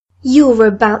You're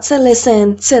about to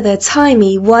listen to the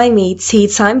Timey-Wimey Tea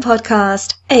Time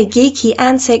Podcast, a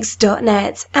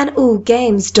geekyantics.net and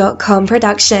allgames.com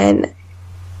production.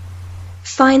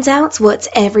 Find out what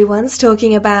everyone's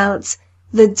talking about.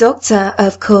 The Doctor,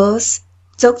 of course.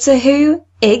 Doctor Who?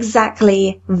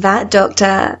 Exactly, that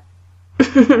Doctor.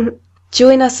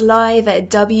 Join us live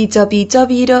at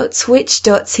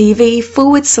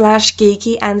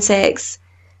www.twitch.tv/geekyantics.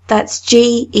 That's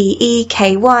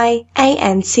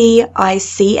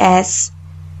GEEKYANTICS.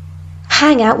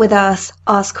 Hang out with us,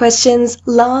 ask questions,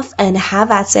 laugh, and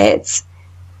have at it.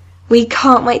 We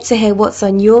can't wait to hear what's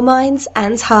on your minds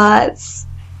and hearts.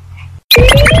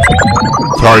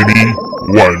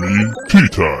 Timey-Wimey Tea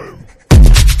Time.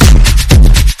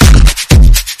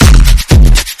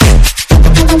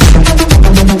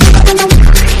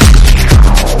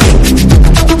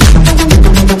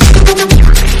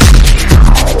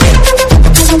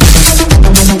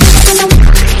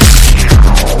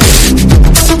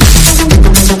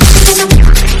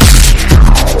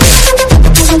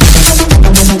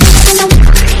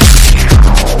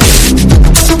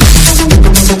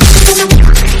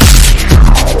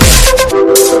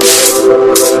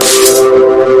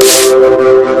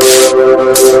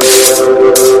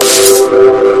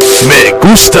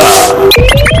 Gusta.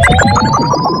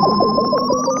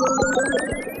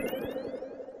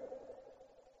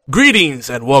 Greetings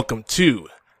and welcome to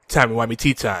Timey-Wimey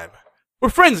Tea Time, where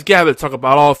friends gather to talk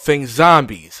about all things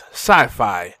zombies,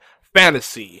 sci-fi,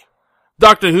 fantasy,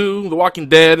 Doctor Who, The Walking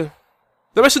Dead. Did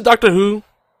I mention Doctor Who?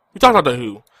 We talked Doctor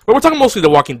Who, but we're talking mostly The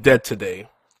Walking Dead today.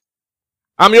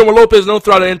 I'm Yoma Lopez, known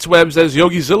throughout the interwebs as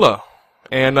Yogizilla,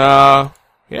 and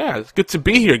yeah, it's good to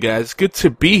be here, guys. Good to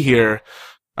be here.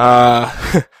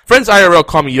 Friends IRL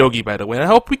call me Yogi, by the way, and I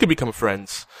hope we can become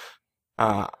friends.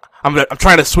 I'm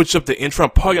trying to switch up the intro.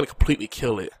 I'm probably gonna completely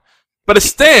kill it. But as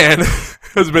Stan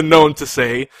has been known to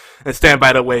say, and Stan,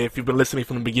 by the way, if you've been listening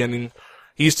from the beginning,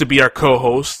 he used to be our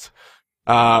co-host.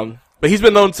 But he's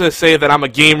been known to say that I'm a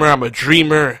gamer, I'm a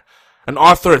dreamer, an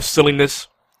author of silliness,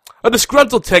 a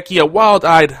disgruntled techie, a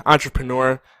wild-eyed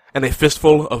entrepreneur, and a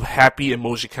fistful of happy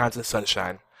emojicons and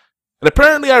sunshine. And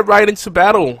apparently I ride into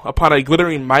battle upon a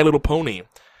glittering My Little Pony,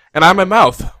 and out of my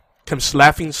mouth comes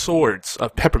laughing swords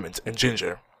of peppermint and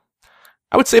ginger.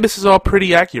 I would say this is all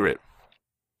pretty accurate.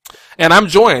 And I am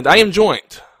joined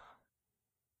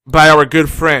by our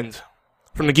good friend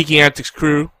from the Geeky Antics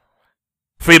crew,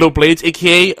 Fatal Blades,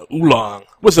 aka Oolong.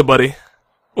 What's up, buddy?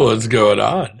 What's going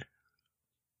on?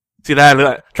 See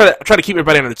that? Try to keep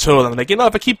everybody on their toes. I'm like, if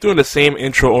I keep doing the same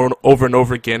intro over and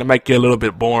over again, it might get a little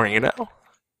bit boring, you know?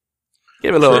 I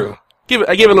gave it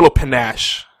a little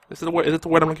panache. Is it the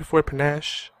word I'm looking for?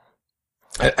 Panache?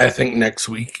 I think next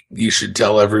week you should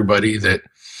tell everybody that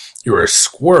you're a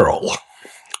squirrel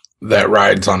that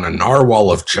rides on a narwhal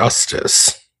of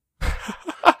justice.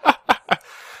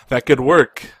 That could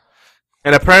work.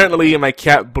 And apparently my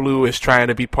cat Blue is trying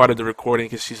to be part of the recording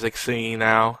because she's like singing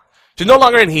now. She's no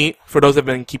longer in heat, for those that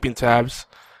have been keeping tabs.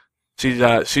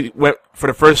 She went for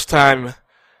the first time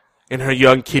in her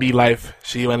young kitty life,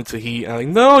 she went into heat. I'm like,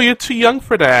 no, you're too young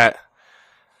for that.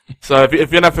 So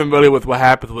if you're not familiar with what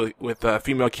happens with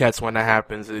female cats when that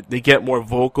happens, they get more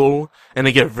vocal, and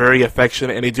they get very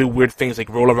affectionate, and they do weird things like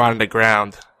roll around on the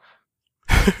ground.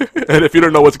 And if you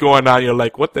don't know what's going on, you're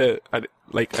like, what the? Are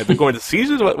they going to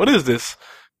seizures? What is this?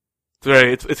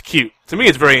 It's cute. To me,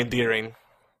 it's very endearing.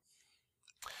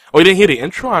 Oh, you didn't hear the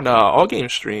intro on All Game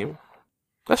stream?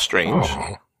 That's strange.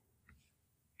 Oh.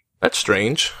 That's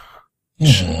strange.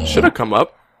 Should have come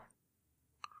up.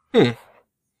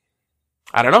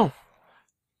 I don't know.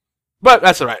 But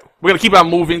that's alright. We're going to keep on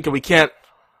moving because we can't.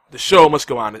 The show must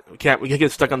go on. We can't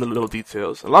get stuck on the little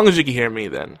details. As long as you can hear me,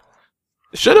 then.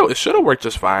 It should have worked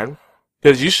just fine.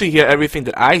 Because you should hear everything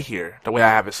that I hear the way I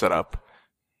have it set up.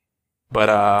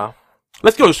 But,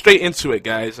 let's go straight into it,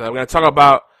 guys. We're going to talk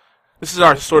about. This is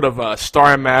our sort of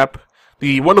star map.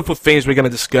 The wonderful things we're going to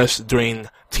discuss during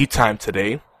tea time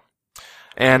today.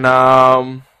 And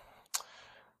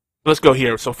let's go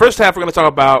here. So first half, we're going to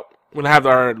have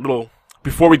our little,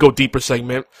 before we go deeper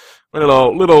segment,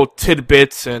 little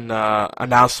tidbits and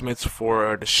announcements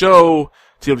for the show,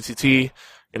 TWTT,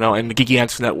 and the Geeky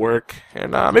Antics Network,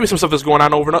 and maybe some stuff that's going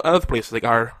on over in other places, like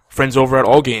our friends over at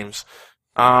All Games.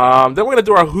 Then we're going to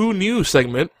do our Who News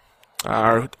segment,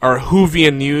 our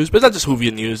Whovian news, but it's not just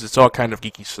Whovian news, it's all kind of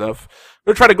geeky stuff.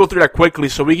 We're going to try to go through that quickly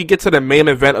so we can get to the main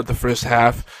event of the first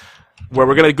half, where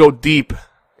we're going to go deep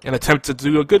and attempt to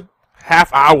do a good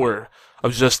half hour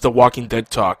of just the Walking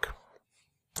Dead talk.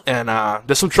 And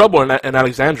there's some trouble in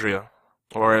Alexandria,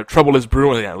 or trouble is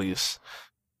brewing at least.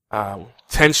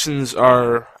 Tensions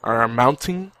are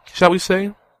mounting, shall we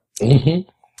say? Mm-hmm.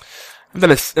 And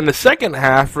then in the second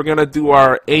half, we're going to do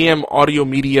our AM audio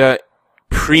media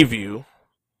preview.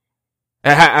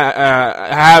 I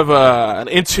have an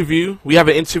interview. We have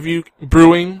an interview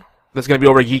brewing that's going to be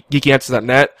over at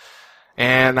geekyanswers.net.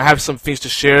 And I have some things to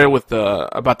share with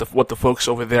about what the folks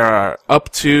over there are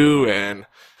up to, and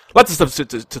lots of stuff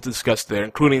to discuss there,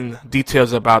 including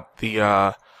details about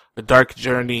the Dark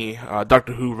Journey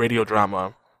Doctor Who radio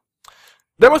drama.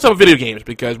 There was some video games,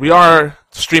 because we are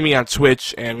streaming on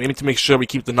Twitch, and we need to make sure we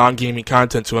keep the non-gaming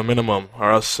content to a minimum,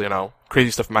 or else, crazy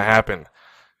stuff might happen.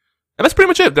 And that's pretty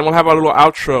much it. Then we'll have our little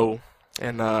outro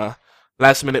and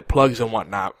last-minute plugs and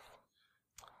whatnot.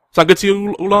 Sound good to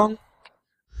you, Oolong?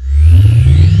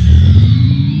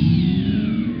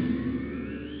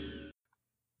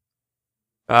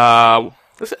 I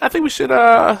think we should,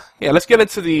 let's get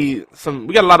into we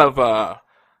got a lot of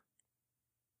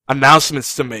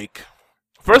announcements to make.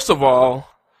 First of all,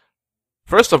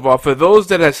 for those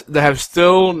that have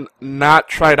still not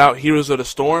tried out Heroes of the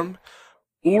Storm,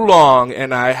 Oolong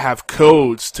and I have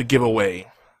codes to give away.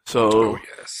 So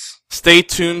stay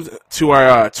tuned to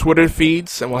our Twitter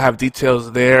feeds, and we'll have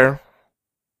details there.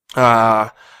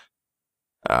 I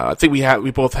think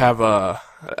we both have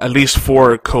at least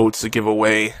 4 codes to give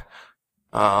away.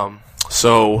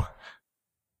 So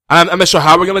I'm not sure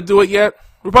how we're gonna do it yet.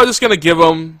 We're probably just gonna give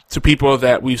them to people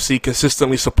that we see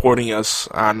consistently supporting us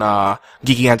on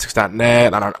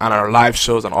geekyantics.net, on our live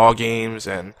shows on All Games,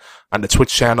 and on the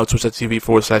Twitch channel,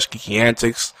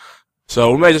 twitch.tv/geekyantics.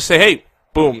 So we might just say, hey,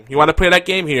 boom, you want to play that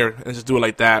game here, and just do it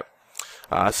like that.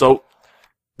 So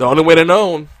the only way to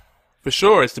know for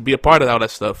sure is to be a part of all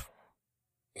that stuff.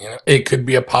 Yeah, it could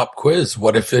be a pop quiz.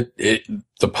 What if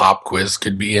the pop quiz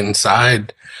could be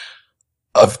inside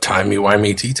of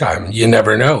Timey-Wimey Tea Time? You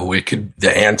never know.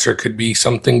 The answer could be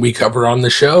something we cover on the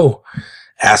show.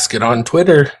 Ask it on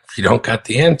Twitter. If you don't got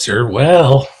the answer,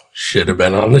 well, should have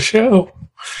been on the show.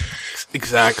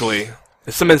 Exactly.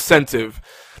 There's some incentive.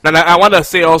 Now, I want to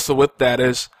say also with that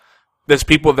is there's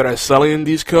people that are selling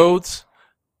these codes,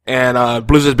 and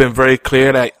Blizzard's been very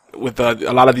clear that with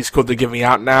a lot of these codes they're giving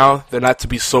out now, they're not to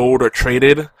be sold or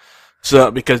traded, so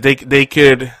because they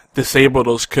could disable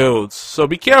those codes. So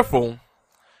be careful.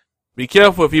 Be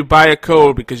careful if you buy a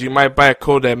code, because you might buy a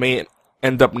code that may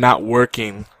end up not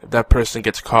working if that person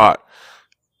gets caught.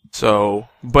 So,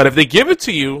 but if they give it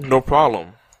to you, no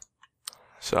problem.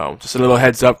 So, just a little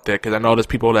heads up there, because I know there's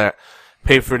people that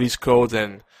pay for these codes,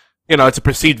 and, it's a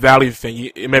perceived value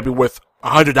thing. It may be worth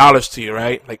 $100 to you,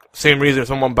 right? Like, same reason if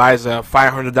someone buys a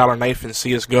 $500 knife in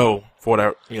CSGO for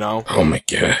that, Oh my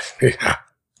god, yeah.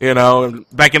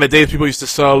 Back in the days, people used to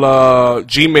sell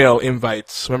Gmail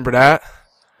invites. Remember that?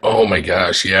 Oh my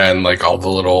gosh, yeah, and like all the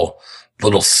little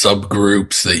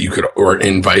subgroups that you could, or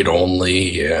invite only,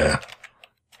 yeah.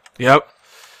 Yep.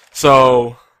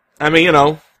 So, I mean,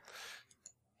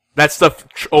 that stuff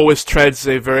always treads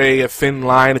a very thin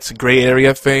line. It's a gray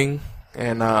area thing,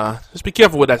 and just be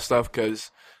careful with that stuff, because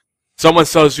someone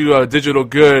sells you a digital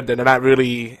good that they're not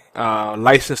really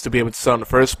licensed to be able to sell in the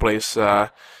first place.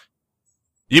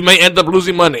 You may end up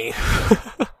losing money.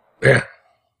 Yeah.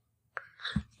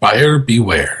 Buyer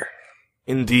beware.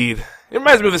 Indeed. It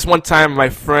reminds me of this one time my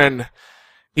friend,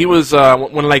 he was,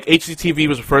 when like HDTV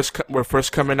were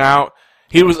first coming out,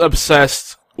 he was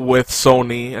obsessed with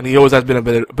Sony, and he always has been a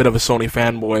bit of a Sony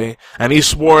fanboy, and he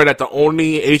swore that the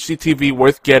only HDTV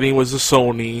worth getting was the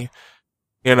Sony,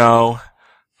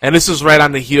 and this is right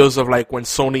on the heels of like when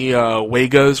Sony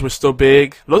Vegas were still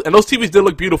big, and those TVs did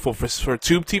look beautiful for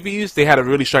tube TVs. They had a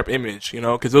really sharp image,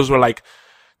 because those were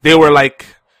they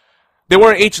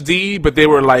weren't HD, but they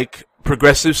were like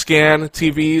progressive scan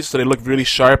TVs, so they looked really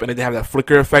sharp, and they didn't have that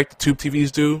flicker effect that tube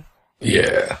TVs do.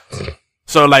 Yeah.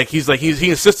 So he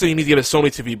insisted he needed to get a Sony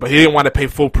TV, but he didn't want to pay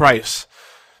full price.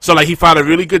 So he found a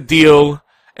really good deal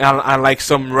on like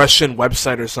some Russian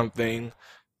website or something.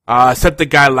 Sent the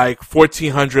guy like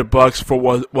 $1,400 for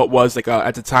what was like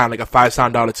at the time like a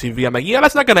 $5,000 TV. I'm like, yeah,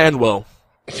 that's not gonna end well.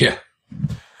 Yeah.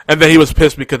 And then he was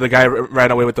pissed because the guy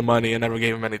ran away with the money and never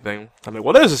gave him anything. I'm like,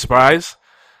 well, there's a surprise.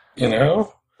 And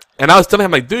I was telling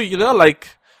him, like, dude,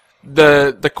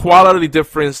 the quality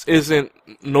difference isn't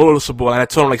noticeable. And I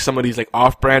told him, like, some of these, like,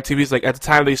 off-brand TVs, like, at the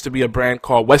time, there used to be a brand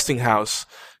called Westinghouse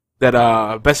that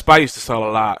Best Buy used to sell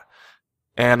a lot.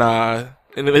 And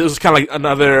it was kind of like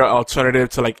another alternative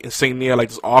to, like, Insignia, like,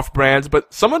 those off-brands.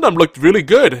 But some of them looked really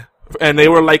good. And they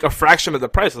were, like, a fraction of the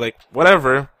price. Like,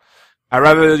 whatever. I'd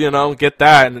rather, get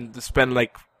that and spend,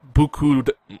 like, buku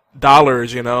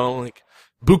dollars, like,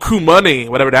 buku money,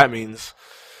 whatever that means.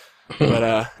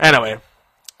 But, anyway,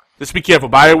 just be careful.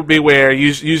 Buyer beware.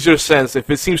 Use your sense. If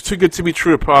it seems too good to be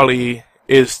true, it probably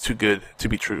is too good to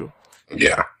be true.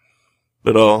 Yeah.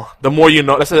 The more you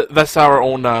know. That's our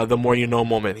own the more you know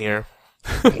moment here.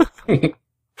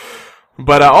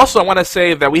 But also, I want to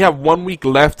say that we have 1 week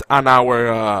left on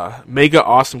our Mega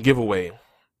Awesome giveaway.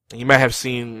 You might have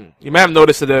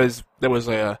noticed that there was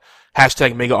a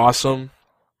hashtag Mega Awesome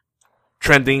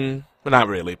trending. Well, not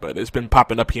really, but it's been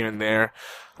popping up here and there.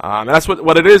 And that's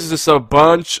what it is. It's a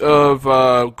bunch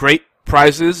of great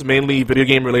prizes, mainly video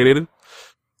game related.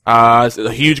 It's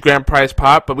a huge grand prize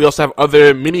pot, but we also have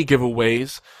other mini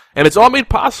giveaways, and it's all made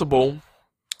possible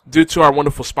due to our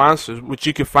wonderful sponsors, which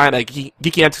you can find at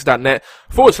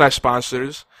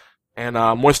geekyantics.net/sponsors, and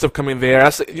more stuff coming there.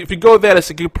 If you go there, that's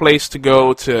a good place to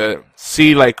go to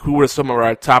see like who are some of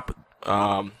our top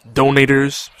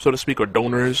donators, so to speak, or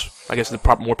donors, I guess is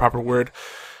the more proper word.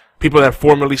 People that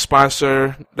formally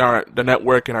sponsor the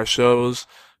network and our shows,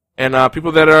 and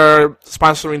people that are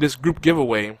sponsoring this group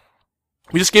giveaway.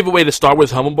 We just gave away the Star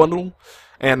Wars Humble Bundle,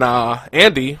 and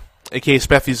Andy, a.k.a.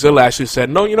 SpethyZilla, actually said,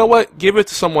 no, you know what? Give it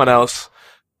to someone else,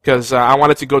 because I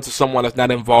want it to go to someone that's not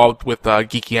involved with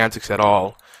Geeky Antics at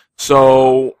all.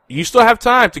 So you still have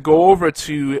time to go over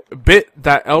to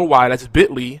bit.ly, that's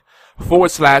bit.ly/Mega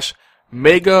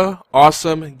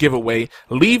Awesome Giveaway.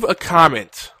 Leave a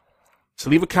comment. So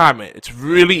leave a comment. It's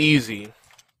really easy.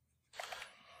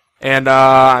 And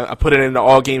I put it in the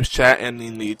All Games chat and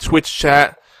in the Twitch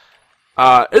chat.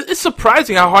 It's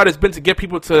surprising how hard it's been to get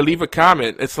people to leave a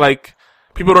comment. It's like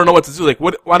people don't know what to do. Like,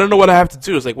 I don't know what I have to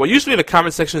do. It's like, well, usually the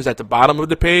comment section is at the bottom of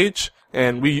the page,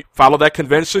 and we follow that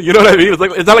convention. You know what I mean?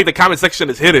 It's not like the comment section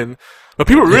is hidden, but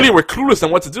people really were clueless on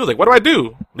what to do. Like, what do I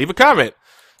do? Leave a comment.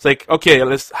 It's like, okay,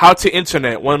 how to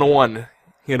internet 101.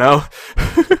 You know?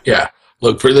 Yeah.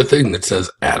 Look for the thing that says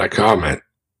add a comment,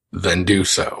 then do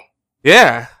so.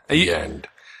 Yeah. The end.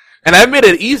 And I made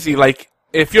it easy. Like,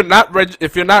 if you're not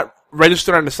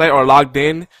registered on the site or logged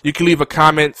in, you can leave a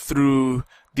comment through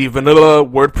the vanilla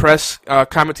WordPress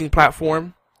commenting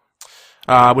platform,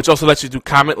 which also lets you do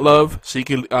comment love, so you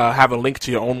can have a link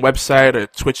to your own website or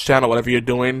Twitch channel, whatever you're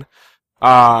doing.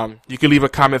 You can leave a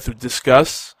comment through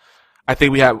Discuss. I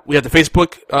think we have the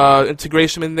Facebook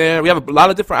integration in there. We have a lot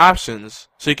of different options,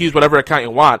 so you can use whatever account you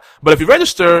want. But if you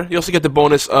register, you also get the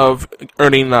bonus of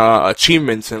earning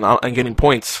achievements and getting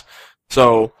points.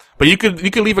 So, but you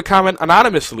can leave a comment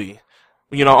anonymously,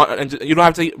 you know, and you don't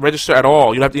have to register at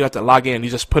all. You have to log in. You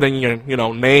just put in your, you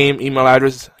know, name, email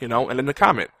address, you know, and then the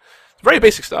comment. It's very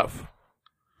basic stuff.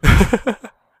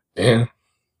 Yeah.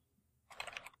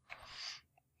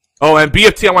 Oh, and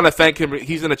BFT, I want to thank him.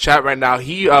 He's in the chat right now.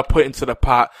 He put into the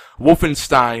pot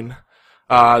Wolfenstein,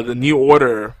 the New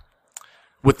Order,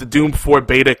 with the Doom 4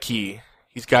 beta key.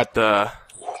 He's got the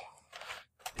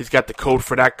code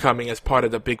for that coming as part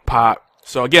of the big pot.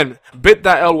 So again,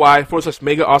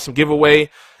 bit.ly/Mega Awesome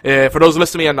Giveaway. For those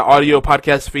listening on the audio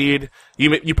podcast feed,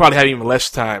 you probably have even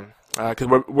less time because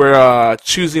we're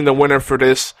choosing the winner for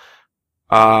this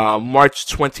March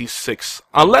 26th.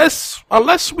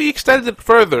 Unless we extend it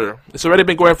further. It's already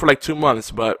been going for like 2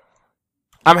 months, but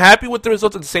I'm happy with the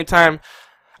results. At the same time,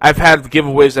 I've had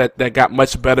giveaways that got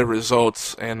much better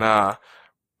results, and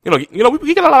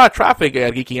we get a lot of traffic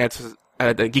at Geeky Antics.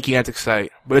 At the Geeky Antics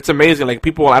site, but it's amazing. Like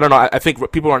people, I don't know. I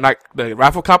think people are not, the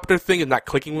raffle competitor thing is not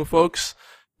clicking with folks.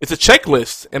 It's a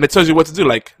checklist, and it tells you what to do.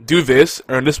 Like, do this,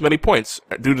 earn this many points.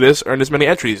 Do this, earn this many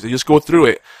entries. You just go through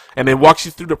it, and it walks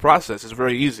you through the process. It's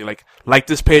very easy. Like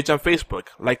this page on Facebook.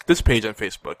 Like this page on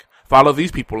Facebook. Follow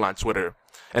these people on Twitter,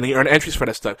 and you earn entries for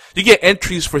that stuff. You get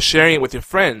entries for sharing it with your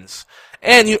friends,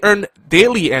 and you earn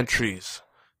daily entries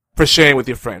for sharing with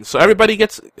your friends. So everybody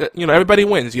gets, everybody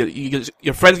wins.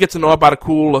 Your friends get to know about a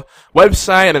cool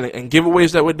website and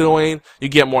giveaways that we're doing. You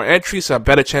get more entries, so a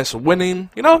better chance of winning.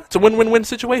 You know, it's a win-win-win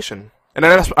situation. And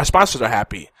then our sponsors are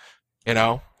happy, you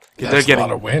know. That's a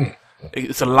lot of win.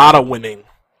 It's a lot of winning.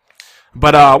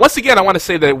 But once again, I want to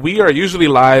say that we are usually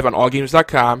live on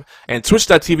allgames.com and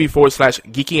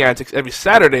twitch.tv/Geeky Antics every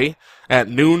Saturday at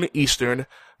noon Eastern,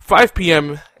 5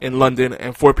 p.m. in London,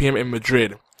 and 4 p.m. in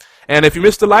Madrid. And if you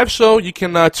missed the live show, you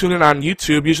can tune in on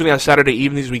YouTube. Usually on Saturday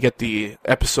evenings, we get the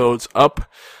episodes up.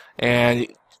 And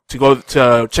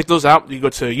to check those out, you go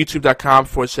to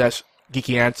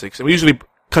youtube.com/Geeky Antics. And we usually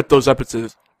cut those up into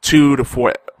 2 to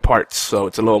 4 parts, so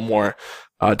it's a little more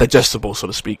digestible, so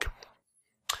to speak.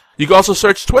 You can also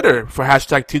search Twitter for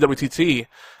 #TWTT.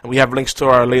 And we have links to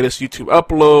our latest YouTube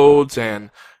uploads and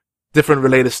different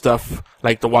related stuff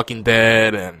like The Walking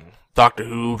Dead and Doctor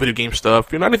Who, video game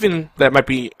stuff. Anything that might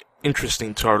be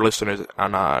interesting to our listeners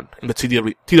on in the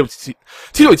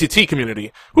TWTT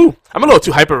community. Ooh, I'm a little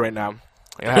too hyper right now.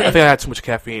 I think I had too much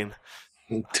caffeine.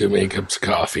 Too many cups of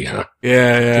coffee, huh?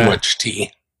 Yeah. Too much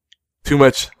tea. Too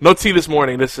much. No tea this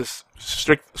morning. This is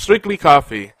strictly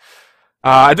coffee.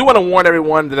 I do want to warn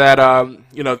everyone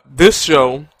that this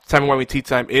show, Time and Wimey Tea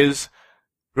Time, is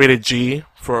rated G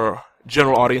for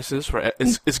general audiences.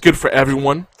 It's good for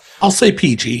everyone. I'll say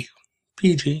PG.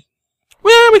 PG.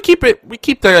 Well, we keep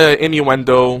the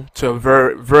innuendo to a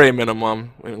very, very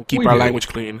minimum and keep our language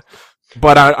clean.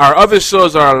 But our other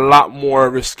shows are a lot more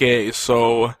risque,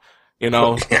 so, they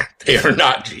are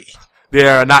not G. They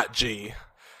are not G.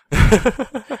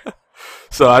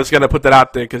 So I just gotta put that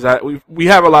out there because we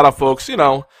have a lot of folks, and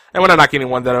we're not knocking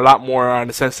anyone, that are a lot more on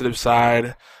the sensitive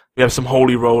side. We have some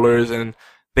holy rollers, and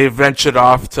they ventured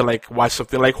off to watch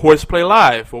something like Horseplay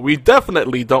Live, where we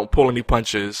definitely don't pull any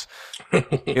punches.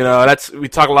 We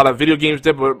talk a lot of video games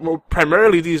there, but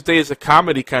primarily these days a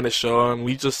comedy kind of show, and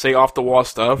we just say off the wall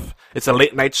stuff. It's a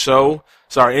late night show,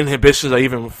 so our inhibitions are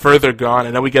even further gone,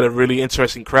 and then we get a really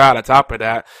interesting crowd on top of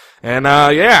that. And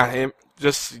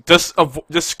just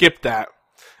skip that.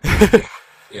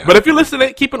 Yeah. But if you're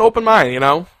listening, keep an open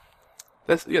mind.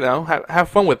 That's have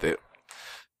fun with it.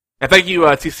 And thank you,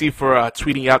 TC, for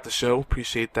tweeting out the show.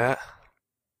 Appreciate that.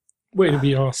 Way to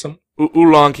be awesome.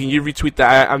 Oolong, can you retweet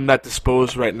that? I'm not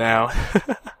disposed right now.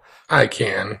 I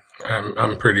can.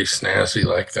 I'm pretty snazzy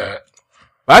like that.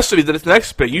 Actually, the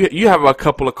next bit, you have a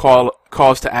couple of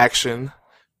calls to action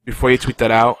before you tweet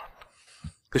that out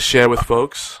to share with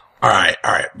folks. All right.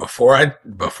 Before I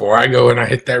go and I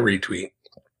hit that retweet,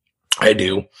 I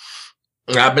do.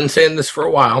 I've been saying this for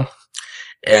a while,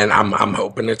 and I'm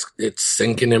hoping it's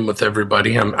sinking in with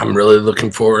everybody. I'm really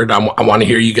looking forward. I want to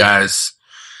hear you guys.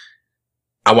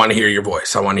 I want to hear your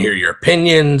voice. I want to hear your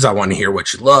opinions. I want to hear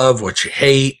what you love, what you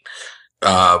hate.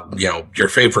 Your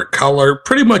favorite color,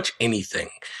 pretty much anything.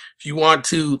 If you want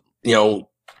to,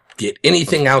 get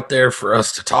anything out there for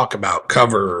us to talk about,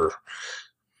 cover,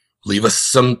 leave us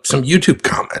some YouTube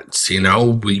comments.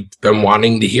 We've been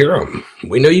wanting to hear them.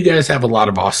 We know you guys have a lot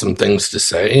of awesome things to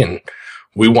say, and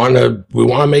we want to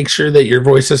make sure that your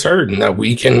voice is heard and that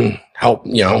we can help,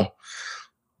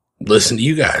 listen to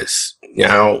you guys.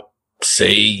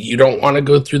 Say you don't want to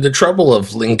go through the trouble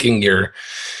of linking your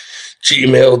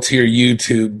Gmail to your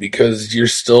YouTube because you're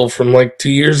still from 2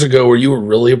 years ago where you were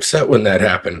really upset when that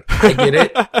happened. I get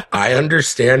it. I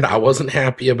understand. I wasn't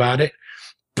happy about it.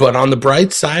 But on the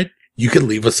bright side, you can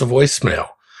leave us a voicemail.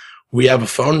 We have a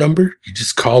phone number. You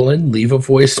just call in, leave a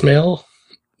voicemail.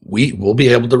 We will be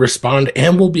able to respond,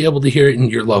 and we'll be able to hear it in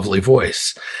your lovely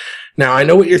voice. Now, I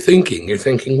know what you're thinking. You're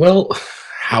thinking, well,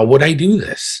 how would I do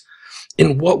this?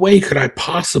 In what way could I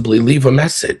possibly leave a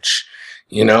message?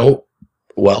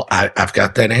 Well, I've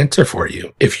got that answer for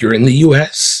you. If you're in the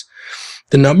U.S.,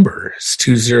 the number is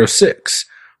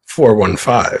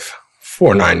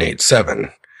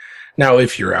 206-415-4987. Now,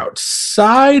 if you're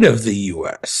outside of the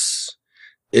U.S.,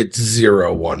 it's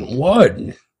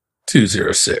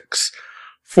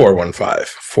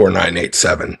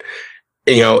 011-206-415-4987. And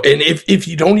if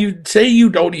you don't even say you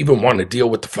don't even want to deal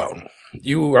with the phone,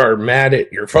 you are mad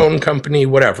at your phone company,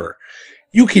 whatever,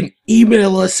 you can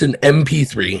email us an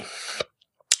MP3,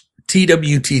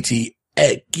 TWTT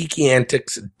at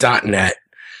geekyantics.net.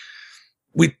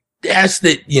 We ask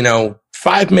that,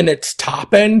 5 minutes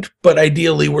top end, but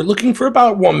ideally we're looking for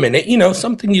about 1 minute,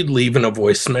 something you'd leave in a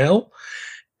voicemail.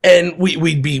 And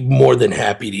we'd be more than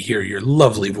happy to hear your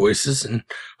lovely voices, and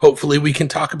hopefully we can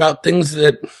talk about things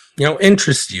that,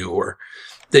 interest you or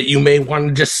that you may want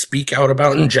to just speak out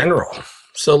about in general.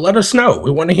 So let us know.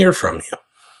 We want to hear from you.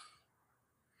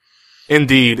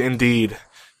 Indeed.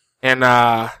 And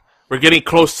we're getting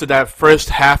close to that first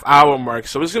half hour mark,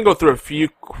 so we're just going to go through a few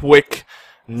quick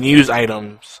news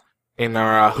items in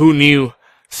our Who Knew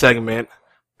segment.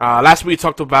 Last week we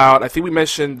talked about, I think we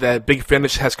mentioned that Big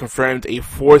Finish has confirmed a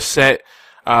 4-set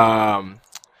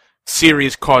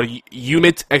series called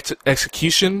Unit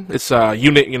Execution. It's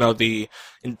Unit, the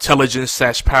intelligence /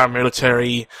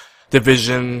 paramilitary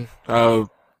division of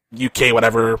UK,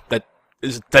 whatever, that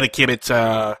is dedicated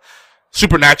to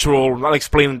supernatural, not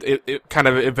explained kind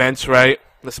of events, right?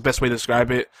 That's the best way to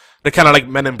describe it. They're kind of like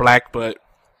Men in Black, but,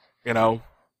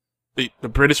 the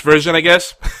British version, I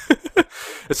guess.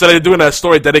 So they're doing a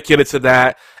story dedicated to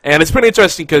that. And it's pretty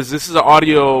interesting because this is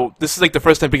the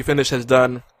first time Big Finish has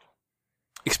done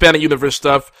expanded universe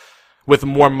stuff with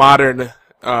more modern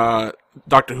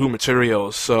Doctor Who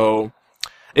materials. So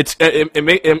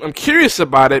I'm curious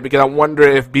about it because I wonder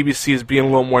if BBC is being a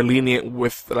little more lenient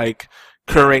with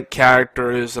current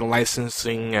characters and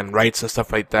licensing and rights and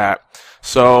stuff like that.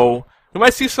 So we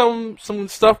might see some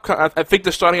stuff. I think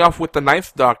they're starting off with the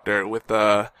 9th Doctor with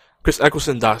Chris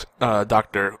Eccleston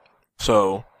Doctor.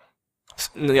 So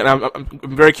I'm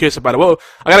very curious about it. Well,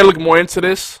 I gotta look more into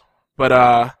this, but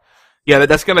Yeah,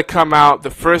 that's gonna come out the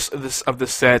first of the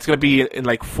set. It's gonna be in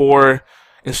like 4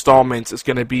 installments. It's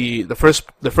gonna be the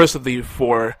first of the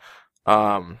 4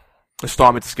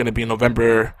 installments is gonna be in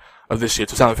November of this year,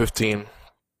 2015.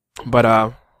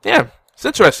 But yeah, it's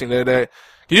interesting. They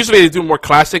usually they do more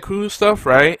classic Who stuff,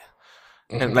 right?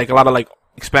 Mm-hmm. And like a lot of like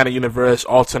expanded universe,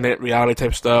 alternate reality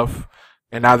type stuff.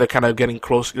 And now they're kind of getting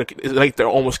close. Like they're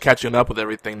almost catching up with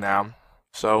everything now.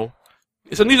 So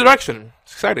it's a new direction.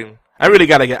 It's exciting. I really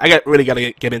gotta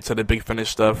get into the Big Finish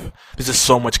stuff. There's just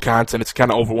so much content. It's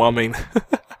kind of overwhelming.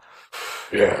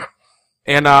 Yeah.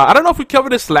 And I don't know if we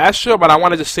covered this last show, but I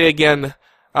wanted to say again,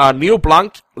 Neil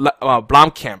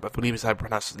Blomkamp, I believe is how I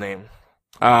pronounce his name,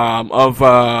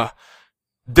 of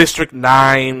District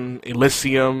 9,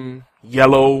 Elysium,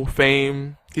 Yellow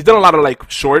fame. He's done a lot of like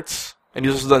shorts, and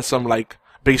he's also done some like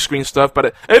big screen stuff.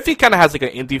 But everything kind of has like an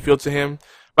indie feel to him.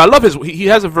 But I love he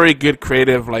has a very good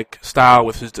creative like style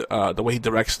with his the way he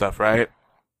directs stuff, right?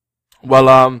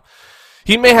 Well,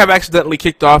 he may have accidentally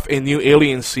kicked off a new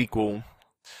Alien sequel,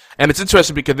 and it's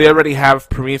interesting because they already have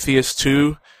Prometheus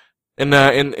 2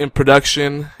 in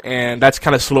production, and that's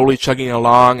kind of slowly chugging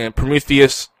along. And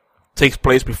Prometheus takes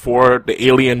place before the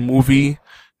Alien movie.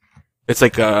 It's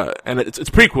like and it's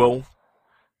prequel.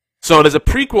 So there's a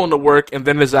prequel in the work, and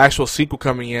then there's an actual sequel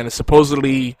coming in, and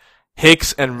supposedly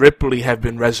Hicks and Ripley have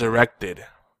been resurrected.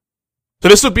 So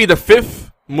this would be the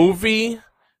 5th movie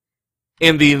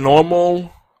in the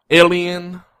normal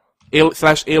Aliens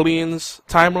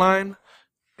timeline,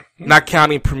 not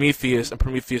counting Prometheus and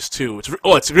Prometheus 2.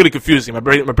 It's really confusing. My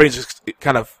brain just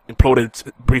kind of imploded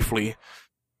briefly.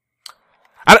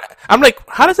 I'm like,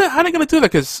 how are they gonna do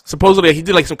that? Because supposedly he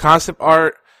did like some concept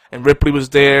art, and Ripley was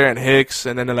there, and Hicks,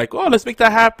 and then they're like, oh, let's make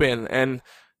that happen, and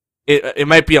it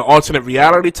might be an alternate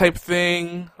reality type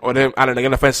thing, or they're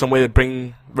gonna find some way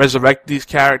to resurrect these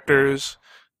characters.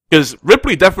 Because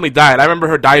Ripley definitely died. I remember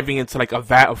her diving into like a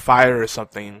vat of fire or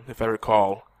something, if I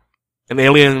recall. In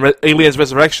Alien's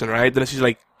Resurrection, right? Didn't she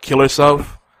like kill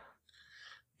herself?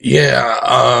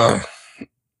 Yeah.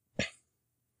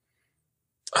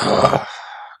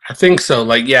 I think so.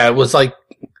 Like, yeah, it was like,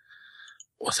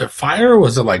 was it fire? Or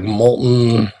was it like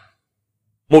molten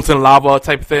lava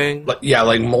type thing? Like, yeah,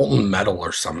 like molten metal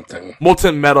or something.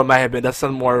 Molten metal might have been. That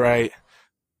sounds more right.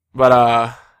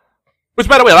 But which,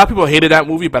 by the way, a lot of people hated that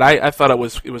movie, but I thought it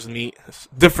was neat. It's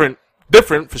different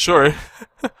for sure.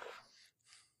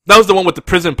 That was the one with the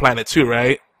prison planet too,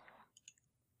 right?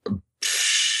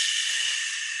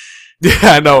 Yeah,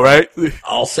 I know, right?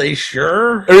 I'll say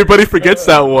sure. Everybody forgets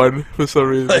that one for some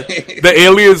reason. The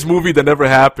Aliens movie that never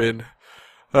happened.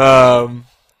 So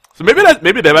maybe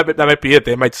that might be it.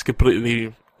 They might just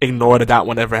completely ignore that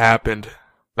one ever happened.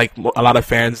 Like a lot of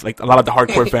fans, like a lot of the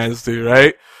hardcore fans do,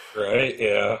 right? Right,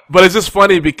 yeah. But it's just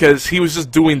funny because he was just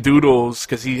doing doodles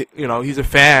because he's a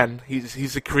fan.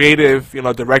 He's a creative,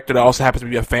 director that also happens to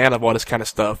be a fan of all this kind of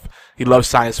stuff. He loves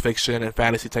science fiction and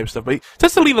fantasy type stuff, but he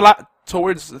tends to lean a lot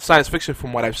towards science fiction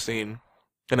from what I've seen.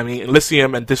 And I mean,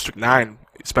 Elysium and District 9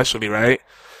 especially, right?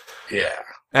 Yeah.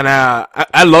 And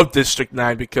I love District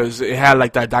 9 because it had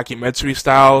like that documentary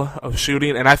style of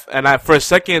shooting. And I for a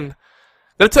second,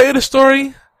 did I tell you the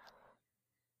story?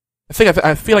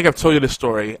 I feel like I've told you the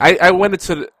story. I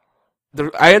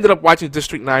ended up watching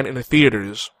District 9 in the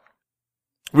theaters.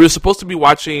 We were supposed to be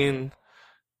watching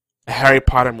a Harry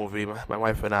Potter movie, my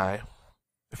wife and I,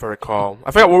 if I recall.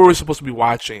 I forgot what we were supposed to be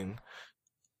watching.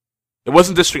 It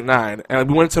wasn't District 9, and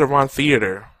we went to the wrong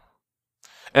theater.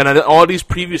 And all these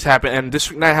previews happened, and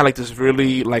District 9 had like this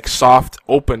really like soft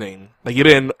opening. Like you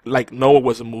didn't like know it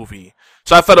was a movie.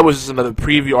 So I thought it was just another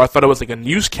preview, or I thought it was like a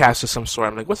newscast of some sort.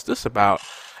 I'm like, what's this about?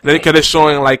 And then because it's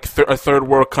showing like a third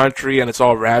world country and it's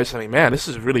all ravaged. I mean, man, this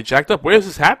is really jacked up. Where is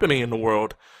this happening in the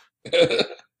world?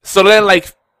 So then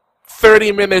like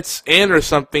 30 minutes in or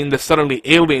something, there's suddenly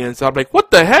aliens. I'm like, what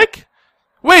the heck?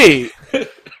 Wait.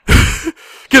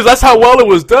 Because that's how well it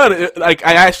was done. I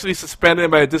actually suspended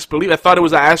my disbelief. I thought it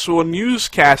was an actual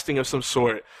newscasting of some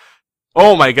sort.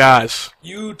 Oh my gosh.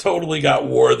 You totally got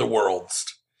War of the Worlds.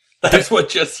 That's what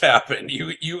just happened.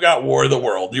 You got War of the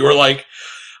World. You were like,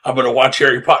 I'm going to watch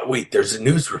Harry Potter. Wait, there's a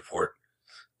news report.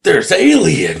 There's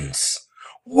aliens.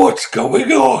 What's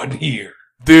going on here?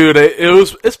 Dude,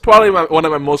 it's probably one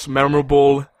of my most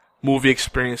memorable movie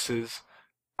experiences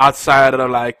outside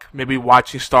of like maybe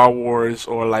watching Star Wars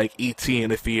or like E.T. in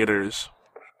the theaters.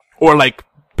 Or like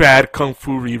bad Kung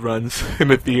Fu reruns in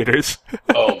the theaters.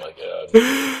 Oh my god.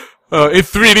 In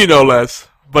 3D no less.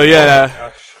 But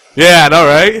yeah. Yeah, I know,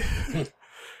 right?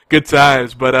 Good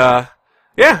times. But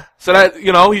yeah, so that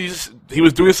he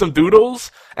was doing some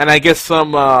doodles, and I guess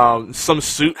some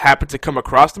suit happened to come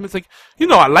across them. It's like,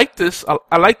 I like this.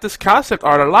 I like this concept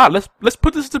art a lot. Let's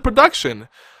put this into production.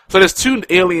 So there's 2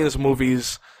 Aliens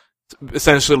movies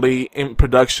essentially in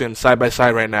production side by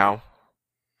side right now.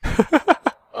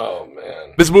 Oh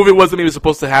man, this movie wasn't even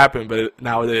supposed to happen, but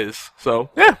now it is. So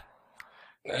yeah.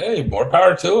 Hey, more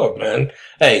power to him, man.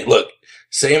 Hey, look,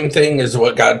 same thing as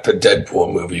what got the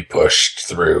Deadpool movie pushed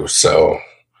through. So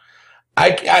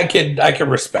I can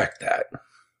respect that.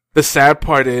 The sad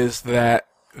part is that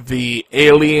the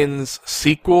Aliens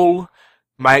sequel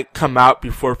might come out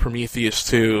before Prometheus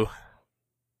 2.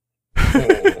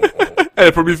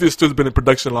 And Prometheus 2 has been in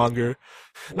production longer.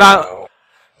 Wow. Now,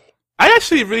 I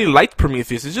actually really liked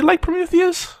Prometheus. Did you like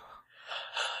Prometheus?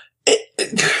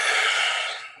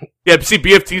 Yeah, see,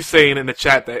 BFT saying in the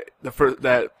chat that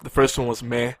the first one was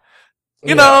meh.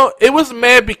 You know, it was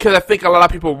meh because I think a lot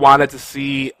of people wanted to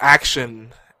see action.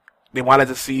 They wanted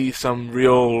to see some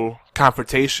real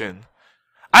confrontation.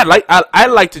 I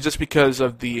liked it just because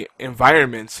of the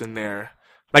environments in there.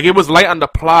 Like, it was light on the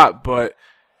plot, but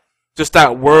just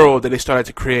that world that they started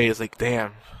to create is like,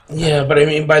 damn. Yeah, but I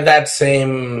mean, by that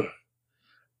same,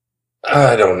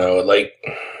 I don't know, like,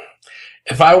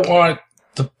 if I want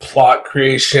the plot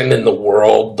creation in the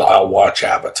world, I'll watch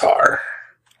Avatar.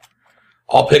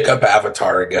 I'll pick up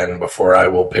Avatar again before I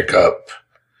will pick up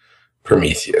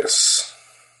Prometheus.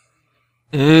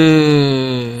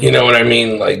 You know what I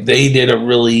mean? Like, they did a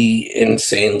really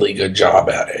insanely good job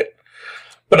at it.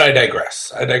 But I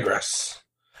digress.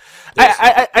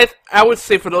 I would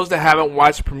say for those that haven't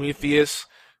watched Prometheus,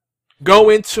 go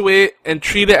into it and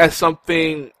treat it as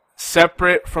something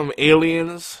separate from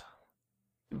Aliens,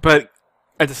 but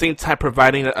at the same time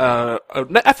providing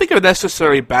I think a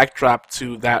necessary backdrop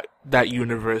to that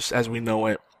universe as we know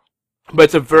it. But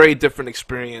it's a very different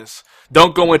experience.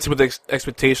 Don't go into with the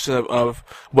expectation of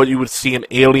what you would see in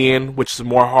Alien, which is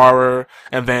more horror,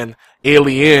 and then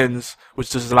Aliens,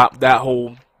 which is a lot, that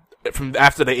whole, from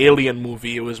after the Alien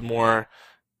movie, it was more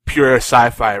pure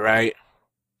sci-fi, right?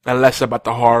 And less about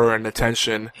the horror and the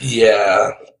tension.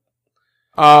 Yeah.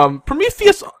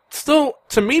 Prometheus, still,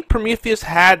 to me, Prometheus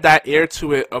had that air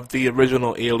to it of the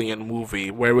original Alien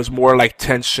movie, where it was more like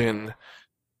tension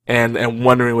and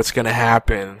wondering what's going to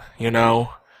happen, you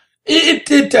know? It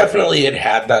did definitely, it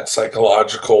had that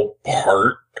psychological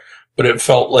part, but it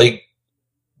felt like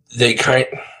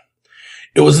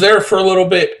it was there for a little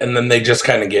bit, and then they just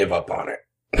kind of gave up on it.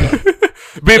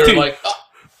 They're like, oh,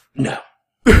 no.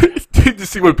 Did you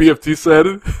see what BFT said?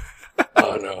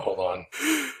 Oh, no, hold on.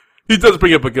 He does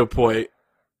bring up a good point.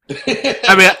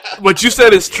 I mean, what you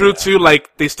said is true, too.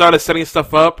 Like, they started setting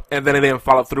stuff up, and then they didn't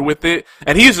follow through with it.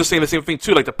 And he was just saying the same thing,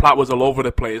 too. Like, the plot was all over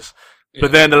the place. Yeah.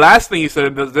 But then the last thing he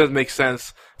said does make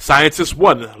sense. Scientist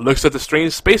 1 looks at the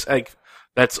strange space egg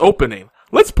that's opening.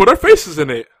 Let's put our faces in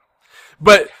it.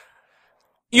 But,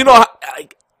 you know,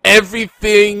 like,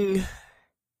 everything,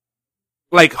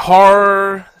 like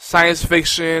horror, science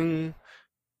fiction,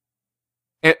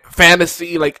 and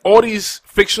fantasy, like all these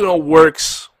fictional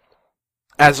works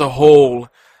as a whole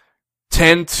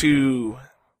tend to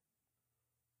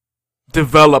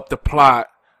develop the plot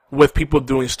with people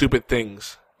doing stupid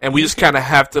things. And we just kind of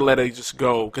have to let it just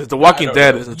go. Because The Walking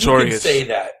Dead is notorious. You can say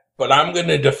that, but I'm going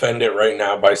to defend it right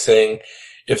now by saying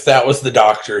if that was the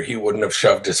Doctor, he wouldn't have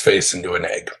shoved his face into an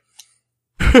egg.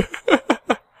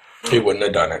 He wouldn't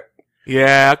have done it.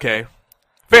 Yeah, okay.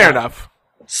 Fair enough.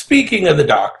 Speaking of the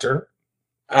Doctor,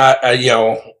 you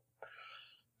know,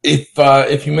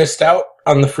 if you missed out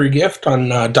on the free gift on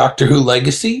Doctor Who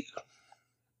Legacy,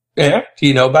 yeah, do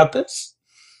you know about this?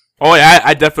 Oh, yeah,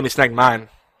 I definitely snagged mine.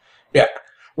 Yeah.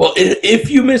 Well,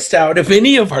 if you missed out, if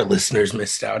any of our listeners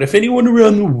missed out, if anyone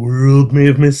around the world may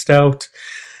have missed out,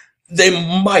 they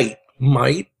might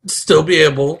still be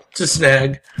able to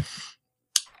snag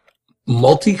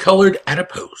Multicolored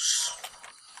Adipose.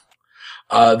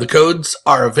 The codes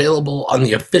are available on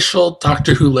the official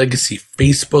Doctor Who Legacy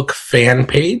Facebook fan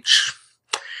page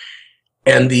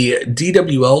and the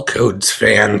DWL Codes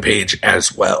fan page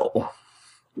as well.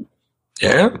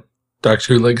 Yeah?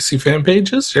 Doctor Who Legacy fan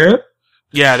pages? Yeah?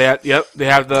 Yeah, they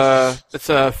have it's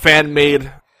a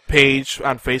fan-made page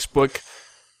on Facebook,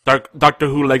 Doctor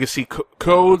Who Legacy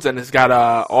codes, and it's got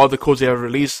all the codes they have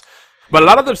released. But a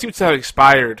lot of them seem to have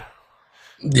expired.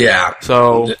 Yeah.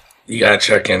 So you gotta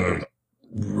check in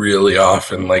really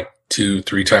often, like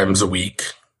 2-3 times a week.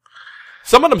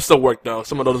 Some of them still work, though.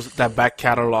 Some of those, that back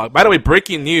catalog. By the way,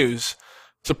 breaking news.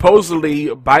 Supposedly,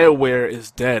 BioWare is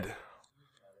dead.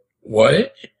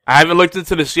 What? I haven't looked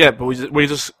into this yet, but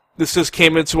this just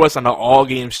came into us on the All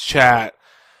Games chat.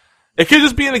 It could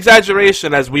just be an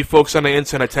exaggeration, as we folks on the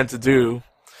internet tend to do.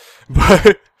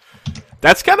 But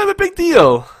that's kind of a big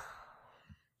deal.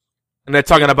 And they're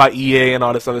talking about EA and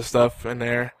all this other stuff in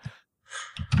there.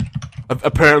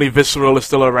 Apparently Visceral is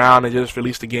still around. They just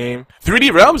released a game.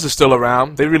 3D Realms is still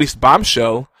around. They released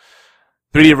Bombshell.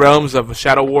 3D Realms of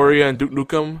Shadow Warrior and Duke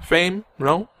Nukem fame.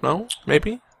 No,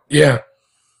 maybe? Yeah.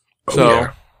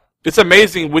 It's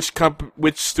amazing which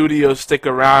studios stick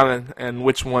around and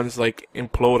which ones like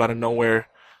implode out of nowhere.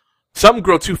 Some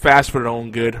grow too fast for their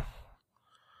own good.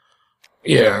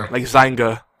 Yeah. Like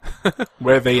Zynga.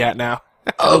 Where are they at now?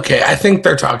 Okay, I think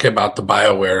they're talking about the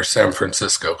BioWare San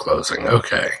Francisco closing.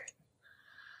 Okay.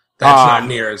 That's not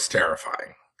near as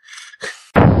terrifying.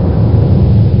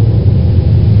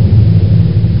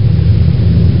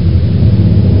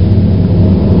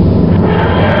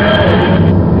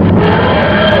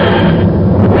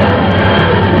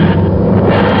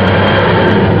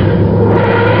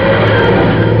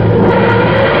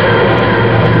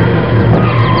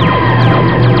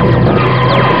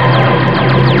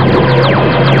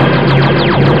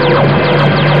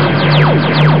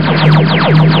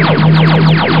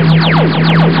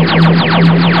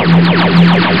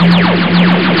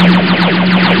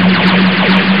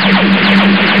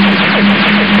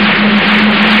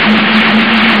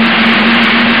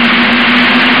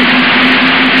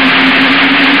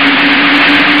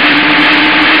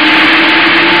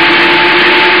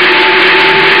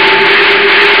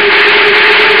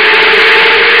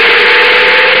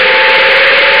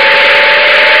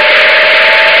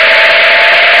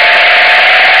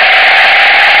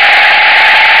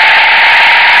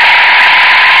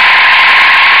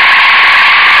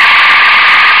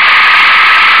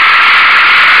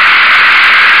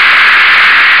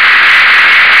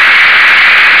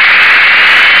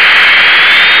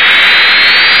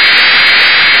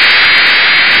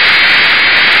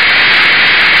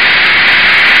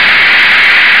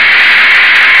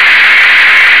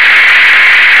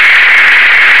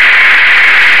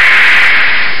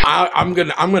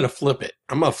 I'm gonna flip it.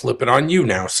 I'm gonna flip it on you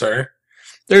now, sir.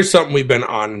 There's something we've been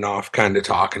on and off kind of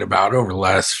talking about over the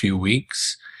last few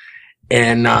weeks,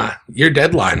 and your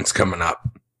deadline's coming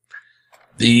up.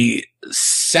 The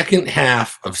second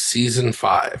half of season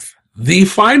 5, the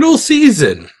final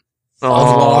season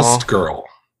of Lost Girl,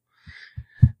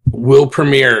 will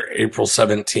premiere April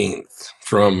 17th,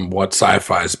 from what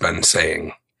Sci-Fi's been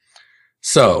saying.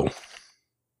 So,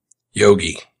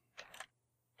 Yogi.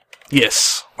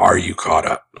 Yes. Are you caught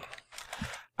up?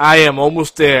 I am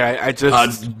almost there. I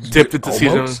just dipped into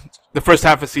the first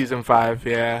half of season 5.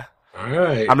 Yeah. All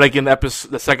right. I'm like in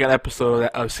the second episode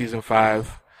of season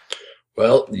 5.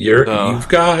 Well, you've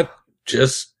got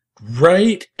just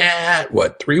right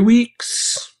at 3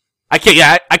 weeks? I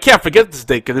can't forget this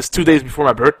date because it's 2 days before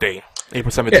my birthday,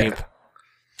 April 17th.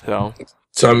 Yeah.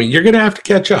 So I mean, you're gonna have to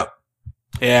catch up.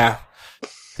 Yeah.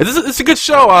 It's a good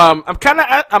show.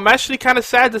 I'm actually kind of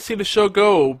sad to see the show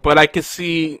go, but I can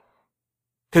see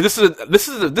because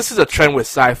this is a trend with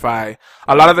sci-fi.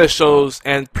 A lot of their shows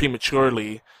end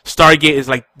prematurely. Stargate is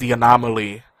like the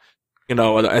anomaly, the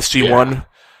SG-1.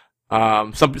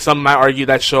 Yeah. Some might argue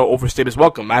that show overstayed its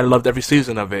welcome. I loved every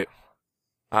season of it,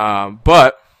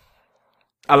 but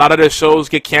a lot of their shows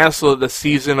get canceled a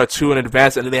season or two in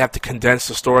advance, and then they have to condense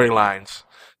the storylines.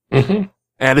 Mm-hmm.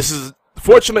 And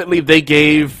fortunately, they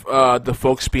gave the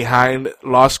folks behind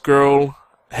Lost Girl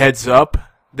heads up.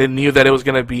 They knew that it was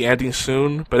going to be ending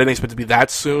soon, but they didn't expect it to be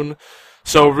that soon.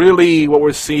 So really, what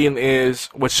we're seeing is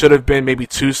what should have been maybe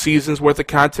 2 seasons worth of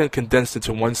content condensed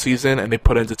into 1 season, and they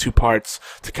put it into 2 parts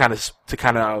to kind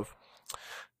of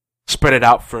spread it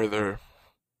out further.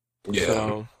 Yeah.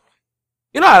 So,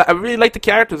 I really like the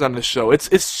characters on this show.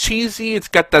 It's cheesy, it's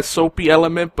got that soapy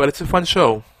element, but it's a fun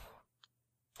show.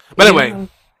 But anyway.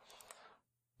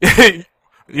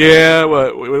 Yeah,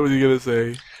 what was you gonna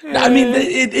say? I mean,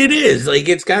 it is like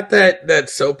it's got that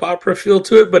soap opera feel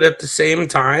to it, but at the same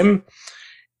time,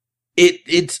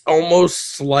 it's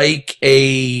almost like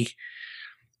we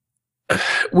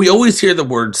always hear the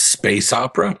word space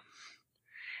opera,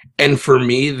 and for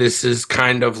me, this is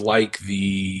kind of like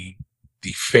the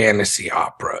fantasy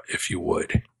opera, if you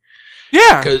would.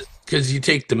 Yeah, because you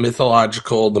take the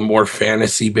mythological, the more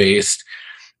fantasy based.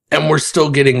 And we're still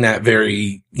getting that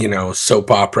very, soap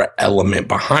opera element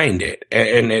behind it.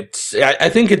 And I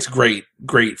think it's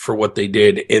great for what they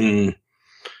did in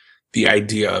the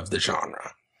idea of the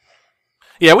genre.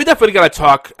 Yeah, we definitely got to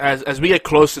talk as we get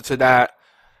closer to that.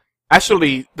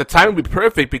 Actually, the time would be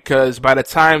perfect because by the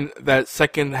time that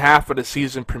second half of the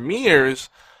season premieres,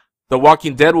 The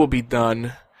Walking Dead will be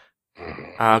done.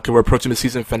 Because we're approaching the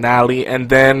season finale. And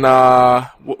then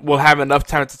we'll have enough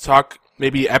time to talk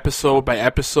maybe episode by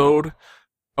episode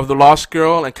of the Lost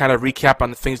Girl and kind of recap on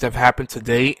the things that have happened to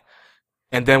date,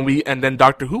 and then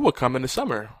Doctor Who will come in the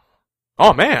summer.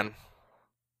 Oh man,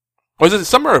 or is it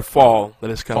summer or fall that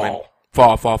is coming?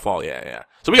 Fall. Yeah.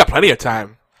 So we got plenty of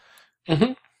time.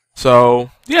 Mm-hmm.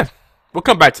 So yeah, we'll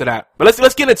come back to that. But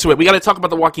let's get into it. We got to talk about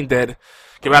The Walking Dead.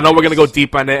 Okay, I know we're gonna go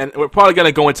deep on it, and we're probably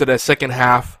gonna go into the second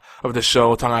half of the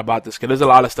show talking about this because there's a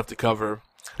lot of stuff to cover.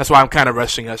 That's why I'm kind of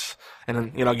rushing us. And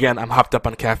then, you know, again, I'm hopped up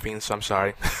on caffeine, so I'm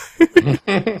sorry.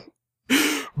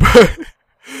 But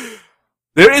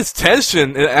there is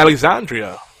tension in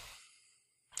Alexandria.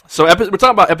 So we're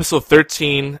talking about episode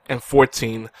 13 and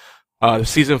 14,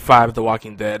 season 5 of The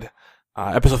Walking Dead.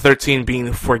 Episode 13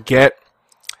 being Forget,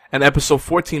 and episode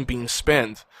 14 being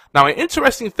Spend. Now, an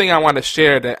interesting thing I want to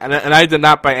share, and I did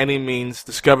not by any means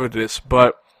discover this,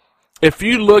 but if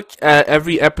you look at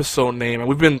every episode name, and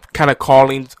we've been kind of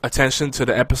calling attention to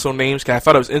the episode names, because I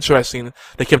thought it was interesting.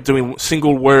 They kept doing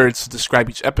single words to describe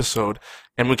each episode,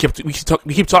 and we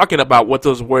keep talking about what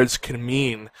those words can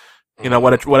mean. You know,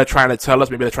 what they're trying to tell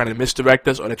us. Maybe they're trying to misdirect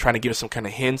us, or they're trying to give us some kind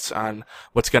of hints on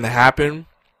what's going to happen.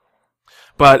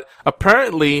 But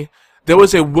apparently, there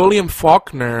was a William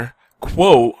Faulkner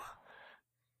quote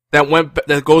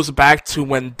that goes back to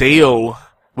when Dale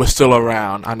was still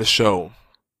around on the show.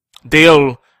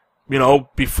 Dale, you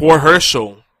know, before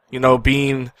Herschel, you know,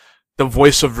 being the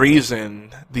voice of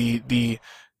reason, the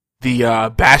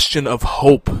bastion of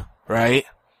hope, right?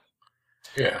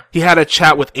 Yeah. He had a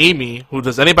chat with Amy, who,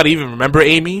 does anybody even remember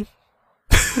Amy?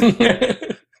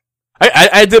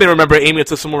 I didn't remember Amy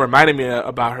until someone reminded me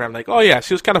about her. I'm like, oh yeah,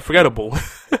 she was kind of forgettable.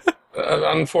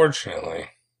 Unfortunately.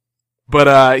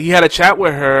 But he had a chat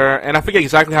with her, and I forget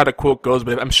exactly how the quote goes,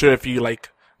 but I'm sure if you,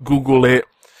 like, Google it,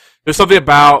 there's something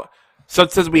about,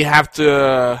 sometimes we have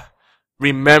to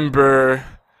remember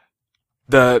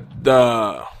the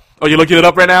oh, you're looking it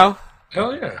up right now?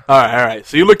 Hell yeah. Alright.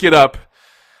 So you look it up,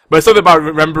 but it's something about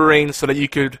remembering so that you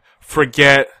could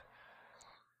forget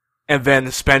and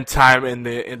then spend time in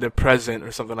the present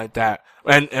or something like that.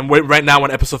 And we're right now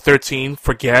on episode 13,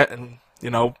 forget, and,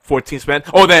 you know, 14 spend.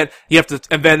 Oh, then you have to,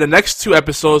 and then the next 2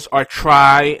 episodes are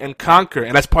try and conquer,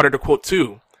 and that's part of the quote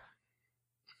too.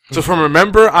 So from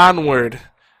remember onward,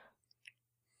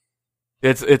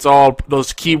 it's all,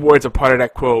 those key words are part of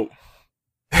that quote.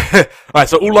 Alright,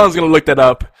 so Oolong's gonna look that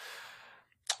up.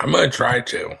 I'm gonna try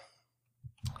to.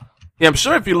 Yeah, I'm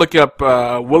sure if you look up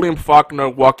William Faulkner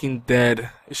Walking Dead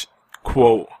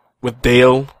quote with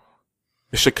Dale,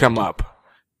 it should come up.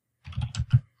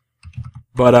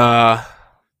 But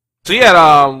so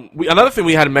yeah, another thing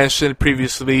we had mentioned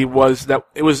previously was that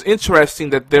it was interesting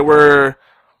that there were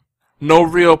no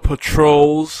real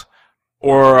patrols,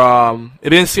 or it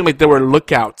didn't seem like there were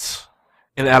lookouts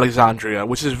in Alexandria,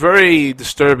 which is very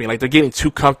disturbing. Like, they're getting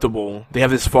too comfortable. They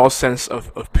have this false sense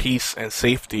of peace and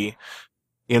safety,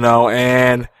 you know,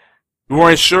 and we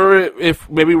weren't sure if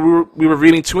maybe we were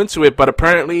reading too into it, but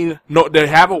apparently no, they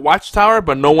have a watchtower,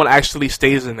 but no one actually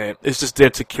stays in it. It's just there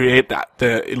to create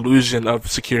the illusion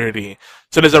of security.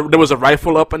 So there was a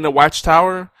rifle up in the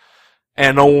watchtower,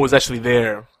 and no one was actually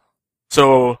there.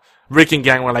 So Rick and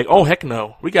gang were like, "Oh heck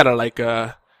no, we gotta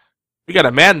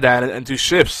man that and do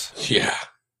shifts." Yeah.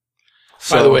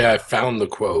 So, by the way, I found the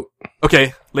quote.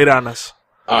 Okay, lay it on us.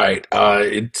 All right.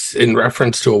 It's in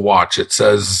reference to a watch. It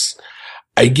says,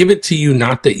 "I give it to you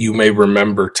not that you may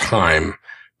remember time,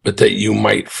 but that you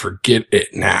might forget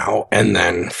it now and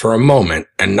then for a moment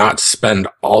and not spend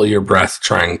all your breath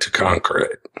trying to conquer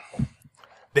it."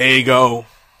 There you go.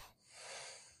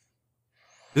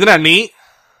 Isn't that neat?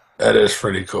 That is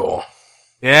pretty cool.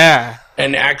 Yeah.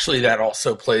 And actually, that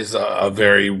also plays a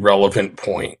very relevant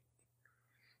point.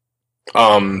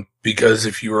 Because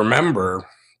if you remember,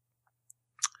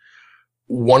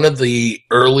 one of the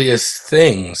earliest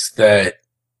things that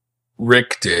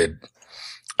Rick did,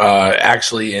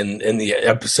 actually in the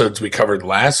episodes we covered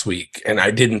last week, and I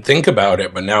didn't think about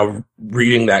it, but now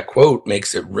reading that quote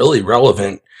makes it really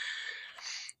relevant.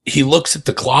 He looks at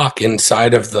the clock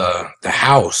inside of the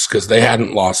house because they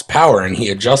hadn't lost power, and he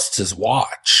adjusts his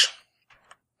watch.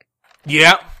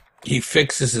 Yeah. He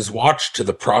fixes his watch to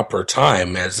the proper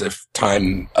time as if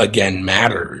time again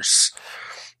matters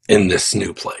in this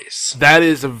new place. That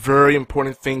is a very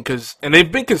important thing, and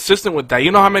they've been consistent with that.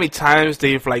 You know how many times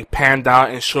they've like panned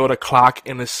out and showed a clock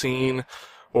in a scene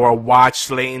or a watch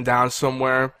laying down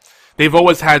somewhere? They've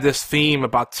always had this theme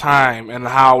about time and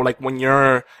how, like, when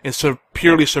you're in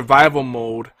purely survival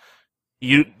mode,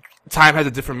 time has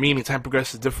a different meaning. Time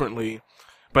progresses differently.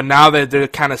 But now that they're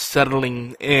kind of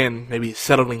settling in, maybe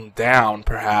settling down,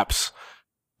 perhaps,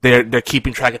 they're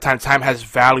keeping track of time. Time has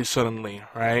value suddenly,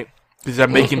 right? Because they're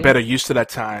making better use of that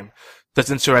time. That's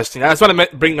interesting. I just want to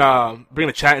bring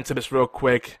the chat into this real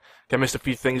quick. I missed a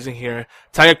few things in here.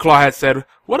 Tiger Claw had said,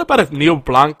 "What about if Neil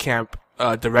Blomkamp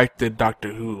directed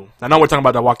Doctor Who?" I know we're talking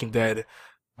about The Walking Dead,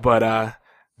 but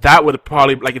that would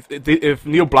probably if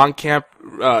Neil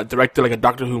Blomkamp directed like a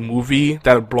Doctor Who movie,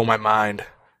 that would blow my mind.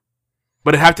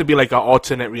 But it'd have to be like an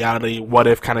alternate reality, what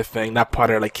if kind of thing, not part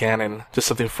of like canon, just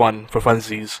something fun for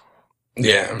funsies.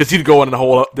 Yeah, because he'd go in a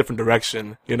whole different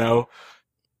direction, you know.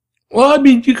 Well, I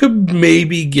mean, you could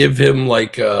maybe give him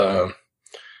like a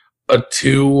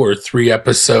 2 or 3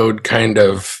 episode kind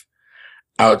of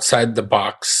outside the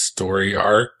box story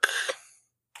arc.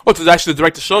 Oh, to actually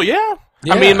direct the show, yeah.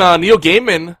 Yeah. I mean, Neil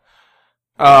Gaiman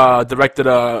directed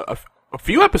a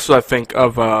few episodes, I think,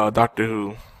 of Doctor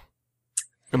Who.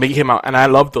 And they came out, and I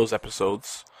loved those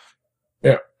episodes.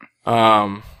 Yeah.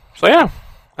 So yeah,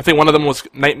 I think one of them was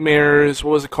Nightmares.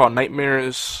 What was it called?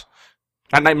 Nightmares.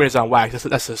 Not Nightmares on Wax.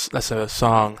 That's a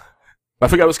song. But I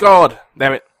forgot what it's called.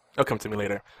 Damn it. It'll come to me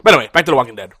later. But anyway, back to The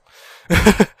Walking Dead.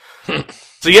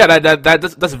 So yeah,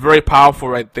 that's very powerful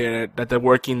right there. That they're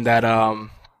working that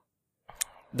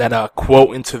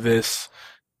quote into this,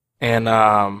 and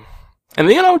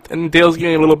you know, and Dale's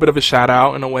getting a little bit of a shout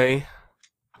out in a way.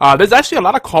 There's actually a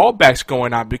lot of callbacks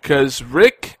going on because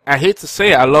Rick, I hate to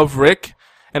say it, I love Rick,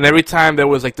 and every time there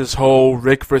was like this whole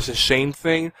Rick versus Shane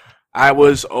thing, I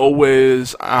was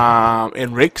always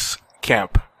in Rick's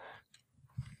camp.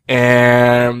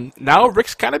 And now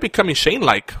Rick's kind of becoming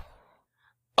Shane-like.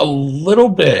 A little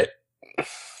bit.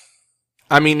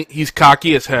 I mean, he's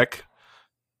cocky as heck.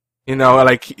 You know,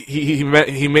 like he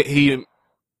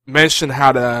mentioned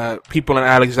how the people in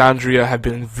Alexandria have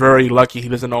been very lucky. He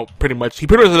pretty much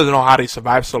doesn't know how they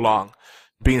survived so long,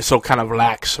 being so kind of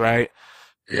lax, right?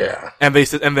 Yeah. And they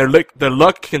said, and their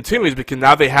luck continues because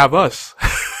now they have us.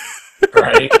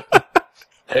 Right.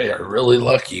 They are really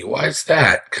lucky. Why is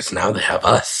that? Because now they have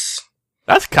us.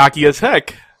 That's cocky as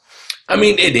heck. I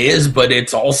mean, it is, but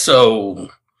it's also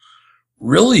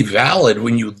really valid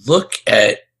when you look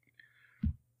at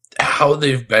how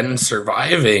they've been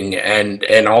surviving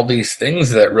and all these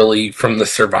things that really, from the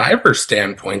survivor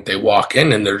standpoint, they walk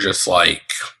in and they're just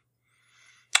like,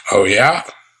 oh yeah?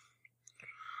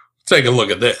 Take a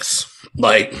look at this.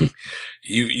 Like,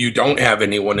 you don't have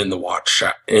anyone in the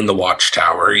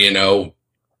watchtower, you know?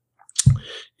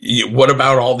 What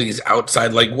about all these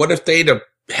outside? Like, what if they'd have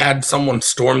had someone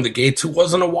storm the gates who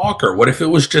wasn't a walker? What if it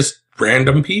was just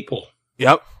random people?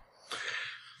 Yep.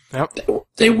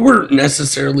 They weren't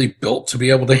necessarily built to be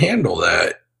able to handle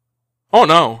that. Oh,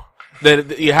 no.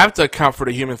 You have to account for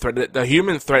the human threat. The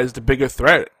human threat is the bigger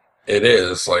threat. It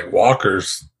is. Like,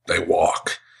 walkers, they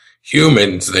walk.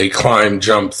 Humans, they climb,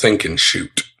 jump, think, and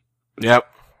shoot. Yep.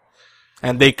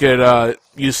 And they could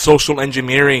use social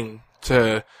engineering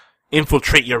to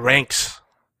infiltrate your ranks.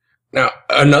 Now,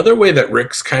 another way that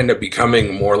Rick's kind of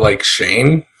becoming more like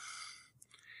Shane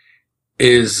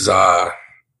is,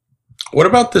 what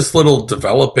about this little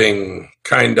developing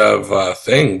kind of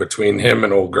thing between him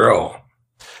and old girl?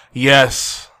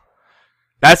 Yes.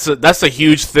 That's a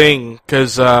huge thing,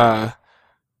 because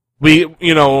we,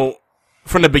 you know,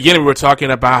 from the beginning we were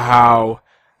talking about how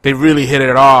they really hit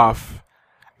it off.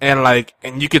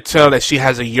 And you could tell that she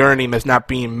has a yearning that's not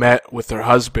being met with her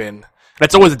husband.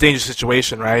 That's always a dangerous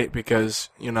situation, right? Because,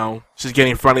 you know, she's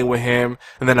getting friendly with him,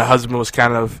 and then her husband was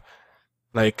kind of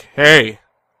like, hey,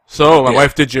 so my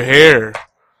wife did your hair,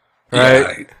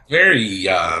 right? Yeah, very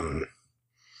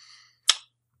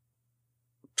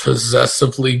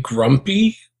possessively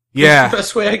grumpy. Yeah. Is the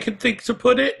best way I could think to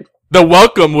put it. The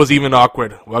welcome was even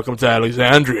awkward. Welcome to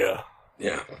Alexandria.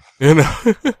 Yeah. You know?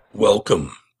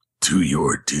 Welcome to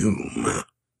your doom.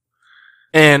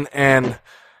 And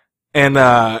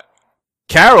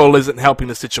Carol isn't helping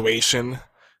the situation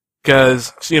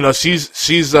because, you know, she's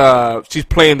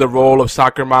playing the role of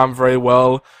soccer mom very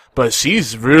well, but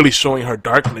she's really showing her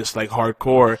darkness like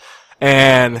hardcore.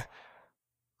 And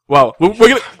well,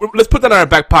 let's put that in our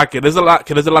back pocket. There's a lot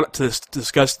to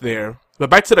discuss there. But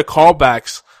back to the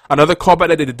callbacks. Another callback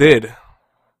that they did.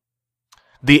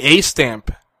 The A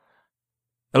stamp.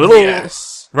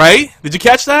 Yes. Right? Did you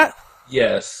catch that?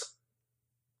 Yes.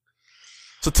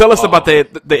 So tell us about the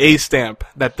A stamp.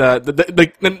 That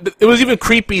it was even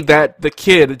creepy that the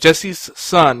kid, Jesse's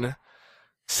son,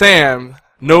 Sam,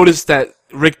 noticed that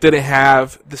Rick didn't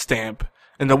have the stamp,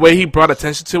 and the way he brought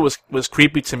attention to it was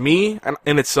creepy to me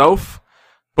in itself.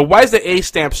 But why is the A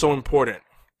stamp so important?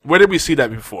 Where did we see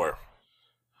that before?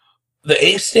 The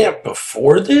A stamp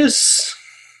before this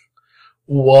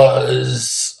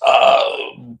was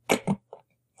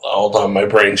hold on, my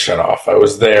brain shut off. I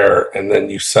was there, and then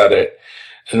you said it.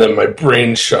 And then my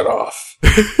brain shut off.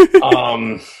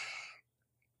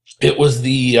 It was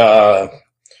the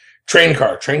train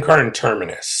car and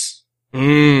Terminus.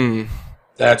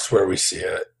 That's where we see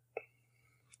it.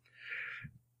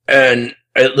 And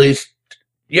at least,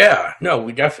 yeah, no,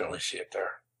 we definitely see it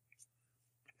there.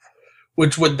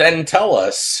 Which would then tell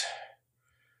us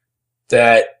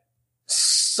that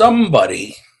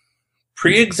somebody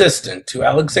pre-existent to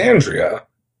Alexandria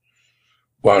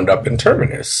wound up in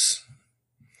Terminus.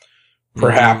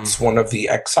 Perhaps one of the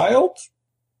exiled?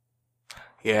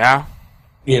 Yeah.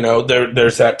 You know,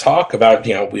 there's that talk about,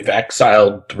 you know, we've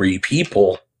exiled 3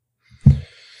 people.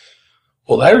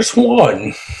 Well, there's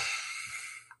one.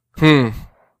 And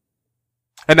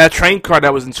that train car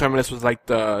that was in Terminus was like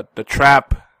the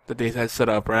trap that they had set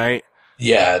up, right?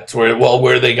 Yeah, it's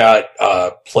where they got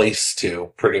placed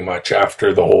to pretty much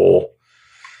after the whole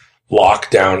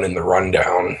lockdown and the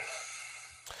rundown.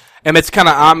 And it's kind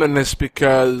of ominous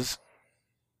because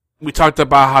we talked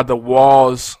about how the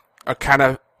walls are kind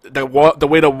of the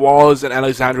way the walls in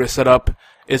Alexandria set up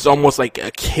is almost like a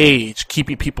cage,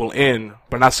 keeping people in,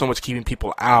 but not so much keeping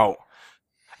people out.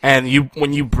 And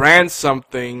when you brand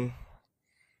something,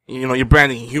 you know, you're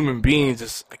branding human beings.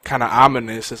 It's kind of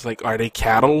ominous. It's like, are they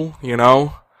cattle? You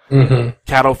know,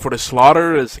 cattle for the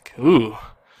slaughter. It's like, ooh.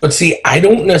 But see, I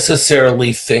don't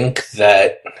necessarily think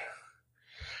that.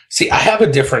 See, I have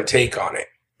a different take on it.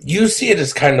 You see it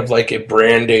as kind of like a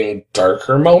branding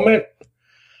darker moment.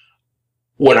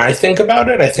 When I think about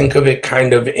it, I think of it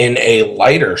kind of in a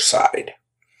lighter side.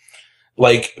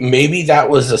 Like, maybe that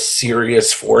was a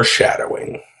serious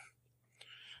foreshadowing.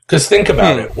 Because think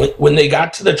about it. When they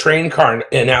got to the train car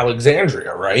in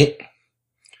Alexandria, right?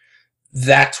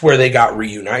 That's where they got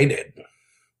reunited.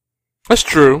 That's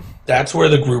true. That's where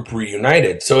the group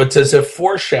reunited. So it's as if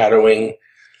foreshadowing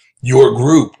your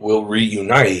group will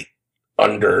reunite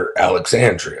under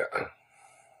Alexandria.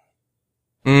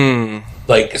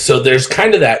 Like, so there's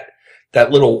kind of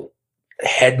that little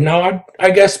head nod, I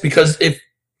guess, because if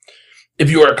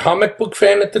you were a comic book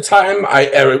fan at the time, I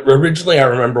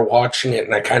remember watching it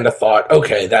and I kind of thought,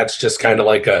 okay, that's just kind of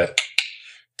like to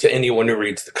anyone who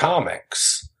reads the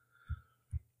comics,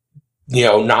 you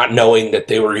know, not knowing that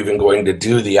they were even going to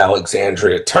do the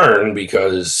Alexandria turn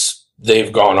because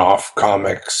they've gone off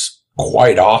comics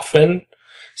quite often.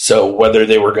 So whether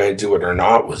they were going to do it or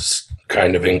not was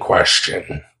kind of in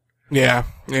question. Yeah.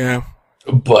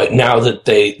 But now that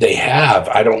they have,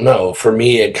 I don't know. For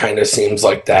me, it kind of seems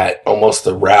like that almost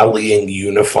the rallying,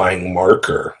 unifying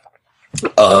marker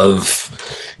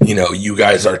of, you know, you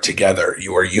guys are together,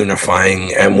 you are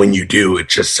unifying, and when you do, it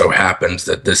just so happens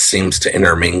that this seems to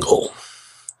intermingle.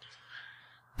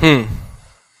 So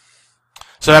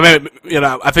I mean, you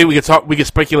know, I think we could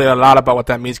speculate a lot about what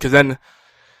that means, because then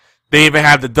they even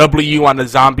have the W on the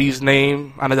zombie's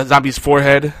name, on the zombie's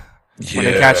forehead when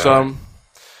they catch them.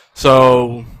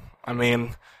 So, I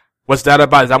mean, what's that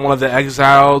about? Is that one of the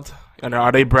exiled? And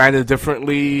are they branded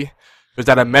differently? Is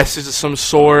that a message of some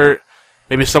sort?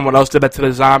 Maybe someone else did that to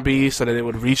the zombies so that it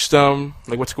would reach them?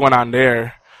 Like, what's going on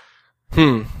there?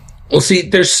 Well, see,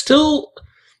 there's still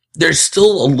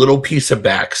a little piece of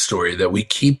backstory that we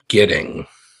keep getting.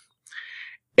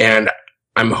 And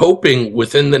I'm hoping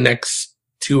within the next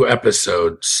 2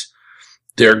 episodes,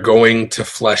 they're going to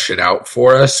flesh it out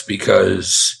for us,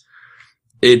 because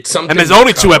it's something. And there's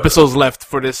only 2 episodes left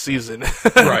for this season.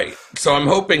 Right. So I'm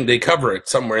hoping they cover it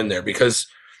somewhere in there, because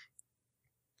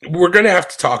we're going to have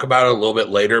to talk about it a little bit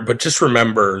later, but just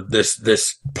remember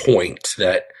this point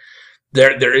that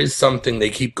there is something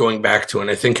they keep going back to, and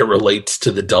I think it relates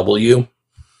to the W.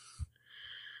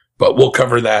 But we'll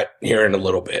cover that here in a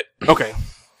little bit. Okay.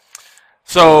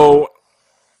 So,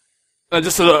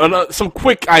 just some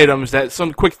quick items,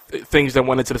 some quick things that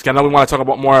went into this. I know we want to talk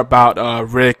more about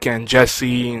Rick and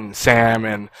Jesse and Sam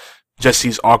and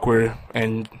Jesse's awkward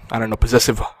and, I don't know,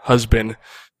 possessive husband.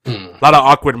 A lot of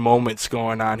awkward moments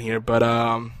going on here. But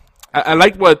I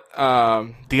like what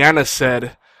Deanna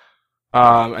said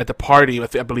at the party,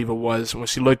 I believe it was, when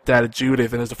she looked at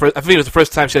Judith. And I think it was the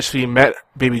first time she actually met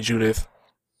baby Judith.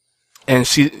 And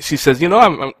she says, you know,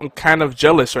 I'm kind of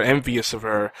jealous or envious of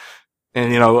her.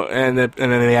 And, you know, and then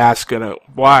they ask her,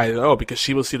 why? Oh, because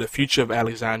she will see the future of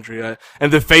Alexandria.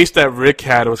 And the face that Rick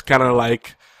had was kind of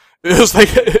like, it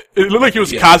looked like he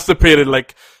was constipated,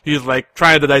 like he was like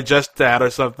trying to digest that or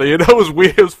something. You know, it was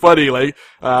weird, it was funny, like,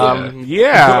 Put on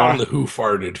the who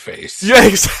farted face. Yeah,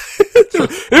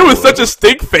 it was such a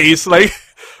stink face, like,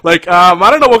 I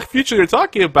don't know what future you're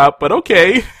talking about, but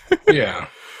okay. Yeah.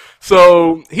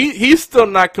 So, he's still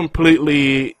not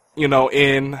completely, you know,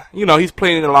 he's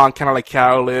playing along kind of like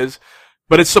Carol is,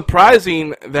 but it's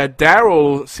surprising that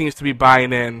Daryl seems to be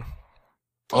buying in.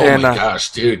 Oh my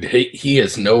gosh, dude. He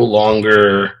is no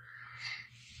longer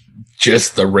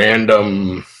just the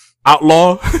random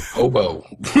outlaw hobo.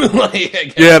 Like, I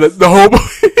guess. Yeah, the hobo.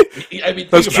 I mean,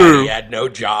 That's true. He had no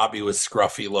job. He was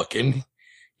scruffy looking.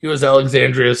 He was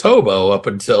Alexandria's hobo up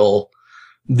until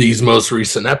these most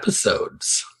recent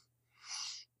episodes.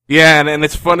 Yeah, and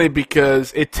it's funny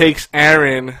because it takes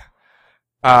Aaron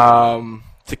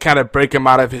to kind of break him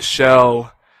out of his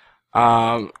shell.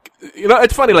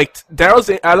 It's funny. Like Daryl's,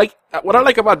 what I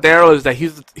like about Daryl is that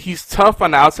he's tough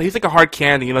on the outside. He's like a hard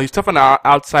candy. He's tough on the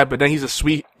outside, but then he's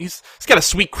got a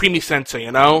sweet, creamy center.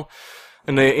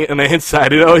 In the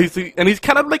inside. He's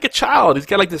kind of like a child. He's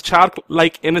got like this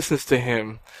childlike innocence to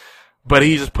him. But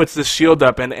he just puts this shield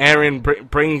up, and Aaron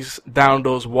brings down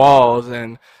those walls,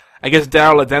 and I guess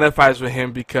Daryl identifies with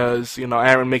him because,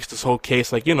 Aaron makes this whole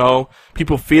case like,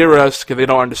 people fear us because they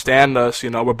don't understand us,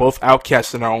 we're both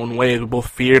outcasts in our own ways, we're both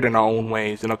feared in our own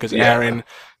ways, because Aaron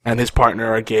and his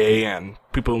partner are gay, and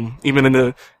people, even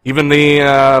the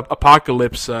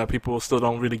apocalypse, people still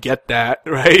don't really get that,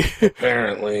 right?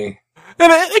 Apparently.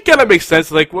 And it kind of makes sense,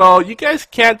 like, well, you guys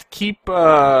can't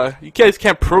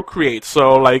procreate,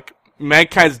 so, like,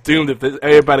 mankind's doomed if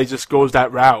everybody just goes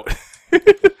that route.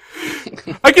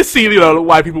 I can see,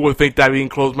 why people would think that being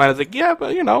closed-minded. It's like, yeah,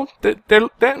 but,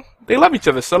 they love each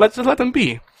other, so let's just let them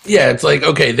be. Yeah, it's like,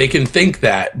 okay, they can think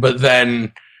that, but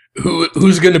then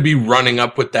who's going to be running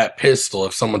up with that pistol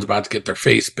if someone's about to get their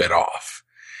face bit off?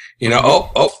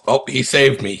 He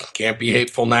saved me. Can't be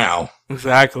hateful now.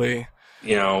 Exactly.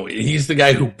 He's the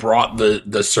guy who brought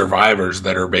the survivors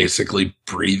that are basically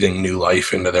breathing new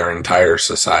life into their entire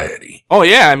society. Oh,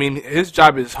 yeah. I mean, his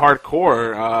job is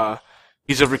hardcore.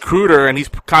 He's a recruiter, and he's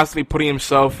constantly putting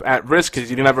himself at risk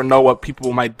because you never know what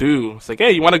people might do. It's like,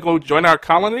 hey, you want to go join our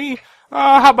colony?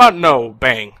 How about no?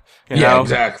 Bang.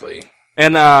 Exactly.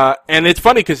 And it's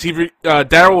funny because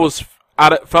Daryl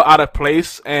felt out of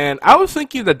place, and I was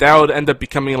thinking that Daryl would end up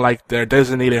becoming like their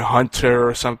designated hunter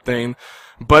or something.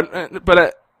 But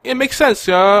it makes sense.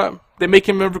 They make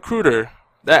him a recruiter.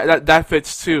 That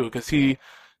fits too, because he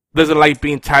doesn't like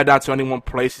being tied down to any one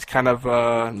place. He's kind of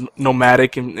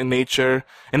nomadic in nature,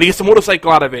 and he gets a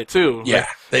motorcycle out of it too. Yeah,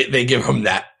 they give him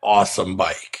that awesome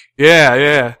bike.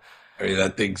 Yeah. I mean,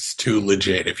 that thing's too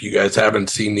legit. If you guys haven't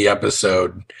seen the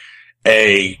episode,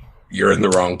 A, you're in the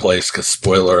wrong place because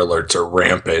spoiler alerts are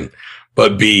rampant.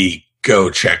 But B, go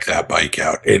check that bike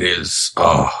out. It is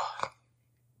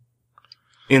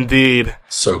indeed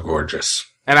so gorgeous.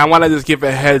 And I want to just give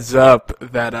a heads up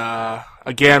that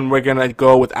again, we're gonna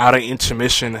go without an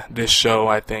intermission this show.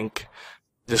 I think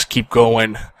just keep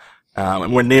going.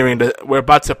 And we're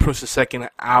about to approach the second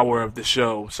hour of the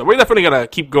show, so we're definitely gonna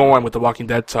keep going with the Walking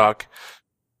Dead talk.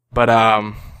 But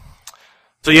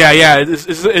so yeah, it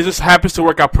just happens to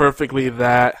work out perfectly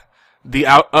that the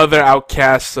other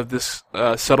outcasts of this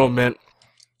settlement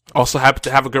also happen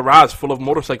to have a garage full of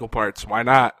motorcycle parts. Why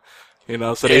not?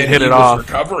 So they hit it off. He was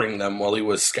recovering them while he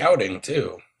was scouting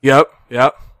too. Yep.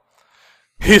 I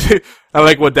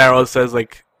like what Daryl says.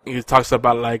 Like, he talks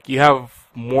about, like, you have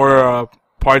more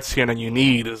parts here than you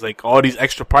need. It's like all these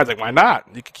extra parts. Like, why not?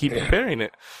 You can keep repairing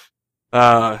it.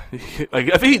 Like,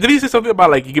 I think did he say something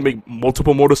about, like, you can make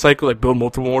multiple motorcycles, like build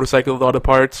multiple motorcycles with all the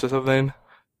parts or something?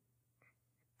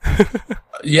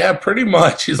 Yeah, pretty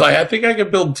much. He's like, I think I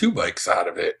could build 2 bikes out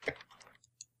of it.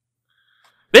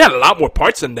 They had a lot more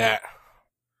parts than that.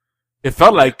 It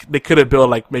felt like they could have built,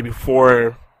 like, maybe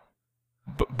 4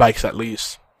 bikes at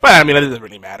least. But, I mean, that doesn't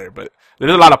really matter. But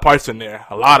there's a lot of parts in there.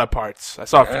 A lot of parts. I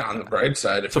saw on the bright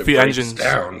side, if it breaks engines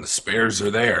down, the spares are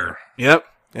there. Yep.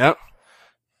 So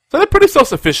they're pretty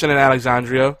self-sufficient in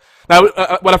Alexandria. Now,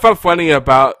 what I found funny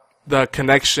about the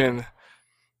connection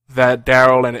that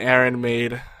Daryl and Aaron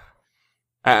made,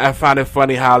 I found it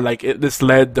funny how, like, this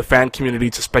led the fan community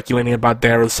to speculating about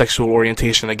Daryl's sexual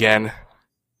orientation again.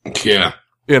 Yeah.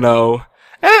 And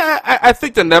I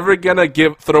think they're never gonna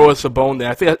throw us a bone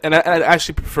there. I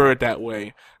actually prefer it that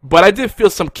way. But I did feel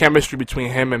some chemistry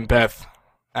between him and Beth.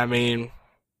 I mean,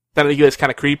 that is kind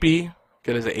of creepy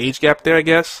because there's an age gap there, I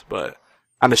guess. But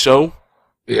on the show,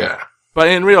 yeah. But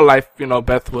in real life,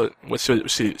 Beth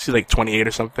she's like 28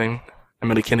 or something.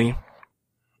 Emily Kinney.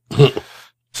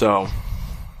 So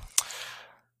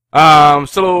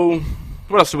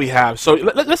what else do we have? So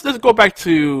let's go back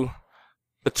to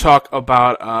the talk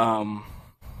about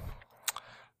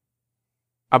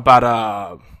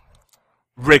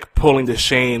Rick pulling the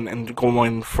Shane and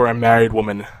going for a married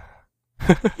woman.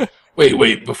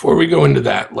 Wait! Before we go into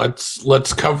that,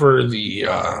 let's cover the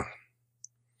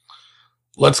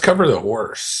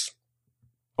horse.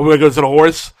 Oh, we're gonna go to the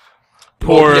horse.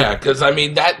 Yeah, because I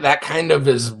mean that kind of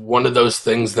is one of those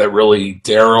things that really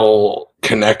Daryl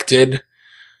connected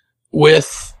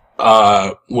with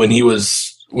when he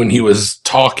was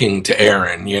talking to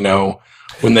Aaron, you know,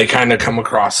 when they kind of come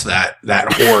across that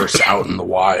horse out in the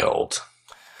wild.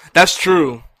 That's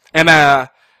true. And that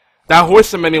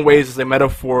horse in many ways is a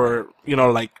metaphor, you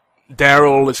know, like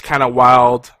Daryl is kind of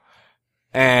wild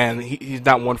and he's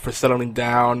not one for settling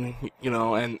down, you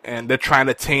know, and they're trying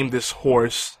to tame this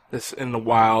horse that's in the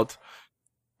wild.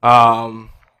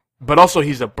 But also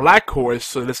he's a black horse,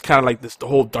 so there's kind of like the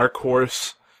whole dark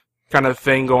horse kind of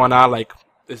thing going on. Like,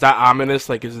 is that ominous?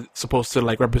 Like, is it supposed to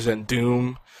like represent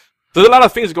doom? There's a lot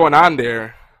of things going on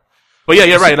there. But yeah,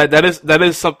 you're right. Like, that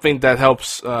is something that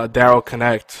helps Daryl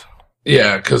connect.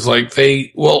 Yeah, because like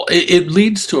it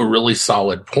leads to a really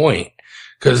solid point.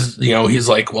 Because, you know, he's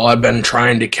like, well, I've been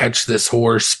trying to catch this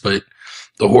horse, but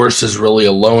the horse is really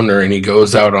a loner and he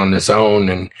goes out on his own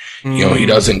and, you know, he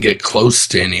doesn't get close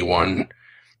to anyone.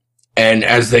 And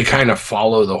as they kind of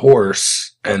follow the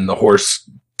horse and the horse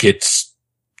gets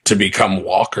to become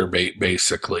walker bait,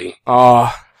 basically.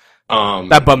 Oh,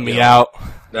 that bummed me out.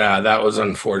 Yeah, that was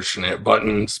unfortunate.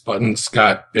 Buttons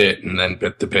got bit and then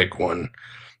bit the big one.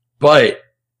 But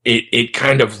it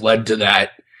kind of led to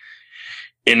that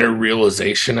inner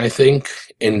realization, I think,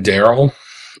 in Daryl,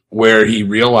 where he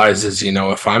realizes, you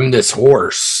know, if I'm this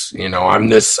horse, you know, I'm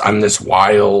this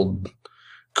wild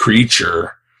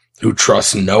creature who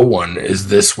trusts no one, is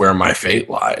this where my fate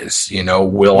lies? You know,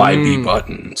 will I be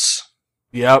Buttons?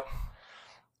 Yep.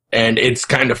 And it's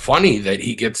kind of funny that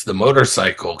he gets the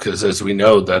motorcycle, because as we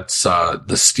know, that's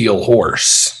the steel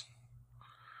horse.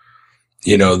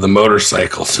 You know, the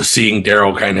motorcycle. So seeing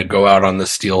Daryl kind of go out on the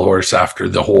steel horse after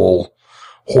the whole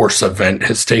horse event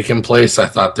has taken place, I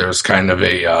thought there was kind of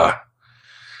a,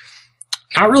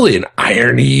 not really an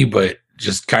irony, but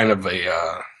just kind of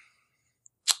a,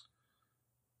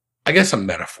 I guess a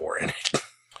metaphor in it.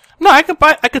 No, I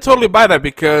could totally buy that,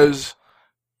 because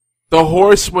the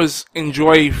horse was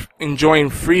enjoying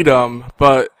freedom,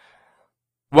 but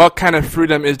what kind of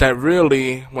freedom is that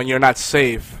really when you're not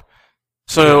safe?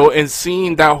 So in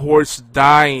seeing that horse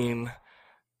dying,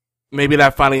 maybe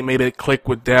that finally made it click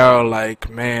with Daryl, like,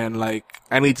 man, like,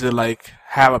 I need to, like,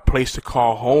 have a place to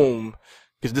call home,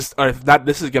 because this, or if not,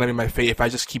 this is gonna be my fate if I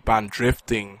just keep on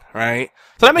drifting, right?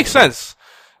 So that makes sense.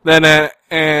 Then,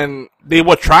 and they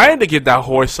were trying to give that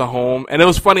horse a home, and it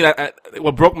was funny that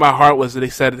what broke my heart was that they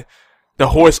said the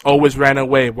horse always ran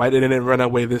away. Why didn't it run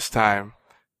away this time?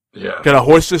 Yeah. Because the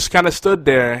horse just kind of stood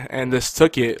there and just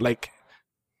took it. Like,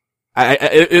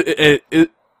 it's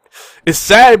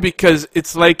sad because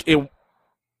it's like it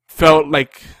felt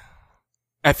like,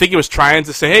 I think it was trying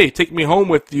to say, hey, take me home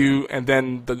with you, and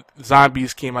then the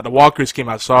zombies came out, the walkers came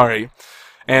out,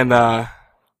 and like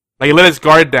it let its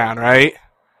guard down, right?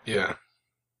 Yeah.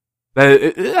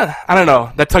 I don't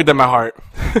know. That tugged at my heart.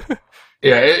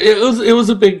 Yeah, it was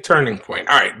a big turning point.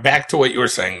 All right, back to what you were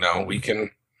saying, though. We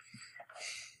can.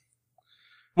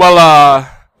 Well,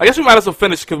 I guess we might as well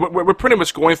finish, because we're pretty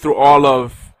much going through all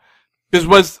of. This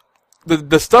was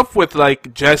the stuff with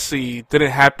like Jesse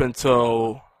didn't happen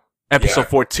till episode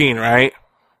 14, right?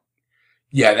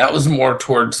 Yeah, that was more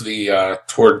towards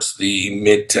the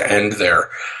mid to end there.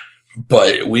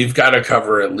 But we've got to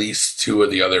cover at least two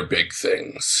of the other big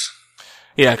things.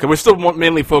 Yeah, because we're still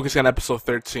mainly focusing on episode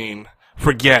 13.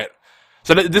 Forget.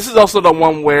 So this is also the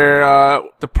one where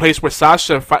the place where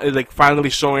Sasha is like finally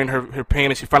showing her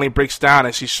pain, and she finally breaks down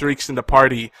and she shrieks in the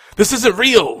party, "This isn't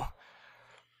real!"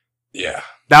 Yeah.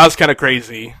 That was kind of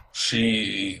crazy.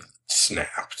 She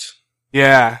snapped.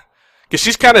 Yeah. Because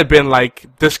she's kind of been like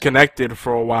disconnected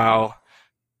for a while.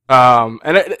 And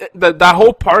that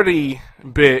whole party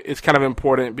bit is kind of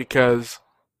important because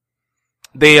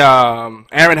Aaron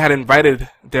had invited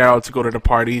Daryl to go to the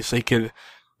party so he could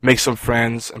make some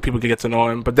friends and people could get to know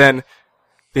him. But then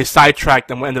they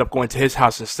sidetracked and ended up going to his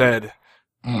house instead.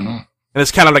 Mm-hmm. And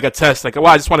it's kind of like a test. Like, well,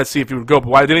 I just want to see if you would go, but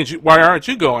why aren't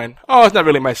you going? Oh, it's not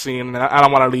really my scene, and I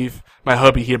don't want to leave my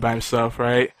hubby here by himself,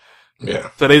 right? Yeah.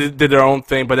 So they did their own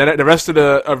thing, but then the rest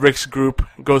of Rick's group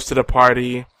goes to the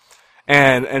party,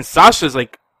 and Sasha's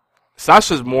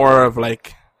more of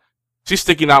like, she's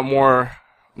sticking out more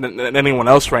than anyone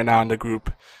else right now in the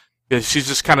group. Because she's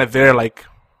just kind of there, like,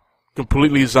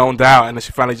 completely zoned out, and then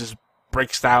she finally just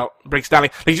breaks down. Like,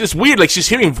 it's weird, like, she's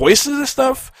hearing voices and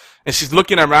stuff, and she's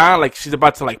looking around like she's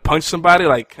about to, like, punch somebody.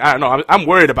 Like, I don't know, I'm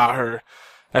worried about her.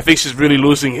 I think she's really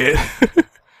losing it.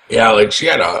 Yeah, like, she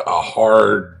had a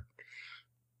hard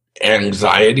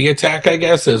anxiety attack, I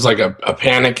guess. It was like a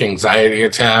panic anxiety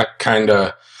attack, kind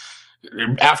of,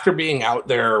 after being out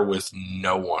there with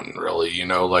no one, really, you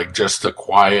know, like, just the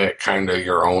quiet, kind of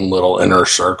your own little inner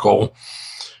circle.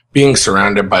 Being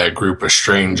surrounded by a group of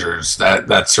strangers,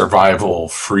 that survival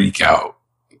freak out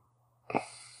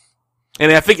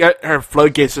And I think her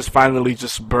floodgates just finally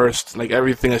just burst. Like,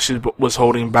 everything that she was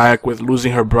holding back with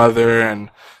losing her brother and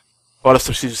all the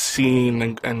stuff she's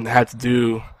seen and had to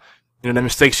do. You know, the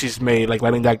mistakes she's made, like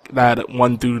letting that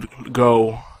one dude go.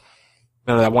 You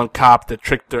know, that one cop that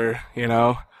tricked her, you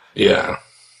know? Yeah.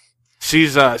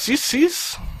 She's a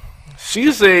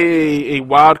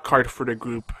wild card for the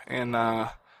group, and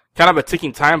kind of a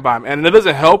ticking time bomb. And it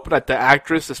doesn't help that the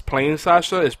actress that's playing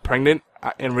Sasha is pregnant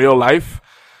in real life.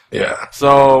 Yeah.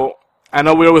 So I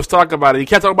know we always talk about it. You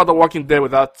can't talk about The Walking Dead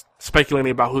without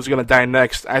speculating about who's gonna die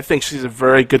next. I think she's a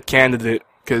very good candidate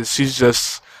because she's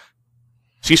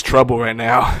trouble right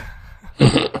now.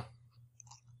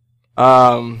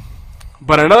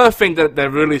 But another thing that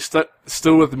really stood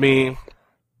with me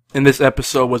in this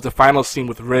episode was the final scene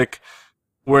with Rick,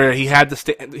 where he had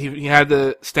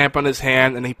the stamp on his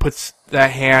hand, and he puts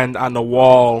that hand on the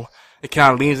wall. It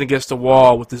kind of leans against the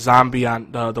wall with the zombie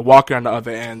on the walker on the other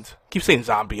end. I keep saying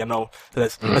zombie. I know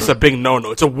that's a big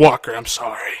no-no. It's a walker. I'm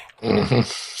sorry. Mm-hmm.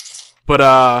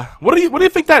 But what do you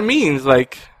think that means?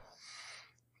 Like,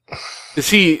 is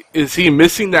he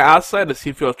missing the outside? Does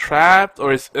he feel trapped,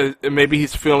 or maybe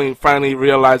he's finally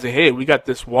realizing, hey, we got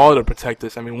this wall to protect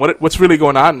us? I mean, what's really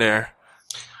going on there?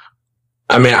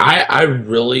 I mean, I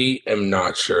really am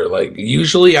not sure. Like,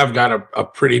 usually I've got a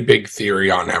pretty big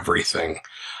theory on everything.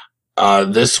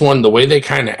 This one, the way they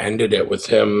kind of ended it with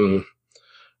him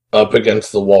up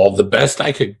against the wall, the best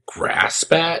I could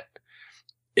grasp at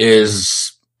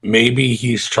is maybe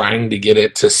he's trying to get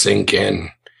it to sink in.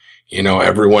 You know,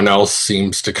 everyone else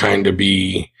seems to kind of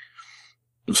be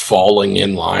falling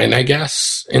in line, I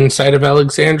guess, inside of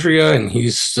Alexandria, and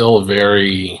he's still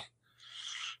very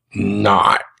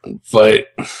not. But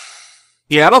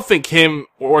yeah, I don't think him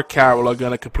or Carol are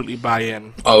gonna completely buy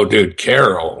in. Oh, dude,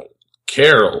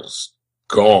 Carol's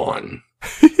gone.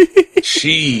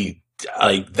 She,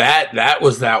 like, that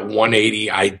was that 180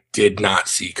 I did not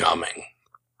see coming.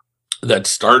 That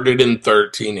started in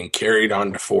 13 and carried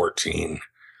on to 14.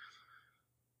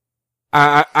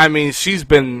 I mean, she's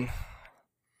been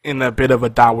in a bit of a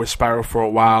downward spiral for a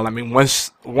while. I mean,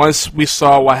 once we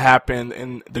saw what happened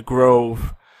in the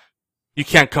Grove, you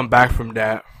can't come back from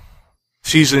that.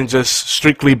 She's in just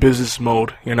strictly business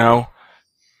mode, you know?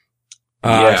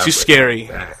 She's scary.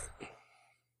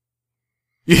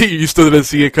 You still didn't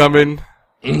see it coming?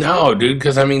 No, dude,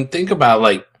 because, I mean, think about,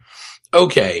 like,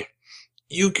 okay,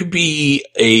 you could be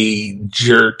a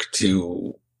jerk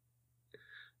to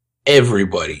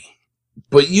everybody.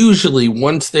 But usually,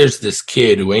 once there's this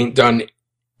kid who ain't done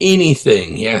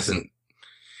anything, he's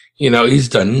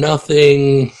done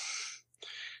nothing,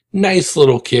 nice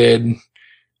little kid,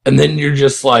 and then you're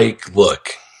just like, look,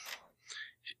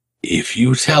 if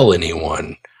you tell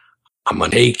anyone, I'm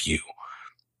gonna take you.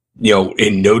 You know,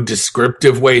 in no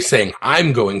descriptive way saying,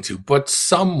 I'm going to, but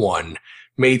someone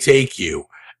may take you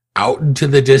out into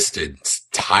the distance,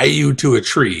 tie you to a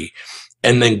tree,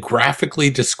 and then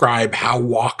graphically describe how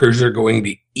walkers are going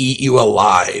to eat you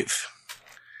alive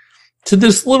to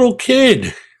this little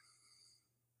kid.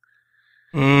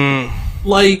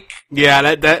 Like,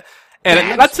 yeah, that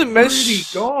and not to mention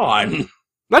gone.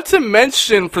 Not to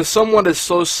mention, for someone that's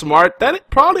so smart, that it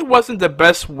probably wasn't the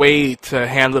best way to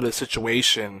handle the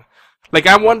situation. Like,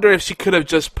 I wonder if she could have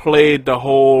just played the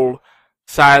whole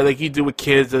side like you do with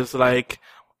kids, as like,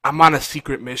 I'm on a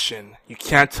secret mission. You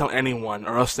can't tell anyone,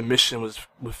 or else the mission would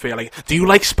fail. Like, do you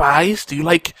like spies? Do you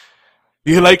like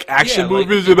action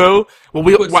movies? You know?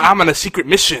 Well, I'm on a secret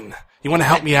mission. You want to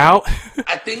help me out?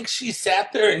 I think she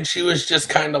sat there and she was just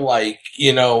kind of like,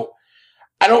 you know,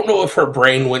 I don't know if her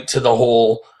brain went to the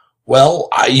whole, well,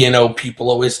 people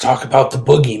always talk about the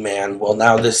boogeyman. Well,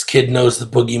 now this kid knows the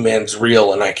boogeyman's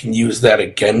real, and I can use that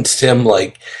against him.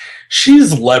 Like,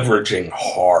 she's leveraging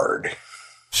hard.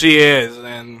 She is,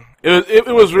 and it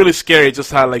was really scary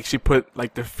just how, like, she put,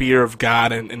 like, the fear of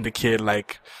God in the kid,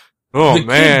 like, oh, the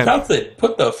man. Kid, nothing.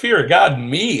 Put the fear of God in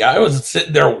me. I was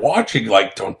sitting there watching,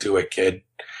 like, don't do it, kid.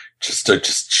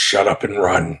 Just shut up and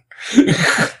run.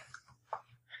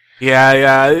 Yeah,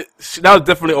 that was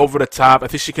definitely over the top. I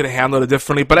think she could have handled it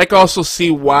differently, but I can also see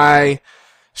why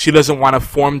she doesn't want to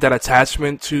form that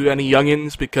attachment to any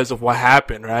youngins because of what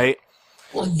happened, right?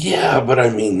 Well, yeah, but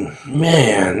I mean,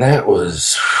 man, that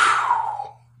was...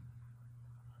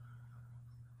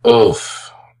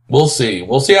 Oof. We'll see.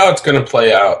 We'll see how it's going to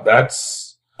play out.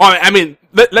 That's... Oh, I mean,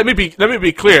 let me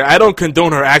be clear. I don't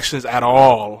condone her actions at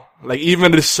all. Like,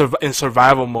 even in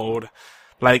survival mode.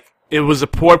 Like, it was a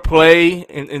poor play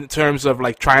in terms of,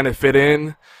 like, trying to fit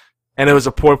in. And it was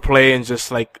a poor play in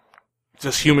just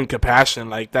human compassion.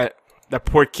 Like, that that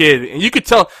poor kid, and you could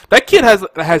tell that kid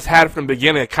has had from the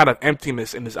beginning a kind of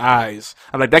emptiness in his eyes.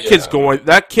 I'm like,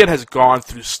 that kid has gone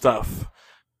through stuff.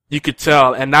 You could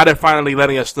tell, and now they're finally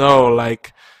letting us know,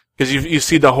 like, because you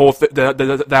see the whole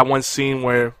that one scene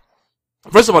where,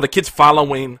 first of all, the kid's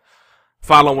following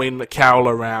the Carol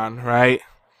around, right?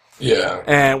 Yeah.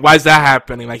 And why is that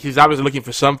happening? Like, he's obviously looking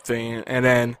for something, and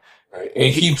then. Right.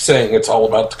 And he keeps saying it's all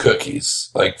about the cookies.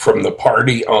 Like, from the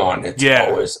party on, it's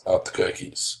always about the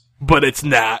cookies. But it's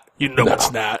not.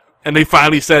 It's not. And he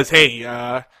finally says, hey,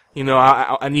 I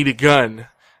need a gun.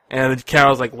 And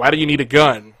Carol's like, why do you need a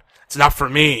gun? It's not for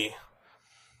me.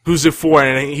 Who's it for?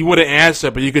 And he wouldn't answer,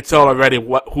 but you could tell already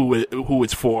who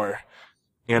it's for.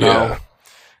 You know?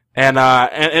 Yeah.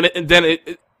 And then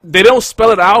they don't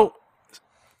spell it out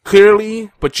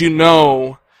clearly, but you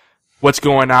know what's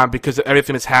going on because of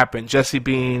everything that's happened. Jesse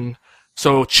being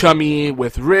so chummy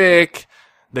with Rick,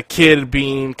 the kid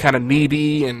being kind of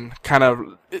needy and kind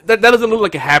of that doesn't look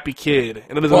like a happy kid.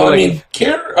 And it doesn't look like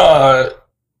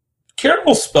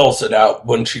Carol spells it out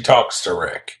when she talks to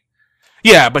Rick.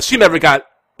 Yeah, but she never got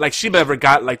like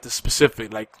the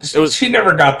specific she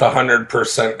never got the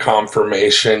 100%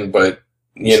 confirmation, but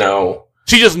you know.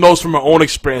 She just knows from her own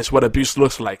experience what abuse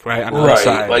looks like, right? On the other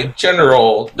side. Like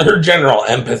her general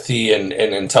empathy and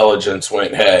intelligence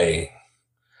went, hey,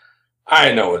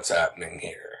 I know what's happening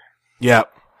here.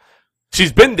 Yep.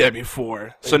 She's been there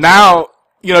before. So now,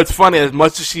 it's funny, as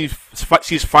much as she's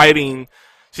fighting,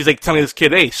 she's like telling this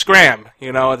kid, hey, scram,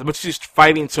 as much as she's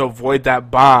fighting to avoid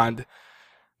that bond,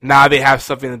 now they have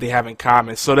something that they have in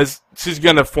common. So she's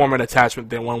going to form an attachment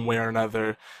there one way or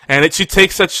another. And she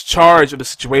takes such charge of the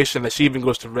situation that she even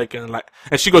goes to Rick and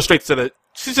she just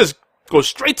goes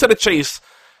straight to the chase.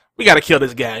 We got to kill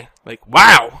this guy. Like,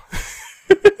 wow.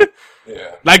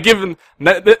 Yeah.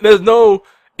 There's no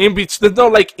in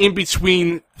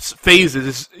between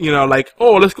phases.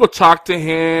 Oh, let's go talk to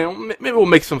him. Maybe we'll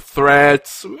make some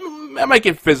threats. I might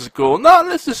get physical. No,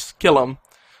 let's just kill him.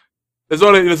 There's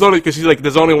only because she's like,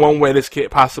 there's only one way this could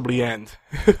possibly end.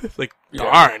 Like,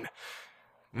 darn,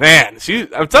 man.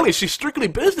 I'm telling you, she's strictly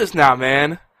business now,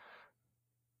 man.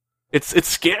 It's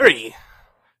scary.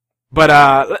 But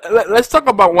let's talk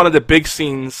about one of the big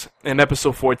scenes in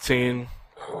episode 14,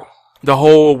 the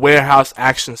whole warehouse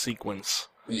action sequence.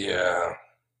 Yeah,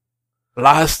 a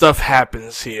lot of stuff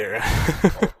happens here.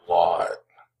 A lot.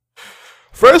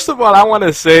 First of all, I want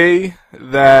to say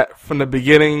that from the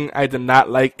beginning, I did not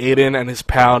like Aiden and his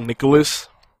pal Nicholas.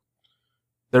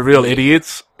 They're real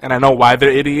idiots, and I know why they're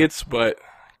idiots, but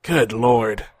good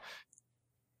lord.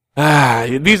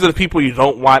 These are the people you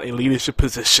don't want in leadership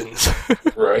positions.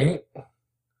 Right?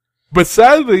 But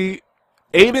sadly,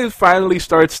 Aiden finally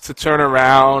starts to turn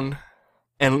around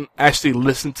and actually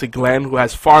listen to Glenn, who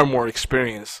has far more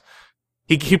experience.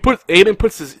 Aiden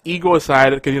puts his ego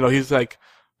aside because, he's like,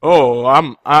 oh,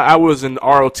 I was in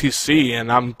ROTC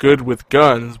and I'm good with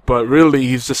guns, but really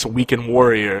he's just a weakened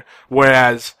warrior.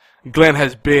 Whereas Glenn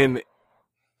has been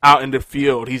out in the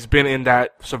field. He's been in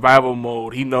that survival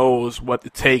mode. He knows what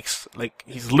it takes. Like,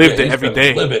 he's lived it every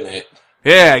day. Living it.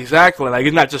 Yeah, exactly. Like,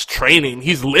 he's not just training.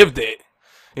 He's lived it,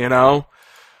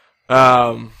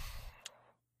 But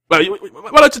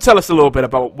why don't you tell us a little bit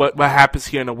about what happens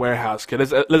here in the warehouse? Cause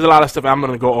there's a lot of stuff. I'm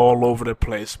gonna go all over the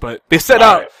place, but they set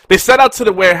out to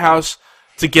the warehouse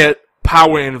to get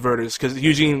power inverters because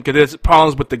there's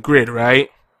problems with the grid, right?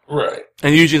 Right.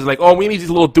 And Eugene's like, oh, we need these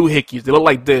little doohickeys. They look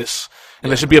like this, and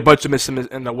there should be a bunch of them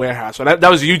in the warehouse. So that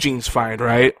was Eugene's find,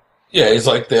 right? Yeah, he's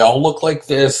like, they all look like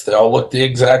this. They all look the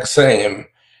exact same,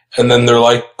 and then they're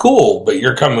like, cool, but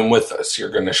you're coming with us. You're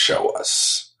gonna show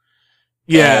us.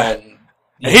 Yeah.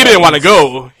 And he didn't want to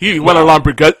go. He went along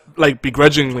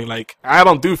begrudgingly, like, I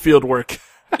don't do field work.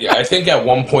 Yeah, I think at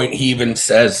one point he even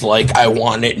says, like, I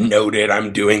want it noted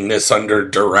I'm doing this under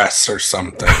duress or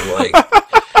something. Like,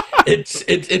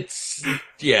 it's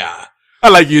yeah. I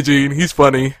like Eugene. He's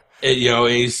funny.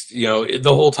 He's, the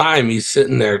whole time he's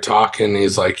sitting there talking,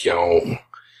 he's like, they're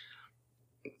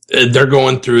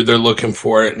going through, they're looking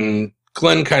for it, and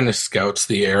Glenn kind of scouts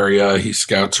the area. He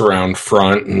scouts around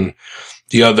front and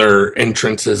the other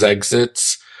entrances,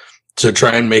 exits, to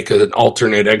try and make an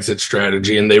alternate exit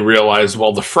strategy, and they realize,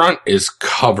 well, the front is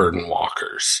covered in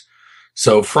walkers,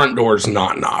 so front door's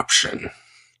not an option.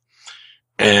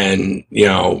 And,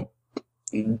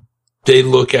 they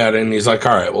look at it, and he's like,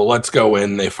 all right, well, let's go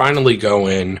in. They finally go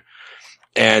in,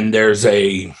 and there's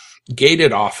a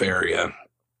gated off area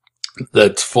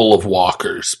that's full of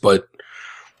walkers, but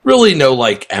really no,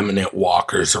 like, eminent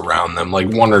walkers around them,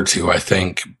 like one or two, I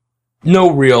think.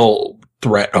 No real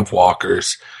threat of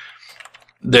walkers.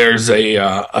 There's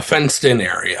a fenced-in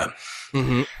area,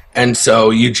 mm-hmm. And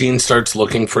so Eugene starts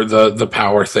looking for the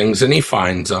power things, and he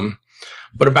finds them.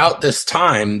 But about this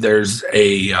time, there's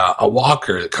a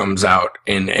walker that comes out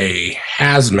in a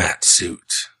hazmat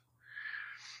suit.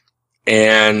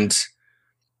 And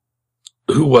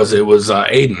who was it? It was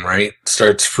Aiden, right?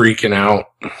 Starts freaking out.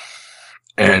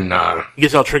 And he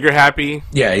gets all trigger happy.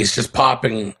 Yeah, he's just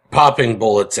popping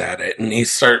bullets at it. And he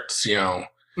starts,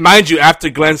 Mind you, after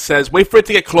Glenn says, wait for it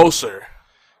to get closer.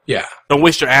 Yeah. Don't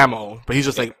waste your ammo. But he's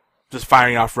just just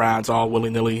firing off rounds all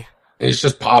willy-nilly. He's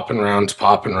just popping rounds.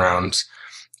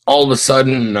 All of a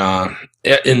sudden,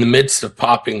 in the midst of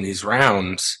popping these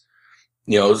rounds,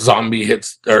 zombie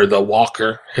hits, or the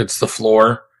walker hits the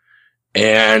floor,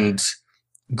 and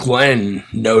Glenn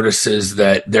notices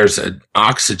that there's an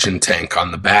oxygen tank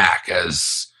on the back,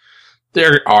 as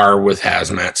there are with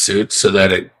hazmat suits, so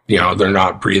that they're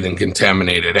not breathing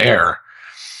contaminated air.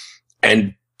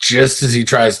 And just as he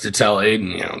tries to tell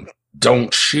Aiden,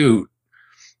 don't shoot,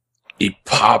 he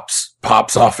pops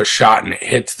off a shot and it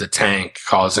hits the tank,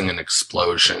 causing an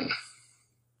explosion.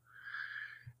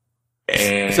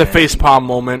 And it's a facepalm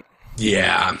moment.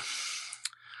 Yeah.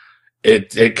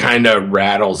 It kind of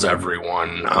rattles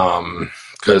everyone,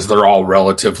 because they're all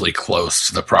relatively close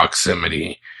to the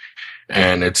proximity,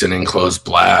 and it's an enclosed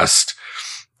blast.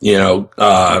 Eugene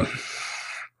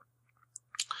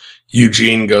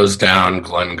goes down,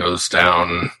 Glenn goes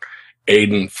down,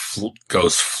 Aiden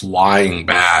goes flying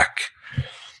back,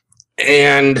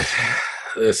 and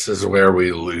this is where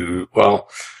we lose. Well,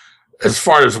 as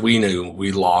far as we knew,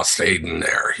 we lost Aiden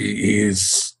there.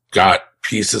 He's got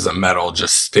pieces of metal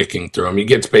just sticking through him. He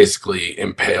gets basically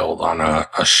impaled on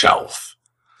a shelf.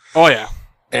 Oh, yeah.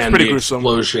 And the gruesome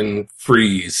explosion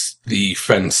frees the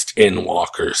fenced-in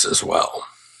walkers as well.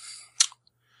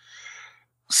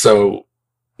 So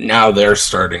now they're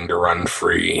starting to run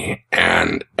free,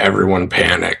 and everyone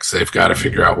panics. They've got to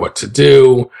figure out what to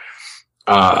do.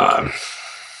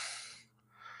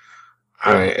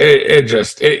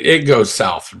 It goes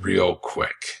south real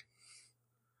quick.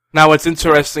 Now, what's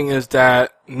interesting is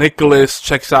that Nicholas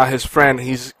checks out his friend.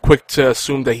 He's quick to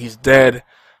assume that he's dead.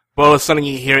 But all of a sudden,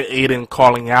 you hear Aiden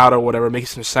calling out or whatever,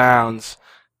 makes some sounds.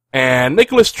 And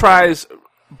Nicholas tries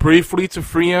briefly to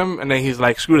free him, and then he's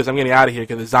like, screw this, I'm getting out of here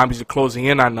because the zombies are closing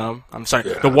in on them. I'm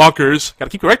sorry, the walkers.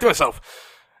 Gotta keep correcting myself.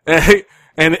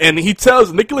 And he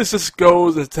tells, Nicholas just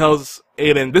goes and tells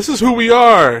Aiden, this is who we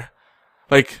are.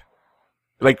 Like,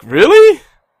 really?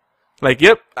 Like,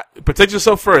 yep, protect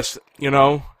yourself first,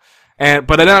 But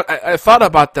then I thought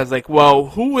about that, like, well,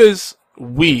 who is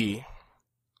we?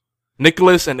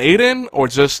 Nicholas and Aiden? Or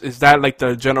just, is that like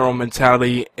the general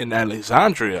mentality in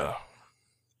Alexandria?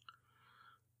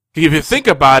 If you think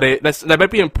about it, that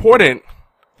might be important.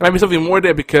 There might be something more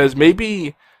there, because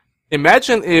maybe,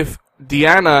 imagine if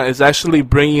Deanna is actually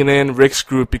bringing in Rick's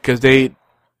group because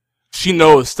she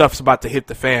knows stuff's about to hit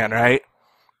the fan, right?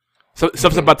 So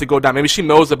stuff's about to go down. Maybe she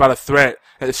knows about a threat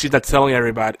and she's not telling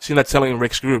everybody. She's not telling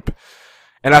Rick's group,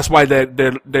 and that's why they're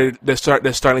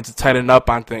starting to tighten up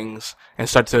on things and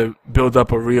start to build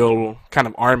up a real kind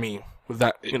of army with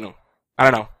that. I don't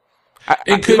know.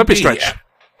 It might be a stretch. Yeah.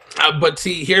 But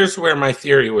see, here's where my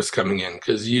theory was coming in,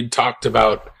 because you talked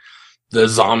about the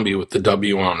zombie with the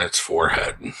W on its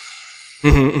forehead,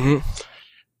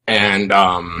 and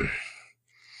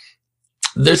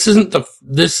This isn't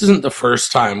the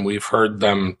first time we've heard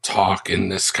them talk in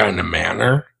this kind of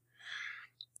manner.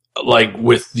 Like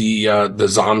with the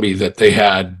zombie that they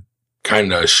had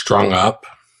kind of strung up.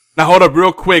 Now hold up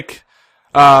real quick.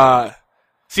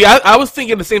 See, I was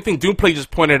thinking the same thing Doomplay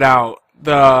just pointed out.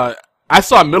 I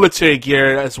saw military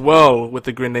gear as well with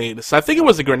the grenade. So I think it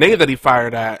was a grenade that he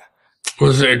fired at.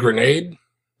 Was it a grenade?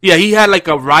 Yeah, he had like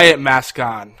a riot mask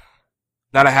on.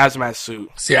 Not a hazmat suit.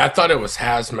 See, I thought it was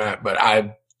hazmat, but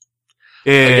I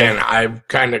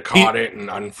kind of caught it, and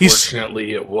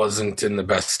unfortunately it wasn't in the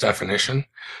best definition.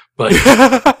 But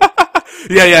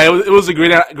yeah, it was a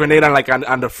grenade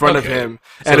on the front of him.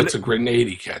 So it's a grenade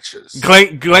he catches.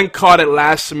 Glenn caught it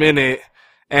last minute,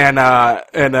 and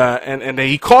then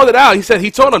he called it out.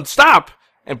 He told him stop,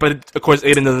 but of course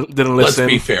Aiden didn't listen.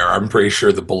 Let's be fair. I'm pretty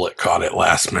sure the bullet caught it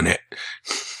last minute.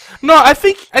 No, I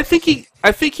think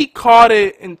he caught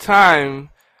it in time,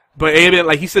 but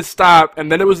Aiden, he said stop,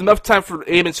 and then it was enough time for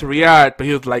Aiden to react, but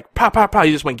he was like, pow, pow, pow,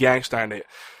 he just went gangster on it.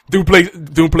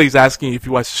 Doomplay's asking if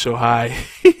you watch the show High.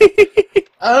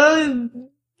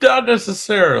 Not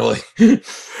necessarily.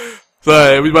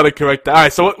 So, we about to correct that.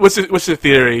 Alright, so what's your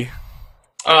theory?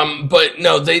 But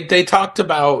no, they talked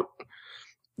about,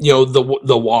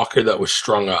 the walker that was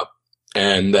strung up,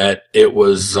 and that it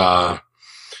was, I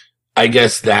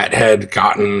guess that had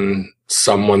gotten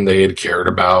someone they had cared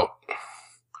about.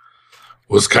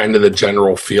 was kind of the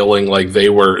general feeling, like they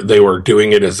were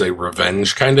doing it as a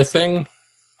revenge kind of thing.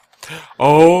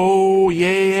 Oh,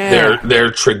 yeah.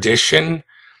 Their tradition.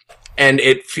 And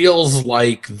it feels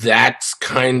like that's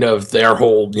kind of their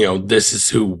whole, this is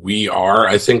who we are,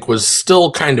 I think was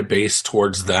still kind of based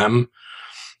towards them.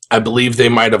 I believe they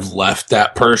might have left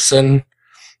that person,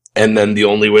 and then the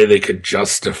only way they could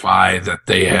justify that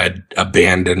they had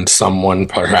abandoned someone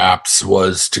perhaps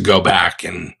was to go back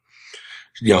and,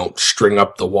 string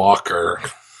up the walker.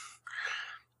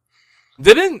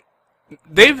 Haven't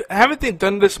they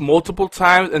done this multiple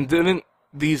times, and didn't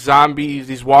these zombies,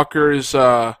 these walkers,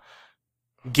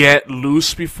 get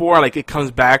loose before? Like, it comes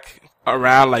back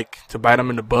around, like, to bite them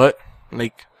in the butt?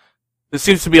 Like, it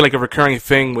seems to be like a recurring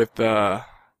thing with,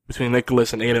 between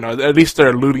Nicholas and Aiden, or at least they're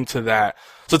alluding to that.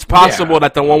 So it's possible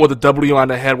that the one with the W on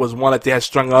the head was one that they had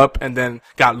strung up and then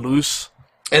got loose.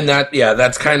 And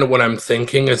that's kind of what I'm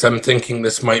thinking, is I'm thinking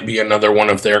this might be another one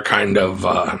of their kind of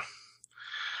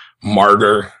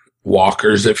martyr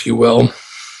walkers, if you will.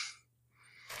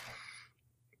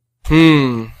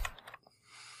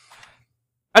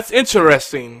 That's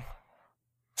interesting.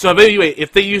 So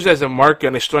if they use it as a marker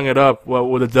and they strung it up, what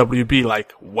would the W be,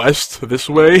 like, west, this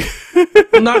way?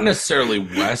 Not necessarily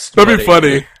west. That'd be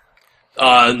funny.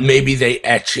 Maybe they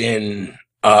etch in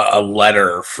a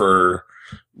letter for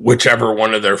whichever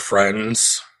one of their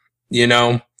friends,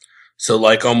 So,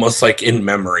 like, almost like in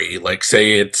memory. Like,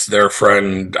 say it's their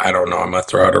friend, I don't know, I'm going to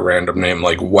throw out a random name,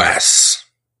 like Wes.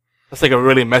 That's like a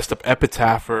really messed up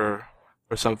epitaph or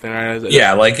something, right?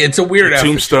 Yeah, like, it's a weird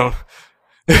tombstone.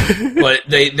 But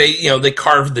they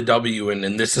carved the W in,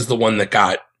 and this is the one that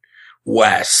got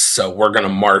Wes, so we're going to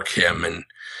mark him. And,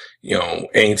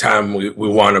 anytime we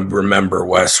want to remember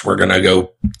Wes, we're going to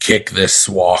go kick this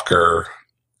walker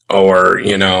or,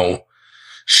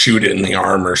 shoot it in the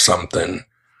arm or something.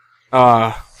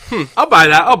 I'll buy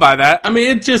that. I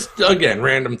mean, it's just, again,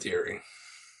 random theory.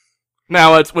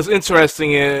 Now, what's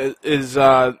interesting is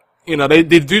they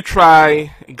do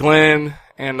try, Glenn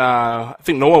and I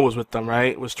think Noah was with them,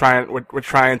 right? We're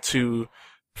trying to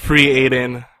free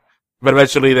Aiden, but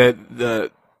eventually they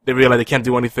realize they can't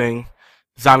do anything.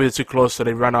 Zombies are too close, so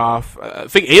they run off. I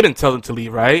think Aiden tells them to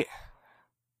leave, right?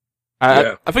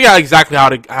 I forget exactly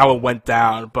how it went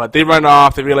down, but they run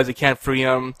off. They realize they can't free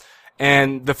him,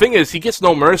 and the thing is, he gets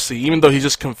no mercy, even though he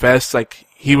just confessed like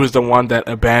he was the one that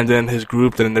abandoned his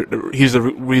group, and he's the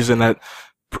reason that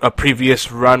a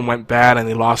previous run went bad and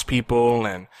they lost people,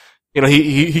 and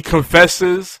he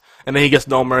confesses, and then he gets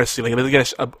no mercy. Like, he doesn't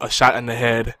get a shot in the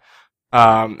head,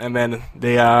 and then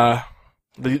the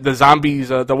zombies,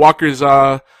 the walkers,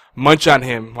 munch on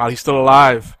him while he's still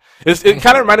alive. It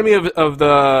kind of reminded me of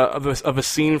a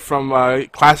scene from a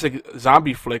classic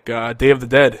zombie flick, Day of the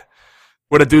Dead,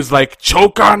 where the dude's like,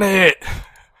 choke on it.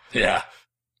 Yeah.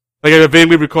 Like, I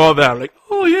vaguely recall that. I'm like,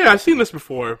 oh yeah, I've seen this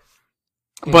before.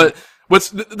 But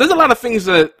there's a lot of things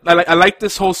that I like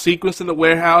this whole sequence in the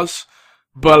warehouse,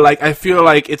 but like I feel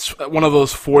like it's one of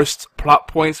those forced plot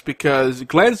points because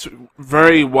Glenn's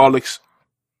very well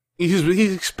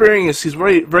he's experienced, he's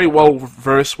very, very well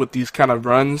versed with these kind of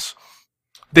runs.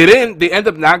 They end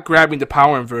up not grabbing the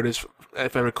power inverters,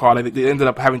 if I recall. They ended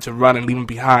up having to run and leave them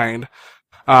behind.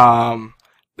 And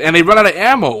they run out of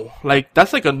ammo. Like,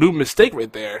 that's like a new mistake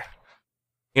right there.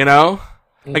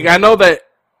 Like, I know that,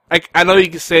 I know you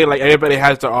can say, like, everybody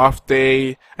has their off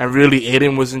day, and really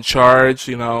Aiden was in charge,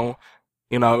 Aiden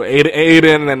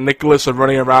and Nicholas are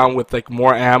running around with, like,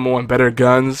 more ammo and better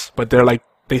guns, but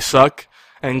they suck.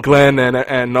 And Glenn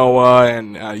and Noah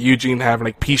and Eugene have,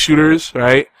 like, pea shooters,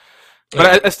 right?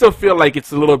 But I still feel like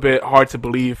it's a little bit hard to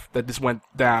believe that this went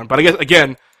down. But I guess,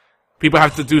 again, people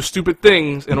have to do stupid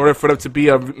things in order for them to be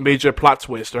a major plot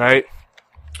twist, right?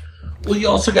 Well, you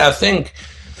also got to think,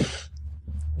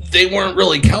 they weren't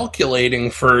really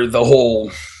calculating for the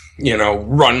whole,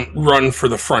 run for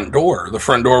the front door. The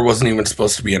front door wasn't even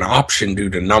supposed to be an option due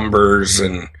to numbers,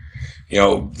 and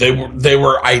they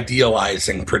were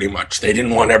idealizing pretty much. They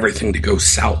didn't want everything to go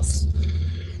south,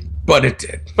 but it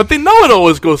did. But they know it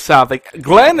always goes south. Like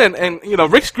Glenn and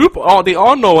Rick's group, they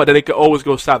all know that it could always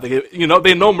go south.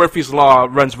 They know Murphy's Law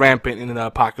runs rampant in the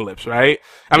apocalypse, right?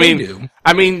 I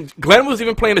mean, Glenn was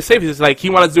even playing it safe. He's like, he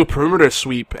wanted to do a perimeter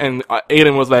sweep, and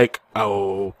Aiden was like,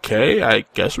 okay, I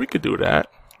guess we could do that.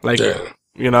 Like,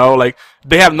 like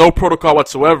they have no protocol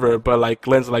whatsoever. But like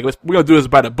Glenn's like, we're gonna do this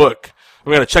by the book.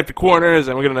 We're gonna check the corners,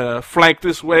 and we're gonna flank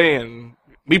this way and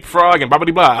leapfrog and blah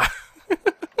blah blah.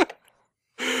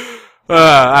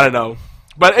 I don't know.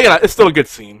 But, it's still a good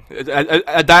scene.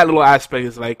 That little aspect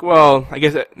is like, well, I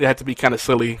guess it had to be kind of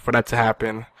silly for that to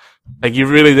happen. Like, you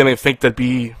really didn't think there'd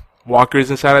be walkers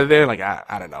inside of there? Like,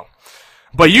 I don't know.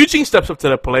 But Eugene steps up to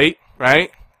the plate,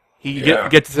 right? He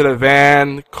gets to the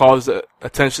van, calls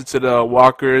attention to the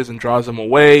walkers, and draws them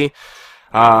away.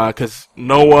 Because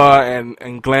Noah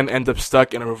and Glenn end up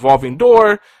stuck in a revolving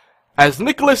door. As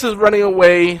Nicholas is running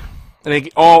away, and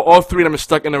all three of them are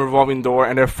stuck in a revolving door,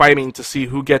 and they're fighting to see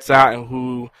who gets out and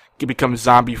who becomes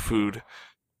zombie food.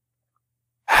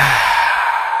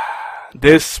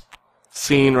 This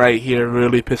scene right here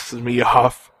really pisses me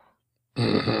off.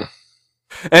 Mm-hmm.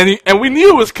 And we knew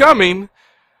it was coming.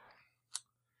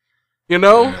 You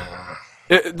know?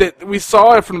 We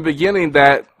saw it from the beginning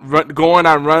that going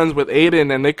on runs with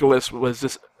Aiden and Nicholas was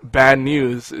just bad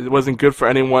news. It wasn't good for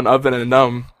anyone other than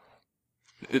them.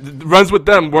 Runs with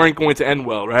them weren't going to end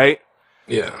well, right?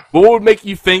 Yeah. What would make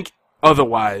you think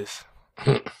otherwise?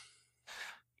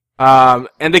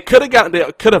 And they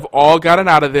could have all gotten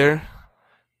out of there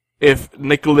if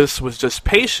Nicholas was just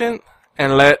patient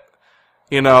and let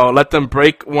them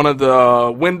break one of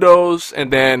the windows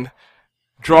and then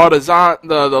draw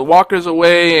the walkers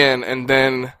away, and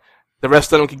then the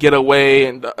rest of them could get away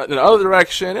in the other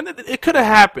direction, and it could have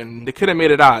happened. They could have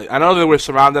made it out. I know they were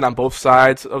surrounded on both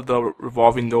sides of the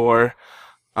revolving door,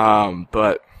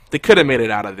 but they could have made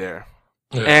it out of there.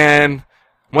 Yeah. And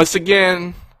once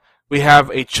again, we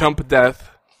have a chump death.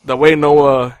 The way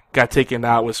Noah got taken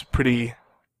out was pretty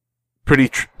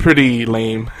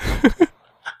lame.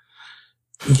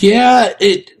 Yeah,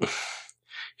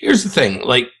 here's the thing,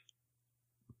 like,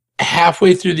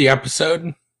 halfway through the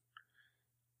episode,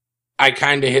 I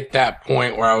kind of hit that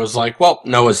point where I was like, well,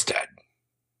 Noah's dead.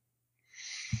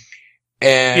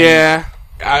 And yeah,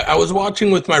 I was watching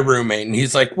with my roommate, and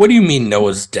he's like, what do you mean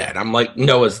Noah's dead? I'm like,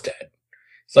 Noah's dead.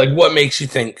 It's like, what makes you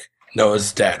think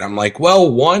Noah's dead? I'm like,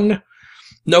 well, one,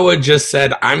 Noah just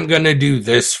said, I'm going to do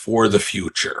this for the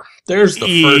future. There's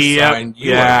the first sign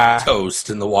you are toast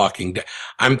in The Walking Dead.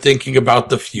 I'm thinking about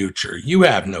the future. You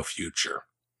have no future.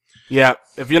 Yeah,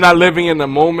 if you're not living in the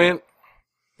moment,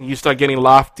 you start getting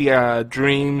lofty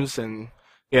dreams and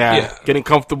getting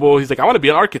comfortable. He's like, I want to be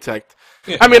an architect.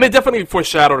 Yeah. I mean, they definitely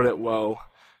foreshadowed it well.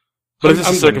 But it's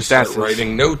just circumstances. Start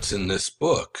writing notes in this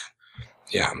book.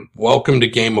 Yeah, welcome to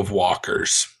Game of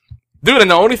Walkers. Dude,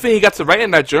 and the only thing he got to write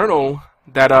in that journal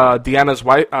that Deanna's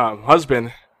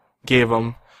husband gave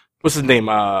him, what's his name?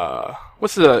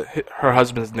 What's her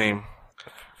husband's name?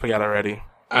 I forgot already.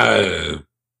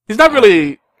 He's not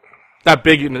really that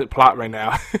big in the plot right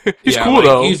now. He's cool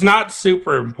though. He's not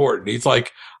super important. He's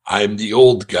like, I'm the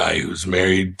old guy who's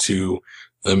married to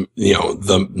the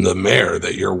mayor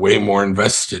that you're way more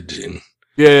invested in.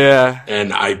 Yeah.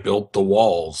 And I built the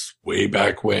walls way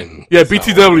back when. Yeah, so.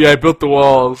 BTW, I built the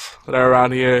walls that are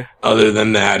around here. Other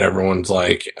than that, everyone's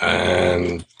like,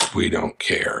 and we don't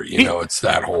care. It's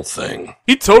that whole thing.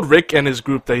 He told Rick and his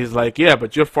group that he's like, yeah,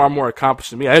 but you're far more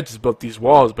accomplished than me. I just built these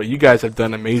walls, but you guys have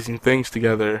done amazing things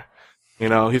together.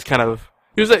 He's kind of...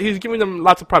 He's giving them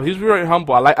lots of props. He's very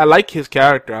humble. I like his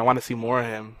character. I want to see more of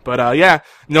him. But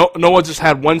Noah just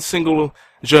had one single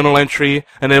journal entry,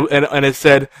 and it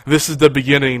said, "This is the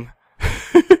beginning."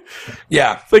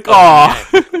 Yeah, it's like, aw,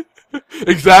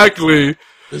 exactly.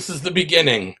 This is the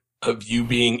beginning of you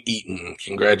being eaten.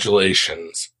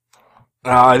 Congratulations.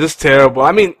 Just terrible.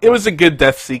 I mean, it was a good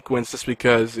death sequence just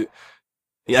because.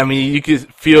 You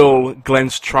could feel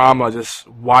Glenn's trauma just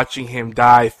watching him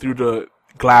die through the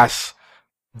glass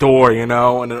door, and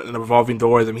the revolving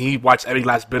doors. I mean, he watched every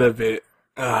last bit of it.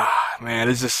 Man,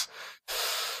 it's just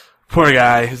poor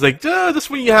guy. He's like, just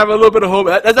when you have a little bit of hope.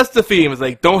 That's the theme. It's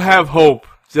like, don't have hope.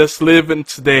 Just live in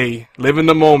today. Live in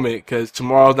the moment, because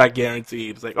tomorrow's not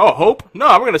guaranteed. It's like, oh, hope?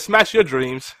 No, we're gonna smash your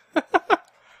dreams.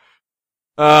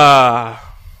 So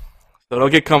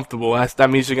don't get comfortable. That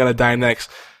means you're gonna die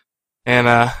next.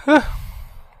 And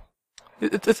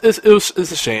it's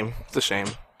a shame. It's a shame.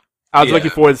 I was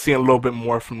looking forward to seeing a little bit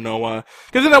more from Noah,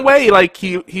 because in a way, like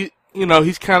he's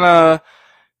kind of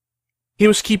he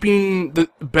was keeping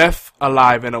Beth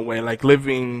alive in a way, like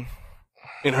living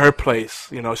in her place.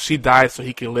 She died so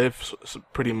he could live,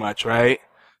 pretty much, right?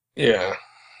 Yeah.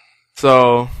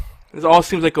 So it all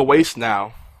seems like a waste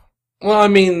now. Well, I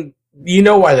mean, you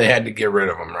know why they had to get rid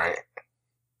of him, right?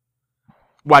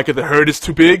 Why? Because the herd is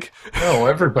too big? No,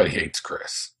 everybody hates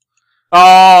Chris.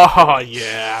 Oh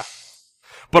yeah.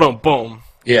 Boom.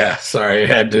 Yeah, sorry,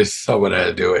 someone had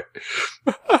to do it.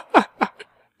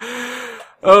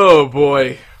 Oh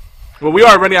boy. Well, we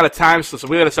are running out of time, so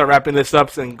we got to start wrapping this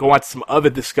up and go on to some other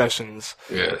discussions.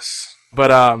 Yes. But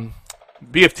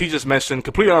BFT just mentioned,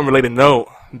 completely unrelated note,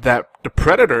 that the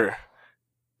Predator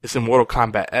is in Mortal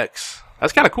Kombat X.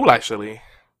 That's kind of cool, actually.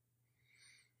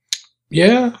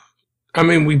 Yeah. I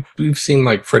mean, we've seen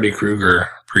like Freddy Krueger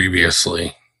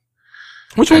previously.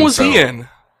 Which one was he in?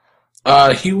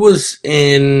 He was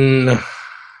in,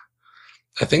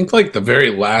 I think, like the very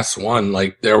last one.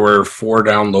 Like there were 4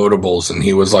 downloadables, and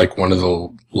he was like one of the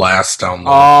last downloadables.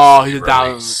 Oh,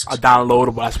 he's a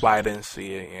downloadable. That's why I didn't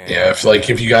see it. Yeah,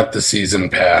 if you got the season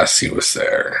pass, he was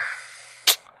there.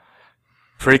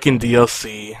 Freaking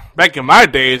DLC. Back in my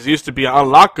days, it used to be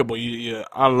unlockable. You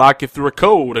unlock it through a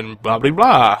code and blah, blah,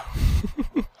 blah.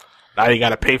 Now you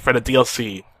gotta pay for the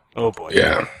DLC. Oh, boy.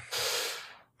 Yeah.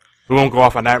 We won't go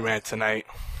off on that rant tonight.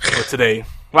 Or today.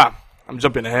 Wow, I'm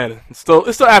jumping ahead. It's still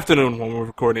afternoon when we're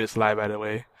recording this live, by the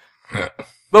way.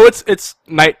 Though it's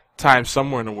nighttime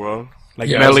somewhere in the world. Like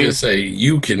yeah, Melly. I was gonna say,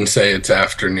 you can say it's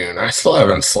afternoon. I still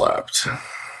haven't slept.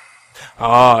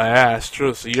 Oh, yeah, that's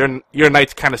true. So your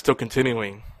night's kind of still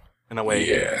continuing, in a way.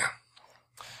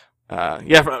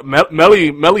 Yeah.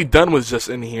 Melly Dunn was just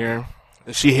in here.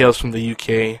 She hails from the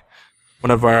UK.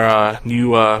 One of our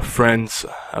new friends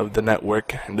of the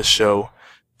network and the show.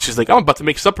 She's like, I'm about to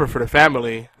make supper for the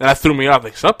family. And that threw me off.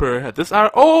 Like, supper at this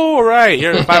hour? Oh, right.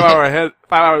 You're 5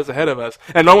 hours ahead of us.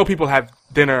 And normal people have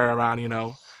dinner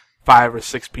around, 5 or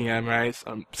 6 p.m., right?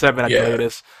 7 at the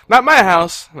latest. Not my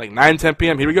house. Like 9, 10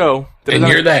 p.m. Here we go. And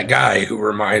you're that guy who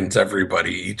reminds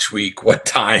everybody each week what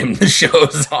time the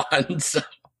show's on. So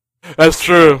that's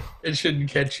true. It shouldn't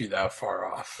catch you that far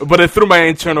off. But it threw my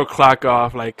internal clock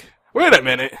off. Like, wait a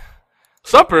minute.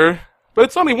 Supper? But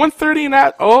it's only 1:30 in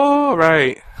that. Oh,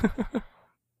 right.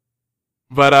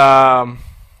 But,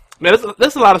 man,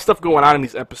 there's a lot of stuff going on in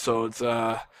these episodes.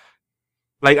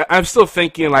 Like, I'm still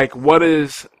thinking, like, what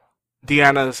is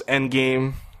Deanna's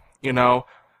endgame,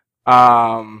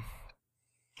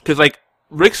 because like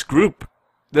Rick's group,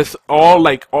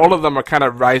 all of them are kind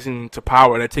of rising to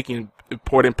power. They're taking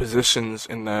important positions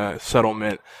in the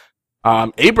settlement.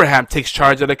 Abraham takes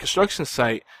charge at a construction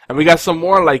site, and we got some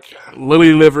more like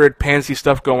lily-livered pansy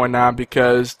stuff going on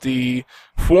because the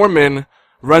foreman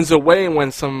runs away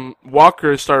when some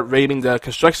walkers start raiding the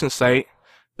construction site.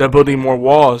 They're building more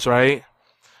walls, right?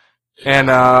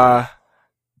 And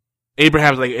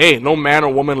Abraham's like, hey, no man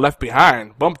or woman left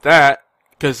behind. Bump that.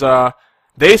 Because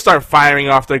they start firing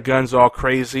off their guns all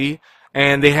crazy.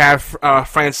 And they have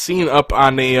Francine up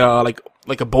on a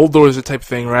like a bulldozer type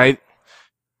thing, right?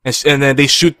 And then they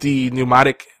shoot the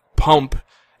pneumatic pump.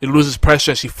 It loses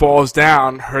pressure and she falls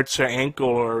down, hurts her ankle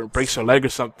or breaks her leg or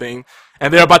something.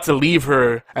 And they're about to leave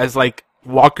her as like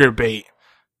walker bait.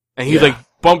 And he's like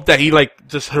bumped that. He like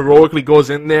just heroically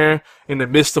goes in there in the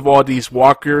midst of all these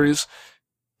walkers.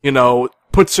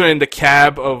 Puts her in the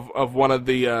cab of one of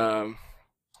the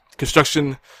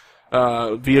construction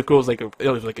vehicles, like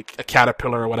a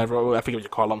caterpillar or whatever. I forget what you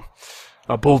call them,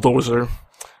 a bulldozer.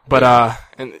 But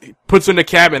and he puts her in the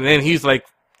cab, and then he's like,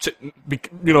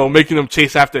 making them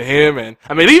chase after him. And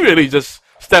I mean, he really just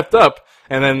stepped up.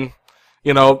 And then,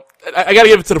 I got to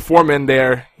give it to the foreman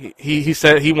there. He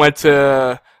said he went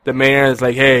to the mayor and was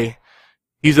like, hey,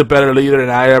 he's a better leader than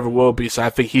I ever will be, so I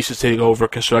think he should take over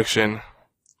construction.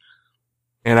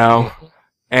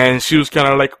 And she was kind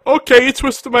of like, okay, you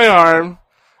twisted my arm.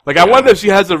 Like, I wonder if she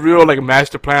has a real, like,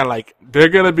 master plan. Like, they're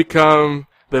going to become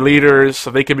the leaders so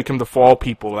they can become the fall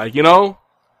people. Like,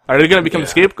 are they going to become the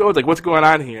scapegoats? Like, what's going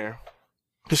on here?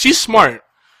 Because she's smart.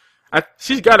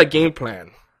 She's got a game plan.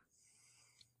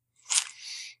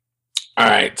 All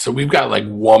right, so we've got, like,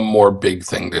 one more big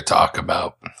thing to talk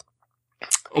about.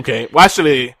 Okay, well,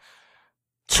 actually,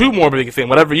 2 more big things.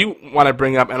 Whatever you want to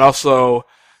bring up, and also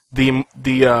the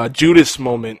Judas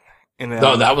moment.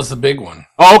 No, that was the big one.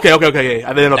 Oh, okay. Yeah.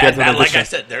 I didn't know if that, like I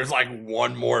said, there's like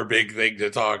one more big thing to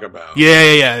talk about.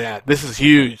 Yeah. This is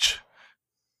huge.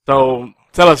 So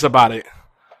tell us about it.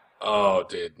 Oh,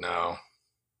 dude, no.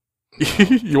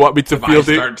 You want me to if I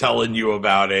start telling you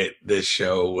about it, this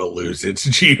show will lose its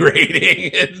G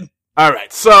rating. All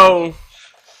right, so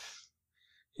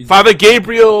Father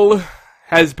Gabriel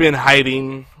has been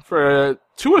hiding for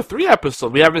 2 or 3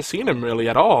 episodes. We haven't seen him really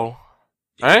at all,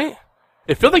 right?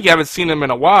 It feels like you haven't seen him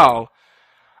in a while.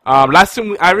 Last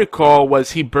thing I recall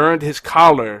was he burned his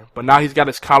collar, but now he's got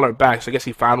his collar back. So I guess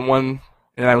he found one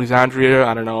in Alexandria.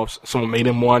 I don't know if someone made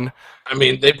him one. I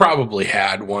mean, they probably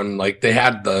had one. Like, they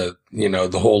had the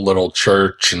whole little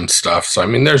church and stuff. So, I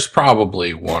mean, there's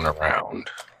probably one around.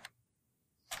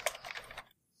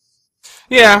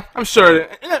 Yeah, I'm sure.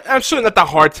 I'm sure not that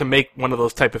hard to make one of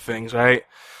those type of things, right?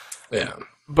 Yeah.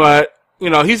 But,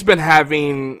 he's been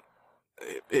having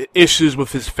issues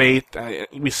with his faith.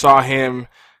 We saw him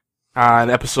in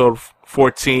episode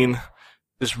 14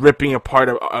 just ripping apart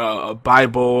a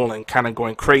Bible and kind of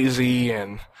going crazy.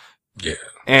 And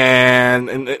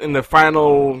in the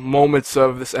final moments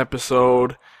of this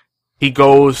episode, he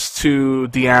goes to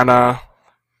Deanna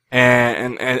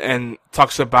and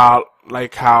talks about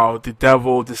like how the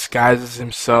devil disguises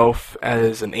himself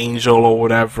as an angel or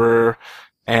whatever,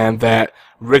 and that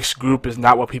Rick's group is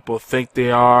not what people think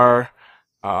they are.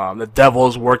 The devil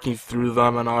is working through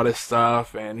them and all this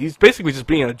stuff, and he's basically just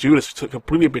being a Judas,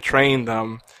 completely betraying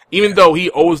them, even though he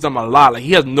owes them a lot. Like,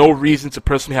 he has no reason to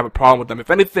personally have a problem with them.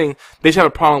 If anything, they should have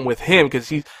a problem with him,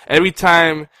 because every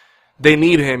time they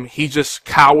need him, he just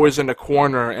cowers in the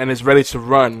corner and is ready to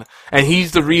run. And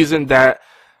he's the reason that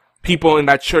people in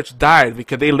that church died,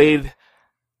 because they laid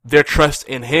their trust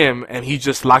in him, and he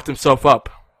just locked himself up.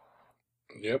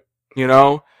 Yep. You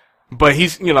know? But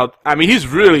he's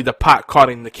really the pot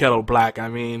calling the kettle black. I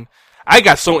mean, I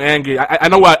got so angry. I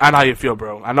know how you feel,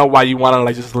 bro. I know why you want to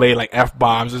like just lay like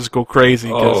F-bombs and just go crazy.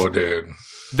 Oh, dude.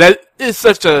 That is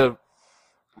such a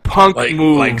punk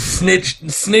move. Like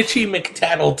snitchy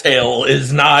McTattletale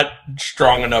is not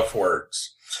strong enough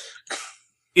words.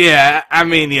 Yeah, I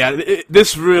mean,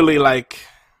 this really, like,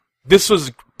 this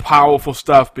was powerful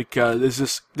stuff, because it's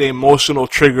just, the emotional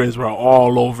triggers were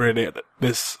all over it,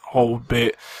 this whole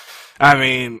bit. I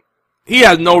mean, he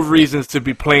has no reasons to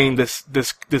be playing this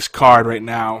card right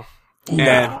now.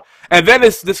 No. And then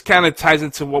this kind of ties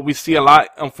into what we see a lot,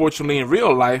 unfortunately, in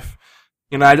real life.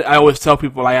 You know, I always tell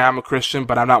people, like, I'm a Christian,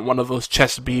 but I'm not one of those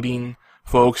chest-beating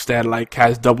folks that, like,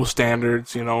 has double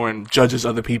standards, you know, and judges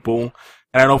other people.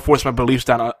 And I don't force my beliefs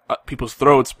down people's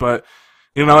throats, but,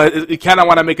 you know, you kind of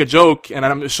want to make a joke, and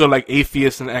I'm sure, like,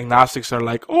 atheists and agnostics are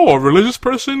like, oh, a religious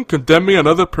person condemning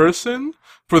another person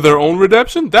for their own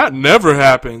redemption? That never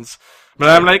happens. But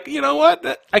I'm like, you know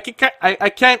what? I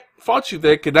can't fault you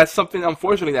there, because that's something,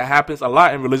 unfortunately, that happens a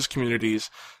lot in religious communities.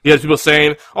 You have people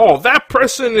saying, oh, that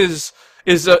person is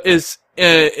a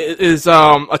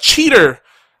cheater.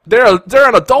 They're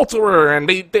an adulterer, and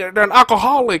they're an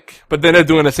alcoholic, but then they're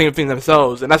doing the same thing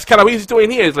themselves. And that's kind of what he's doing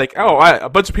here. It's like, a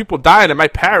bunch of people died in my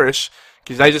parish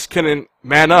because I just couldn't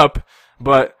man up,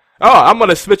 but I'm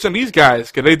gonna switch on these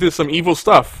guys because they did some evil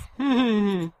stuff.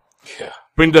 Yeah.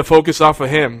 Bring the focus off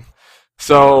of him.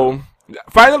 So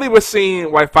finally, we're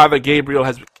seeing why Father Gabriel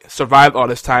has survived all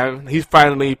this time. He's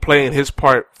finally playing his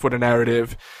part for the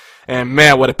narrative, and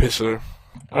man, what a pisser.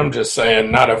 I'm just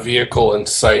saying, not a vehicle in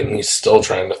sight, and he's still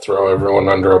trying to throw everyone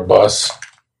under a bus.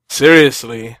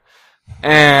 Seriously.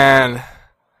 And,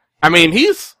 I mean,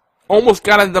 he's almost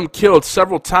gotten them killed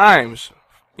several times,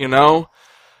 you know?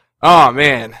 Oh,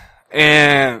 man.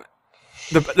 And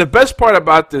the best part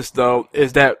about this, though,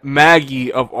 is that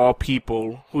Maggie, of all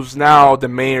people, who's now the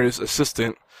mayor's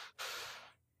assistant,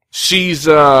 she's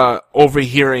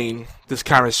overhearing this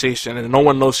conversation, and no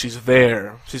one knows she's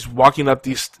there. She's walking up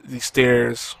these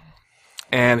stairs,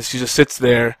 and she just sits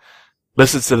there,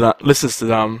 listens to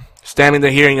them, standing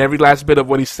there hearing every last bit of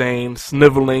what he's saying,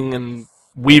 sniveling and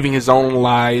weaving his own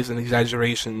lies and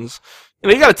exaggerations.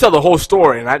 You got to tell the whole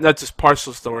story, and not just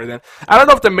partial story. Then I don't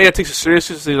know if the mayor takes it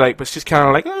seriously, like, but she's kind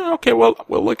of like, oh, okay, well,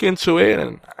 we'll look into it,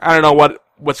 and I don't know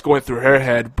what's going through her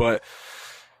head, but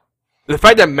the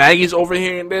fact that Maggie's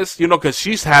overhearing this, you know, because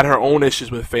she's had her own issues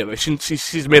with faith. Like,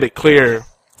 she's made it clear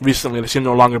recently that she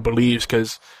no longer believes,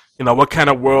 because, you know, what kind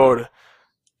of world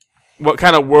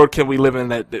can we live in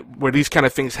that where these kind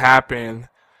of things happen,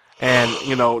 and,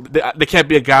 you know, there can't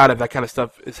be a God if that kind of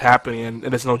stuff is happening,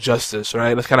 and there's no justice,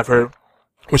 right? That's kind of where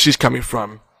she's coming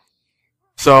from.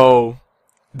 So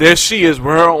there she is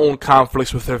with her own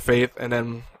conflicts with her faith, and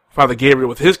then Father Gabriel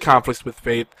with his conflicts with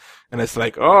faith. And it's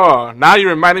like, oh, now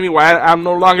you're reminding me why I'm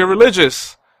no longer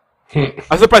religious.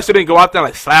 I'm surprised she didn't go out there and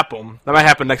like slap him. That might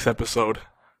happen next episode.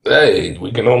 Hey,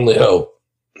 we can only hope.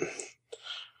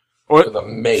 Or with a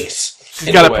mace.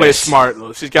 She's got to play smart,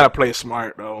 though. She's got to play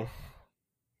smart, though.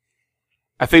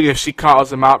 I think if she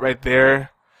calls him out right there,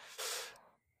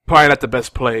 probably not the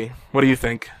best play. What do you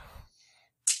think?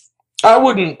 I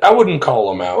wouldn't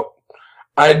call him out.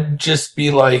 I'd just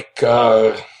be like,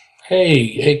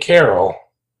 hey, Carol,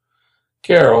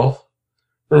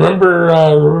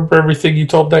 remember everything you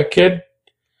told that kid?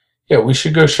 Yeah, we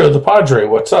should go show the Padre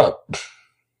what's up.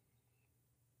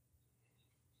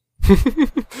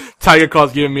 Tiger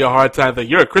Claw's giving me a hard time. Like,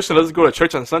 you're a Christian, let's go to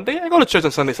church on Sunday? I go to church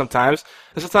on Sunday sometimes.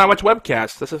 And sometimes I watch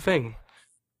webcasts. That's a thing.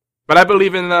 But I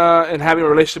believe in having a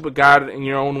relationship with God in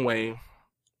your own way.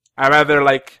 I'd rather,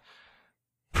 like,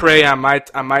 pray on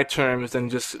my terms than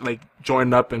just, like,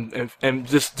 join up and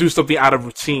just do something out of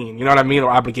routine. You know what I mean? Or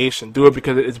obligation. Do it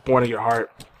because it's born in your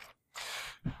heart.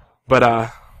 But,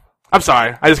 I'm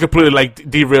sorry. I just completely, like,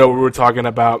 derailed what we were talking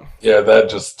about. Yeah, that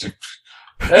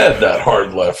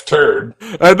hard left turn.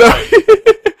 I know.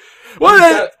 Well, we've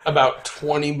got about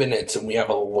 20 minutes, and we have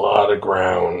a lot of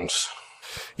ground.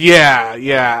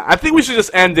 Yeah. I think we should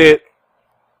just end it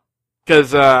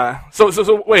Because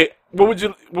so wait, what would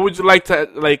you like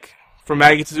for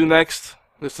Maggie to do next?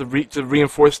 Just to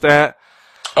reinforce that.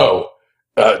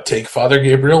 Take Father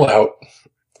Gabriel out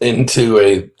into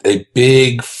a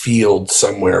big field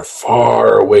somewhere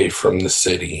far away from the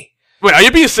city. Wait, are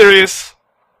you being serious?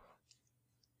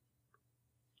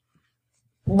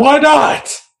 Why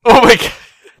not? Oh my god!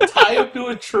 Tie him to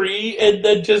a tree and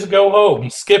then just go home,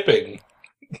 skipping.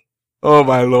 Oh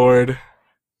my lord!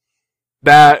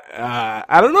 That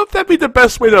I don't know if that'd be the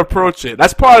best way to approach it.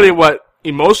 That's probably what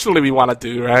emotionally we want to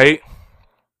do, right?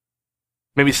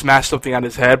 Maybe smash something on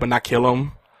his head, but not kill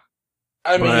him.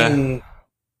 I mean,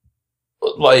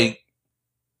 like,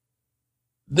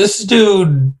 this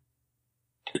dude.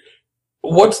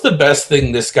 What's the best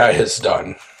thing this guy has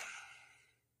done?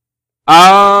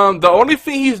 The only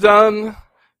thing he's done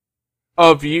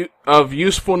of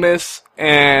usefulness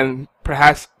and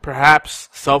perhaps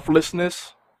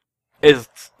selflessness is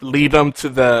lead them to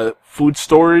the food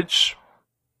storage,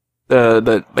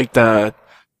 that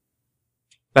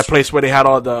place where they had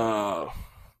all the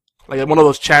one of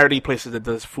those charity places that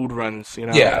does food runs, you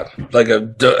know? Yeah, like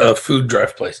a food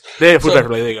drive place. Yeah, food drive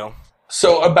place. There you go.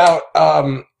 So about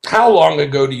how long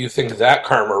ago do you think that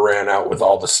karma ran out with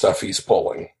all the stuff he's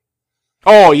pulling?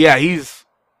 Oh yeah,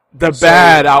 the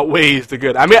bad outweighs the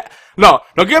good. I mean, no,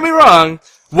 don't get me wrong.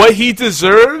 What he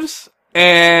deserves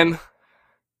and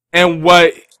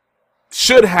what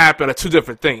should happen are two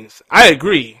different things. I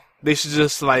agree. They should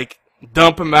just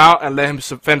dump him out and let him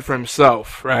fend for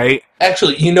himself, right?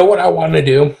 Actually, you know what I want to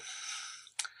do?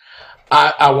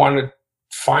 I want to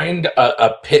find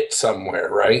a pit somewhere,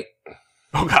 right?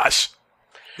 Oh gosh.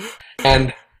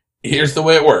 And here's the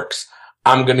way it works.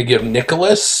 I'm going to give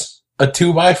Nicholas a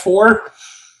 2x4.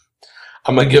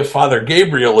 I'm going to give Father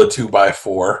Gabriel a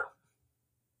 2x4.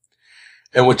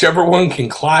 And whichever one can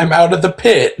climb out of the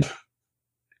pit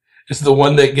is the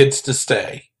one that gets to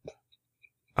stay.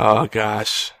 Oh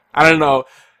gosh. I don't know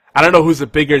who's a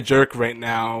bigger jerk right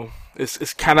now.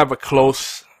 It's kind of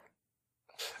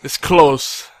it's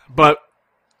close, but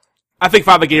I think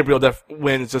Father Gabriel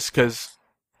wins just because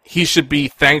he should be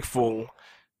thankful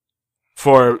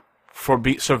for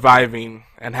surviving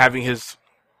and having his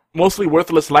mostly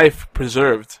worthless life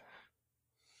preserved.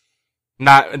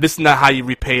 This is not how you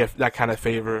repay that kind of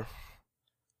favor.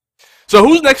 So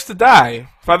who's next to die?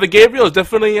 Father Gabriel is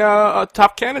definitely a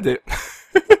top candidate.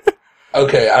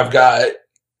 Okay, I've got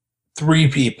 3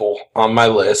 people on my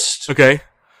list. Okay.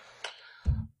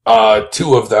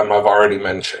 2 of them I've already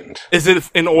mentioned. Is it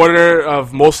in order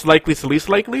of most likely to least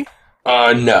likely?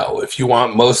 No. If you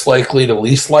want most likely to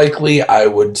least likely, I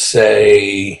would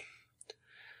say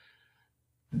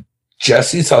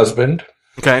Jesse's husband.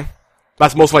 Okay.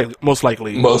 That's most likely.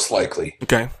 Most likely.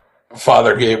 Okay.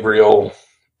 Father Gabriel,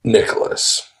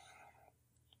 Nicholas.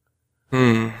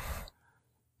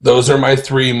 Those are my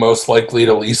 3 most likely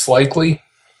to least likely.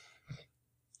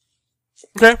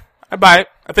 Okay. I buy it.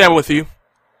 I think I'm with you.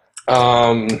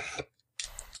 I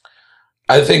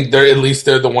think they're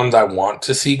the ones I want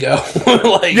to see go.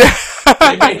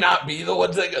 They may not be the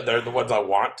ones that go. They're the ones I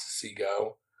want to see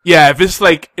go. Yeah, if it's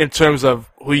in terms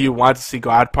of who you want to see go,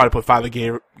 I'd probably put Father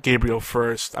Gabriel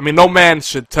first. I mean, no man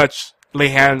should lay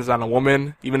hands on a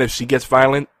woman, even if she gets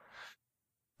violent.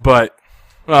 But,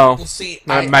 well,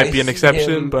 that might be an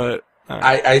exception, but...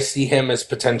 I see him as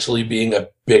potentially being a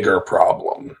bigger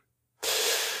problem.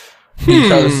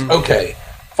 Because, okay,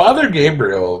 Father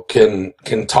Gabriel can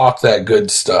talk that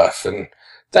good stuff, and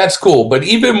that's cool. But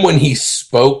even when he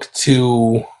spoke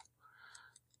to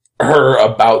her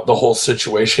about the whole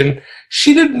situation,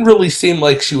 she didn't really seem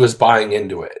like she was buying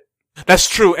into it. That's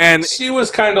true, and she was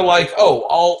kind of like, "Oh,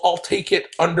 I'll take it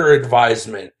under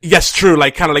advisement." Yes, true.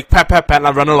 Kind of pat, and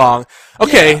I run along.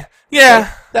 Okay,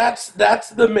 yeah. That's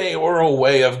the mayoral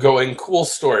way of going. Cool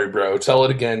story, bro. Tell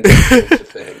it again.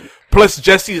 Thing. Plus,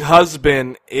 Jesse's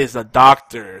husband is a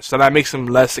doctor, so that makes him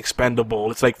less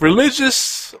expendable. It's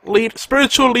religious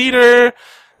spiritual leader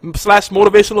 /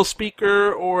 motivational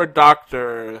speaker or a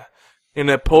doctor in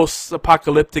a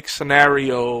post-apocalyptic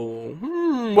scenario.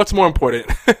 What's more important?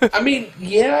 I mean,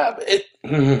 yeah.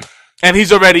 And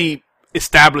he's already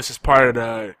established as part of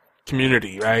the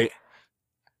community, right?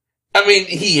 I mean,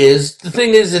 he is. The thing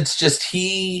is, it's just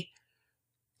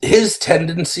his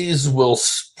tendencies will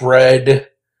spread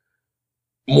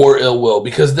more ill will,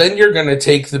 because then you're going to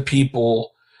take the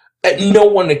people that no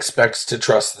one expects to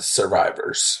trust the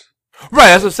survivors. Right,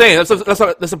 that's what I'm saying.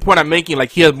 That's the point I'm making.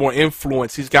 He has more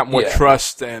influence. He's got more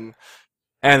trust and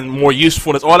more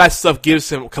usefulness. All that stuff gives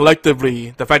him, collectively,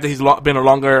 the fact that he's been a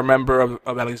longer member of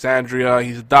Alexandria,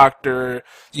 he's a doctor,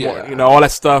 all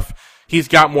that stuff. He's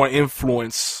got more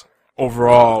influence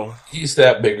overall. He's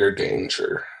that bigger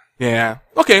danger. Yeah.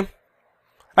 Okay.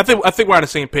 I think we're on the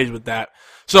same page with that.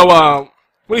 So when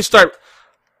we start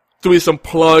doing some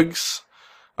plugs,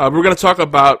 we're gonna talk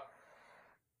about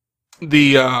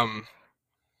the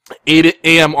 8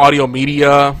 AM audio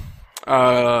media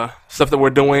stuff that we're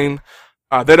doing.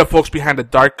 They're the folks behind the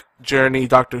Dark Journey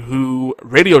Doctor Who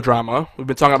radio drama. We've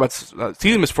been talking about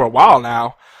season this for a while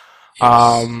now.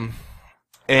 Yes.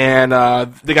 And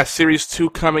they got series 2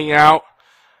 coming out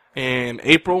in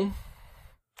April.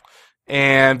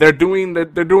 And they're doing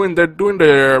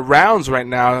their rounds right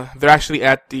now. They're actually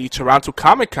at the Toronto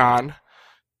Comic Con.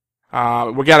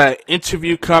 We got an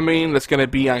interview coming that's going to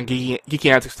be on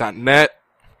geekyantics.net.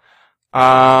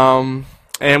 And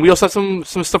we also have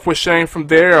some stuff we're sharing from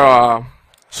their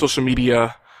social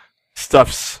media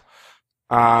stuffs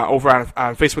over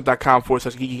on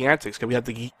facebook.com/geekyantics, because we have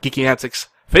the Geeky Antics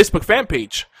Facebook fan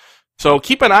page. So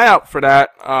keep an eye out for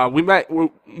that.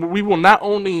 We will not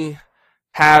only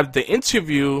have the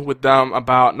interview with them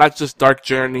about not just Dark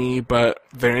Journey, but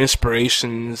their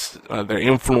inspirations, their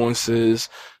influences,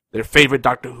 their favorite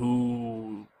Doctor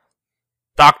Who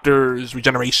doctors,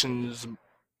 regenerations,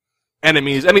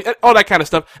 enemies, I mean, all that kind of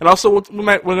stuff. And also, we're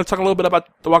going to talk a little bit about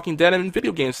The Walking Dead and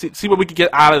video games. See what we can get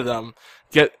out of them.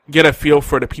 Get a feel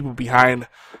for the people behind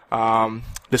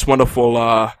this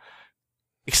wonderful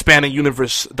expanding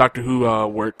universe Doctor Who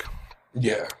work.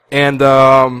 Yeah. And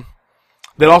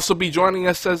they'll also be joining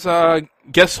us as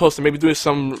guest hosts and maybe doing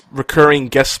some recurring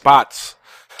guest spots.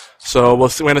 So we're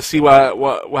going to see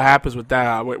what happens with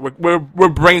that. We're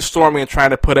brainstorming and trying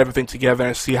to put everything together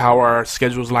and see how our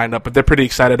schedules line up. But they're pretty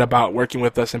excited about working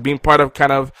with us and being part of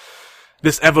kind of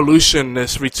this evolution,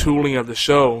 this retooling of the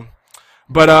show.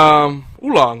 But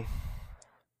Oolong,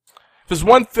 if there's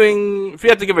one thing, if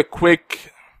you had to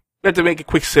make a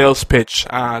quick sales pitch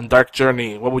on Dark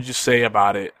Journey, what would you say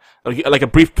about it? Like a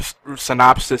brief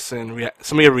synopsis and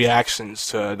some of your reactions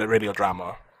to the radio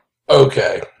drama.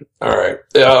 Okay. All right.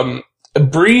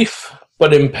 Brief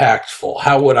but impactful.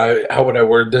 How would I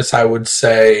word this? I would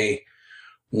say,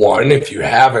 one, if you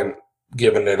haven't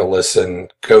given it a listen,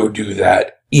 go do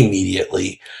that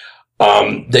immediately.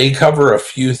 They cover a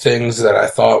few things that I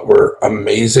thought were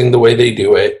amazing the way they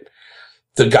do it.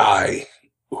 The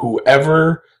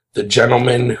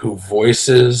gentleman who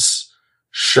voices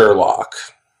Sherlock,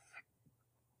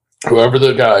 whoever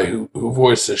the guy who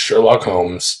voices Sherlock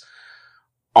Holmes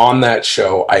on that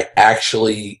show, I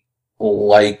actually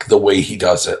like the way he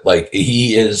does it. Like,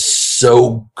 he is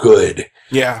so good.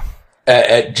 Yeah.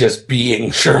 At just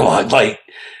being Sherlock. Like,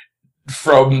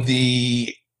 from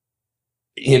the,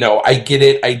 I get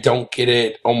it, I don't get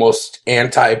it, almost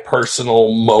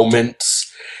anti-personal moments.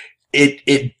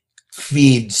 It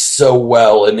feeds so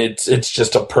well, and it's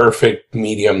just a perfect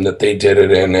medium that they did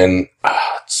it in, and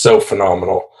it's so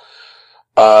phenomenal.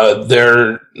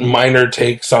 Their minor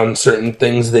takes on certain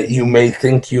things that you may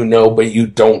think but you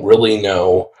don't really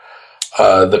know.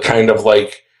 The kind of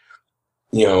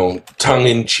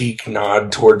tongue-in-cheek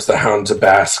nod towards the Hounds of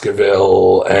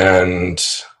Baskerville. And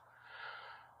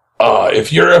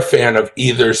if you're a fan of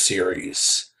either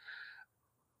series,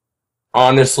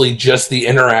 honestly, just the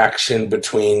interaction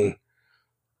between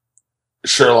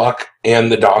Sherlock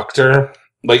and the Doctor,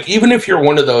 even if you're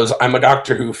one of those, I'm a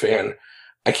Doctor Who fan,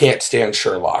 I can't stand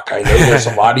Sherlock. I know there's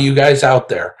a lot of you guys out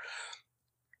there.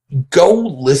 Go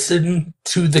listen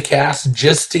to the cast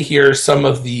just to hear some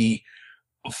of the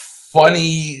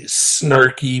funny,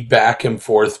 snarky back and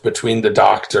forth between the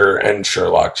Doctor and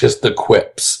Sherlock. Just the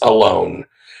quips alone.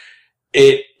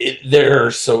 There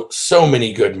are so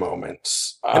many good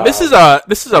moments. And this is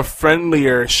a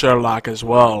friendlier Sherlock as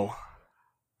well.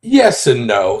 Yes and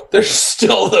no. There's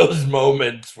still those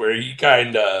moments where you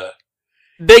kind of...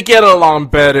 They get along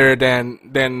better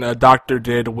than a Doctor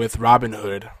did with Robin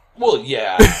Hood. Well,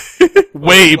 yeah.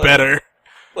 Way better.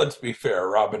 Let's be fair,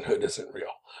 Robin Hood isn't real.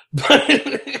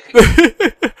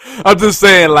 I'm just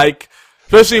saying,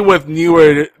 especially with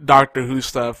newer Doctor Who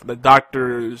stuff, the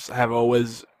Doctors have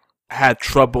always had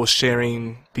trouble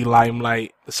sharing the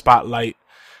limelight, the spotlight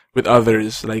with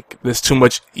others. There's too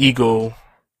much ego,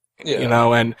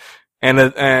 and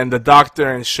the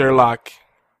Doctor and Sherlock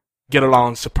get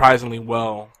along surprisingly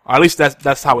well. Or at least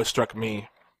that's how it struck me.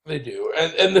 They do,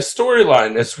 and the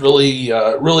storyline is really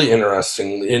really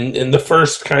interesting. In the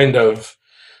first kind of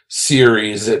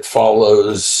series, it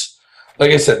follows,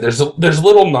 like I said, there's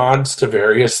little nods to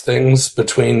various things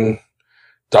between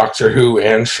Doctor Who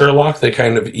and Sherlock. They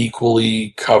kind of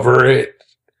equally cover it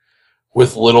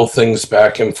with little things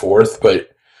back and forth, but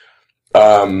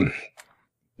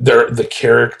they're the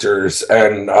characters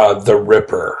and the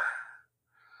Ripper.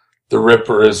 the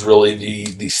Ripper is really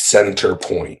the center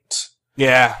point.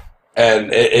 Yeah.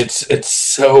 And it's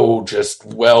so just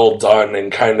well done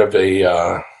and kind of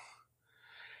a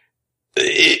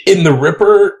in the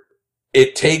Ripper,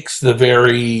 it takes the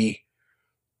very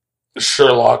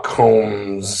Sherlock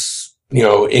Holmes,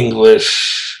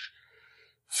 English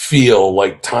feel,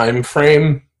 like time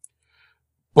frame,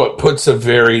 but puts a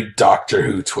very Doctor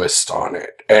Who twist on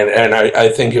it. And I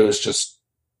think it was just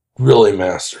really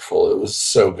masterful. It was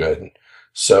so good.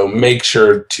 So make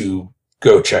sure to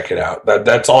go check it out.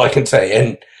 That's all I can say.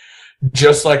 And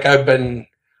just like I've been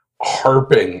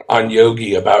harping on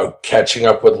Yogi about catching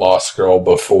up with Lost Girl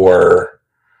before,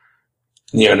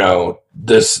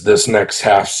 this next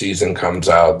half season comes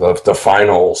out, the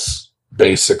finals,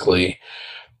 basically,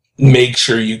 make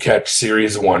sure you catch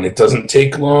series 1. It doesn't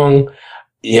take long.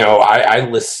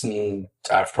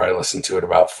 I've probably listened to it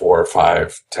about 4 or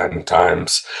 5, 10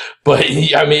 times. But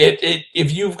I mean,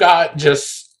 if you've got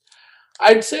just,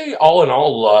 I'd say all in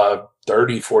all,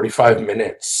 30, 45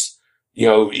 minutes,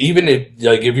 even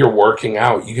if you're working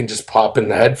out, you can just pop in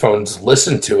the headphones,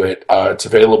 listen to it. It's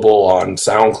available on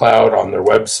SoundCloud, on their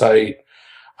website.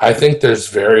 I think there's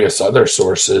various other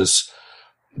sources,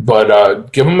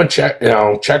 but give them a check,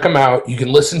 check them out. You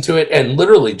can listen to it, and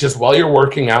literally just while you're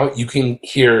working out, you can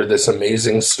hear this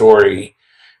amazing story.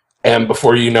 And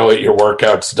before you know it, your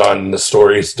workout's done, the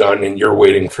story's done, and you're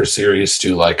waiting for series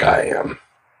 2 like I am.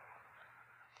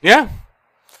 Yeah,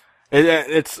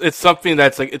 it's something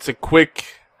that's like, it's a quick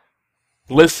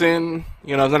listen.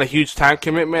 It's not a huge time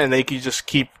commitment, and they can just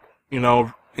keep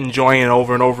enjoying it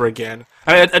over and over again.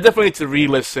 I definitely need to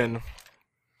re-listen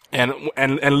and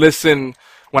listen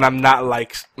when I'm not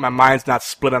like my mind's not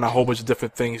split on a whole bunch of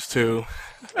different things too.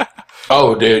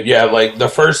 Oh, dude, yeah. Like the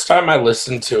first time I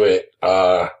listened to it,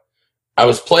 I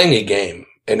was playing a game,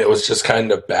 and it was just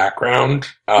kind of background.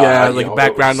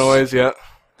 Background noise. Yeah.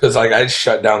 Because, I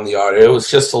shut down the audio. It was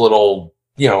just a little,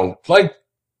 like,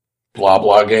 blah,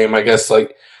 blah game, I guess.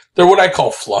 Like, they're what I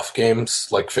call fluff games,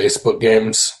 like Facebook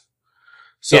games.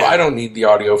 So yeah. I don't need the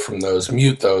audio from those.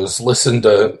 Mute those. Listen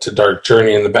to Dark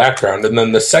Journey in the background. And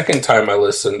then the second time I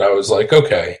listened, I was like,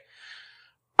 okay,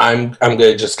 I'm going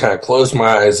to just kind of close my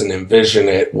eyes and envision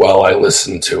it while I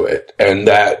listen to it. And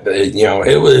that,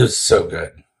 it was so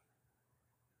good.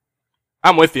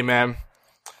 I'm with you, man.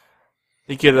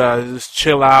 You could just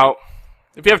chill out.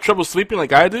 If you have trouble sleeping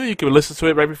like I do, you can listen to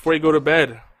it right before you go to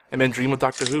bed and then dream of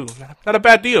Doctor Who. Not a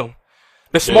bad deal.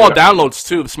 The small downloads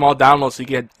too. The small downloads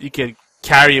you can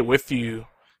carry it with you.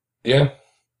 Yeah.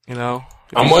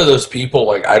 I'm one of those people,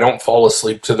 like, I don't fall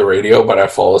asleep to the radio, but I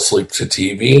fall asleep to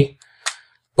TV.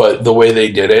 But the way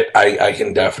they did it, I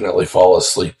can definitely fall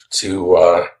asleep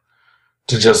to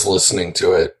just listening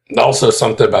to it. And also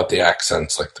something about the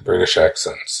accents, like the British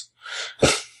accents.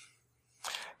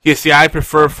 Yeah, see, I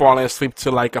prefer falling asleep to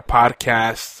like a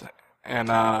podcast, and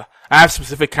I have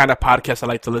specific kind of podcasts I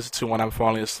like to listen to when I'm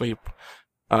falling asleep.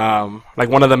 Like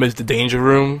one of them is The Danger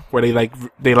Room, where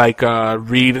they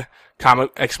read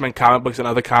X-Men comic books and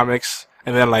other comics,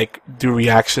 and then like do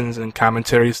reactions and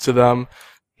commentaries to them,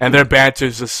 and their banter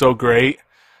is just so great.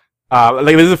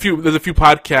 There's a few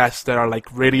podcasts that are like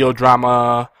radio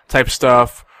drama type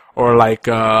stuff, or like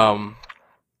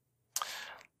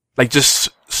just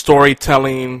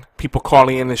storytelling, people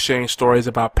calling in and sharing stories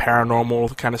about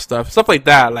paranormal kind of stuff like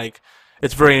that. Like,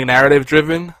 it's very narrative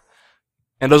driven,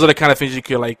 and those are the kind of things you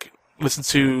can like listen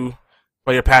to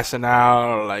while you're passing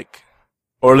out,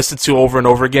 or listen to over and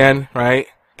over again, right?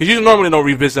 Because you normally don't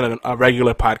revisit a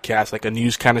regular podcast, like a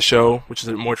news kind of show, which is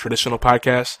a more traditional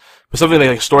podcast. But something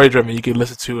like story driven, you can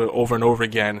listen to it over and over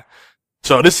again.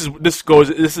 So this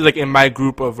is like in my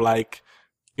group of like,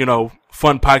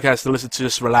 fun podcasts to listen to,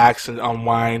 just relax and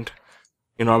unwind,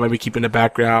 maybe keep in the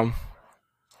background,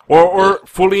 or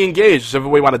fully engaged, whichever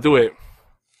way you want to do it.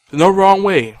 There's no wrong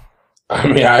way. I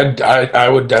mean, I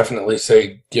would definitely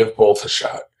say give both a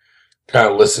shot.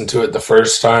 Kind of listen to it the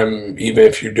first time, even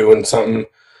if you're doing something.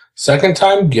 Second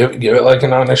time, give it like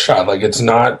an honest shot. Like, it's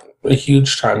not a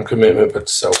huge time commitment, but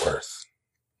it's so worth.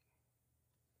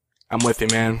 I'm with you,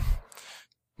 man.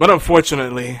 But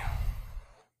unfortunately,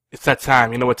 it's that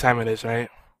time. You know what time it is, right?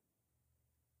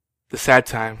 The sad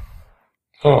time.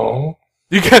 Oh.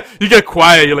 You get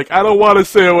quiet. You're like, I don't want to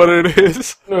say what it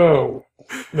is. No.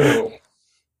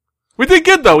 We did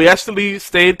good, though. We actually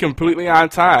stayed completely on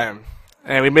time.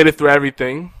 And we made it through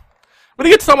everything. We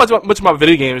didn't get so much about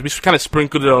video games. We just kind of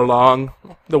sprinkled it along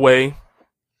the way.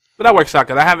 But that works out,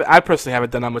 because I personally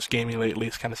haven't done that much gaming lately.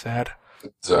 It's kind of sad.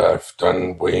 I've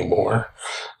done way more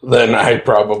than I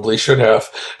probably should have.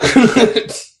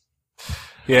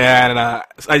 Yeah, and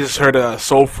I just heard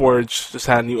SoulForge just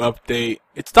had a new update.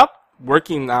 It's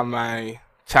working on my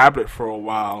tablet for a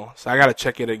while, so I gotta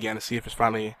check it again to see if it's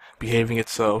finally behaving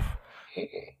itself.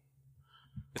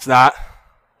 It's not?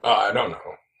 I don't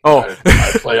know. Oh.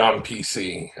 I play on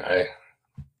PC. I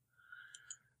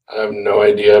have no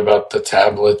idea about the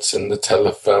tablets and the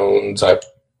telephones. I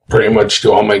pretty much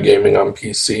do all my gaming on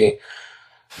PC.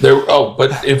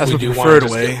 But if we do want to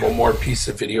just get one more piece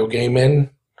of video game in,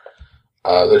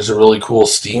 there's a really cool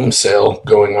Steam sale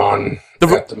going on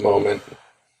at the moment.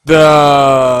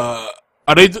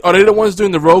 Are they the ones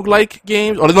doing the roguelike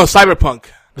games? Or no, Cyberpunk.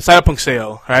 The Cyberpunk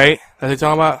sale, right? That they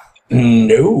talking about?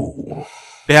 No.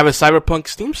 They have a Cyberpunk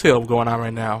Steam sale going on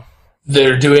right now.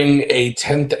 They're doing a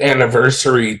 10th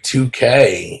anniversary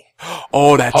 2K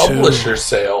publisher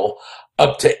sale,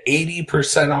 up to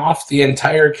 80% off the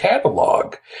entire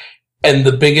catalog. And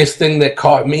the biggest thing that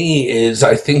caught me is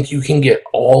I think you can get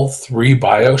all 3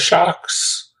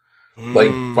 BioShocks, like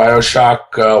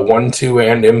BioShock 1, 2,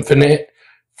 and Infinite,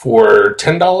 for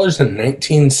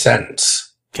 $10.19.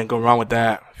 Can't go wrong with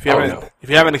that. If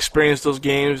you haven't experienced those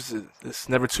games, it's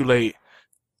never too late.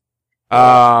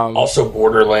 Also,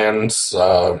 Borderlands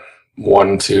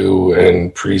 1, 2,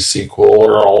 and pre-sequel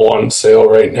are all on sale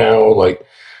right now. Like,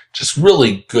 just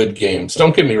really good games.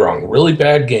 Don't get me wrong, really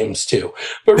bad games too,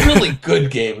 but really good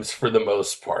games for the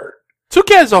most part.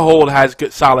 2K as a whole has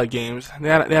good, solid games. They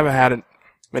haven't had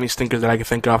many stinkers that I can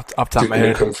think of off the top of my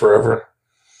head. Nukem Forever.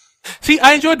 See,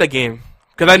 I enjoyed that game.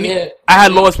 Because I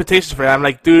had low expectations for it. I'm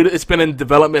like, dude, it's been in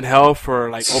development hell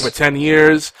for like over 10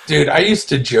 years. Dude, I used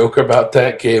to joke about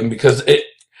that game because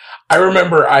I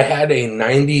remember I had a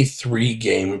 93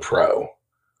 Game Pro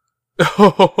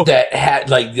that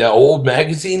had, like, the old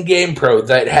magazine Game Pro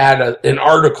that had an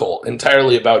article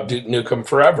entirely about Duke Nukem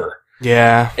Forever.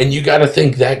 Yeah. And you got to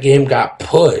think that game got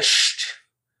pushed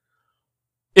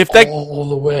all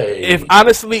the way.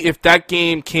 If that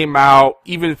game came out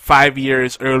even 5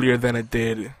 years earlier than it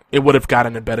did, it would have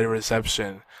gotten a better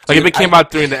reception. Like, if it came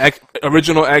out during the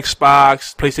original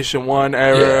Xbox, PlayStation 1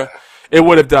 era, it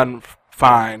would have done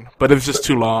fine, but it was just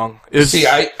too long.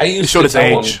 I used to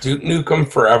tell them Duke Nukem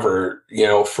Forever,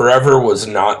 Forever was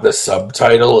not the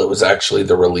subtitle, it was actually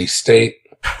the release date.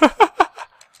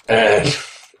 And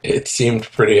it seemed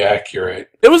pretty accurate.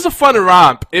 It was a fun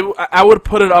romp. I would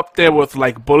put it up there with,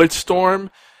 like,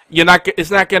 Bulletstorm.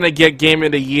 It's not gonna get Game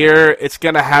of the Year. It's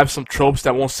gonna have some tropes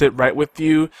that won't sit right with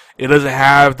you. It doesn't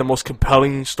have the most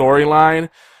compelling storyline.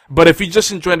 But if you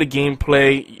just enjoy the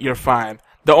gameplay, you're fine.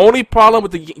 The only problem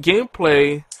with the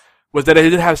gameplay was that it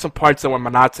did have some parts that were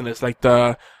monotonous. Like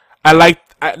I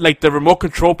liked the remote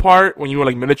control part when you were,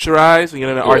 like, miniaturized. You're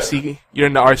in the RC. You're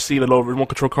in the RC, the little remote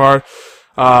control car.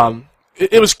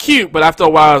 It was cute, but after a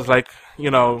while, it's like,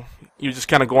 you're just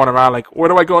kind of going around like, where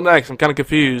do I go next? I'm kind of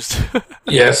confused.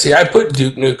 Yeah, see, I put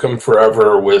Duke Nukem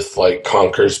Forever with, like,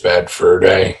 Conker's Bad Fur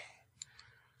Day.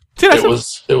 See,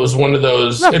 it was one of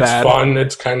those. It's bad. Fun.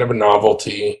 It's kind of a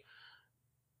novelty.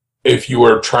 If you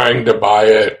were trying to buy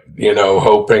it,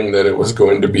 hoping that it was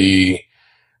going to be,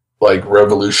 like,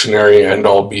 revolutionary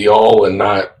end-all be-all and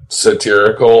not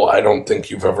satirical, I don't think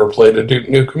you've ever played a Duke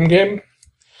Nukem game.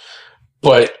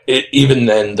 But even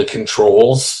then, the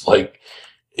controls, like,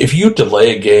 if you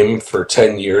delay a game for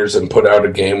 10 years and put out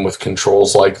a game with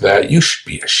controls like that, you should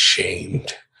be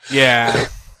ashamed. Yeah.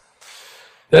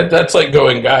 That's like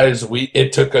going, guys,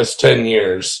 it took us 10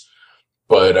 years,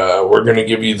 but we're going to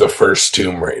give you the first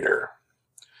Tomb Raider.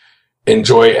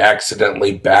 Enjoy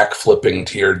accidentally backflipping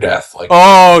to your death. Like,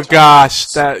 oh,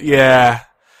 gosh. I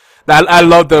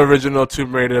love the original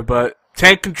Tomb Raider, but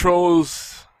tank controls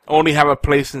only have a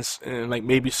place in like,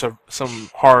 maybe some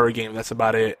horror game. That's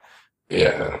about it.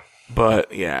 Yeah.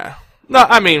 But, yeah. No,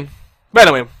 I mean, but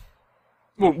anyway,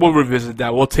 we'll revisit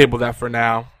that. We'll table that for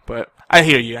now. But I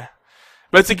hear you.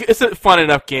 But it's a fun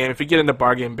enough game. If you get in the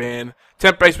bargain bin,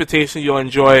 temper expectations, you'll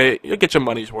enjoy it. You'll get your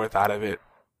money's worth out of it.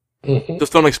 Mm-hmm.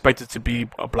 Just don't expect it to be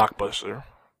a blockbuster.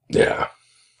 Yeah.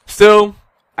 Still,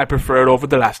 I prefer it over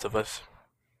The Last of Us.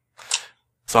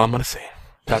 That's all I'm going to say.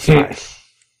 That's fine.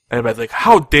 Everybody's like,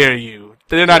 how dare you?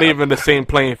 They're not even the same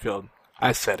playing field.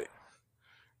 I said it.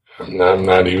 I'm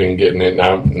not even getting it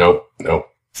now. Nope.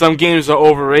 Some games are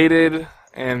overrated,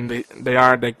 and they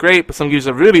aren't that great, but some games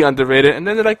are really underrated, and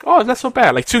then they're like, oh, it's not so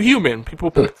bad. Like, Too Human.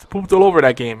 People pooped all over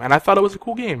that game, and I thought it was a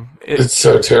cool game. It's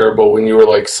so terrible when you were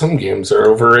like, some games are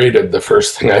overrated. The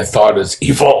first thing I thought is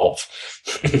Evolve.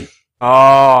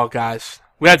 Oh, gosh.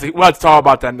 We'll have to talk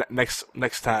about that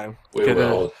next time. We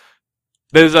will.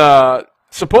 There's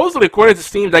supposedly, according to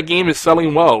Steam, that game is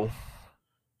selling well.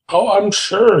 Oh, I'm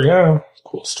sure, yeah.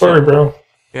 Cool story, bro.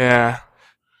 Yeah.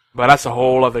 But that's a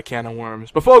whole other can of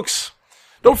worms. But, folks,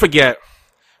 don't forget,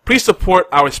 please support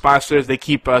our sponsors. They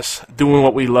keep us doing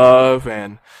what we love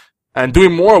and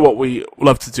doing more of what we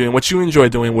love to do and what you enjoy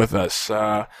doing with us.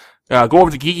 Go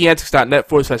over to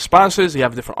geekyantics.net/sponsors. We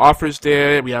have different offers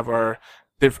there. We have our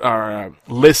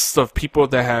lists of people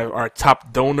that have our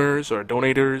top donors or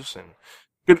donators and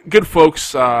good folks.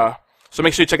 So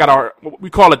make sure you check out we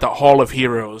call it the Hall of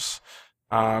Heroes.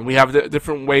 We have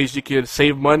different ways you could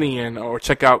save money or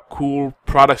check out cool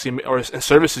products and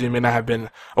services you may not have been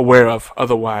aware of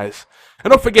otherwise.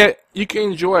 And don't forget, you can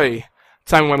enjoy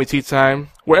Time Miami Tea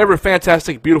Time wherever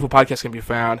fantastic, beautiful podcasts can be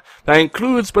found. That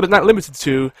includes, but is not limited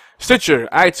to, Stitcher,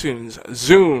 iTunes,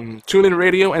 Zoom, TuneIn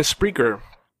Radio, and Spreaker.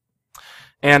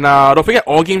 And don't forget,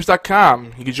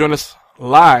 allgames.com. You can join us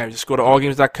live. Just go to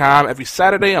allgames.com every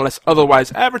Saturday, unless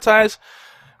otherwise advertised.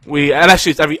 And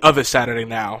actually, it's every other Saturday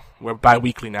now. We're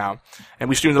bi-weekly now. And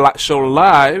we stream the show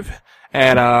live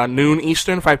at noon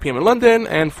Eastern, 5 p.m. in London,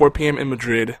 and 4 p.m. in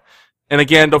Madrid. And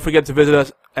again, don't forget to visit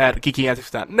us at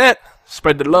geekyantics.net.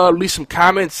 Spread the love. Leave some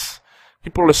comments.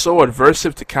 People are so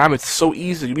aversive to comments. It's so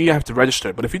easy. You don't have to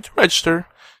register. But if you do register,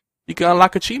 you can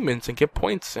unlock achievements and get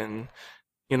points and,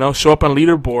 show up on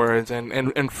leaderboards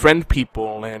and friend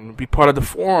people and be part of the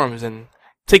forums and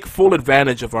take full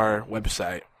advantage of our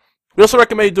website. We also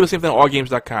recommend you do the same thing on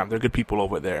allgames.com. They're good people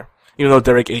over there. Even though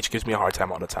Derek H gives me a hard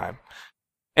time all the time.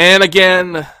 And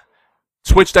again,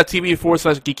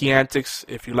 twitch.tv/geekyantics.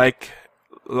 If you like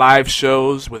live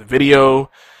shows with video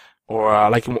or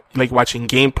like watching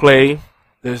gameplay,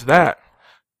 there's that.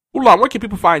 Ulan, where can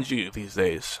people find you these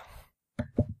days?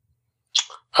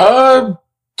 Twitter,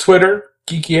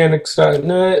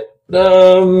 geekyantics.net.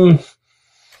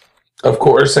 Of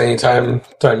course, anytime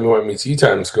you want me tea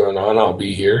time's going on, I'll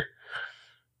be here.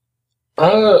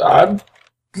 I'm a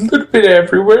little bit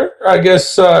everywhere. I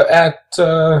guess at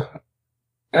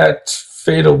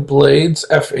Fatal Blades,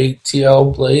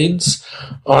 FATL Blades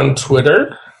on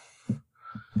Twitter.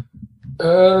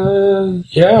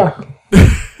 Yeah.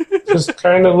 Just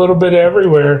kind of a little bit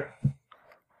everywhere.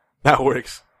 That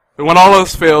works. And when all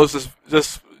else fails,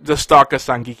 just stalk us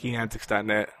on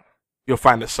geekyantics.net. You'll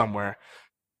find us somewhere.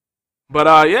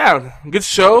 But yeah, good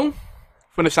show.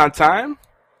 Finish on time.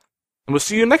 And we'll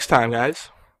see you next time, guys.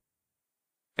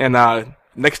 And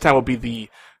next time will be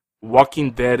the Walking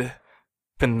Dead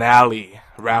finale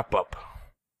wrap-up.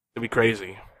 It'll be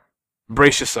crazy.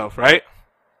 Brace yourself, right?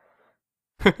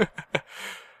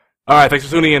 Alright, thanks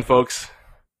for tuning in, folks.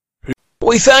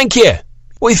 We thank you.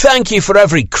 We thank you for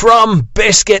every crumb,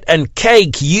 biscuit and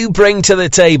cake you bring to the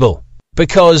table.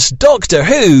 Because Doctor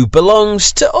Who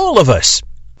belongs to all of us.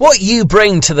 What you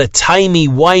bring to the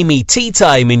timey-wimey tea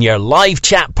time in your live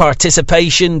chat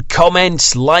participation,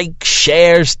 comments, likes,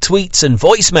 shares, tweets and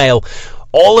voicemail,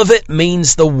 all of it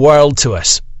means the world to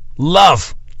us.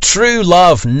 Love, true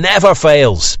love, never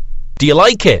fails. Do you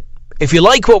like it? If you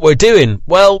like what we're doing,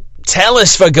 well, tell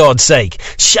us for God's sake.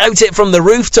 Shout it from the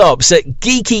rooftops at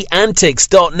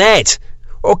geekyantics.net.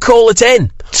 Or call it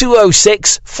in,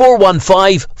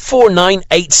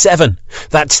 206-415-4987.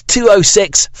 That's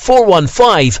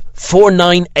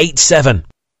 206-415-4987.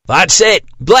 That's it.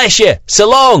 Bless you. So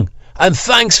long. And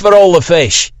thanks for all the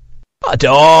fish. But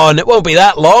on, it won't be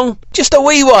that long. Just a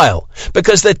wee while.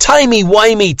 Because the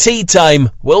timey-wimey tea time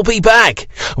will be back.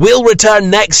 We'll return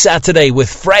next Saturday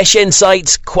with fresh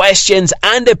insights, questions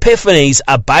and epiphanies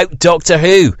about Doctor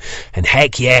Who. And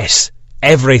heck yes,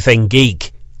 everything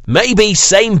geek. Maybe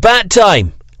same bat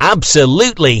time.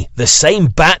 Absolutely the same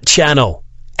bat channel.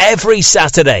 Every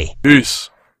Saturday.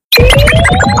 Peace.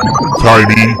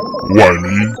 Tiny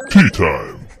Whiny Tea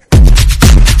Time.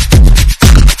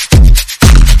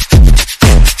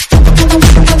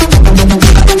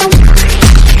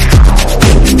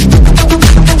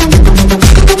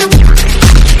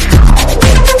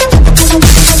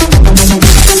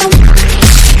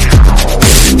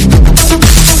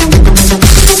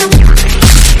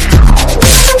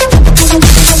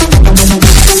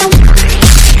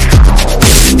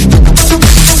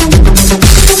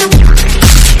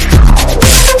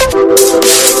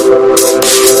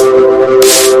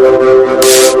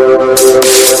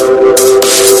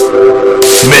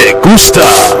 Me gusta.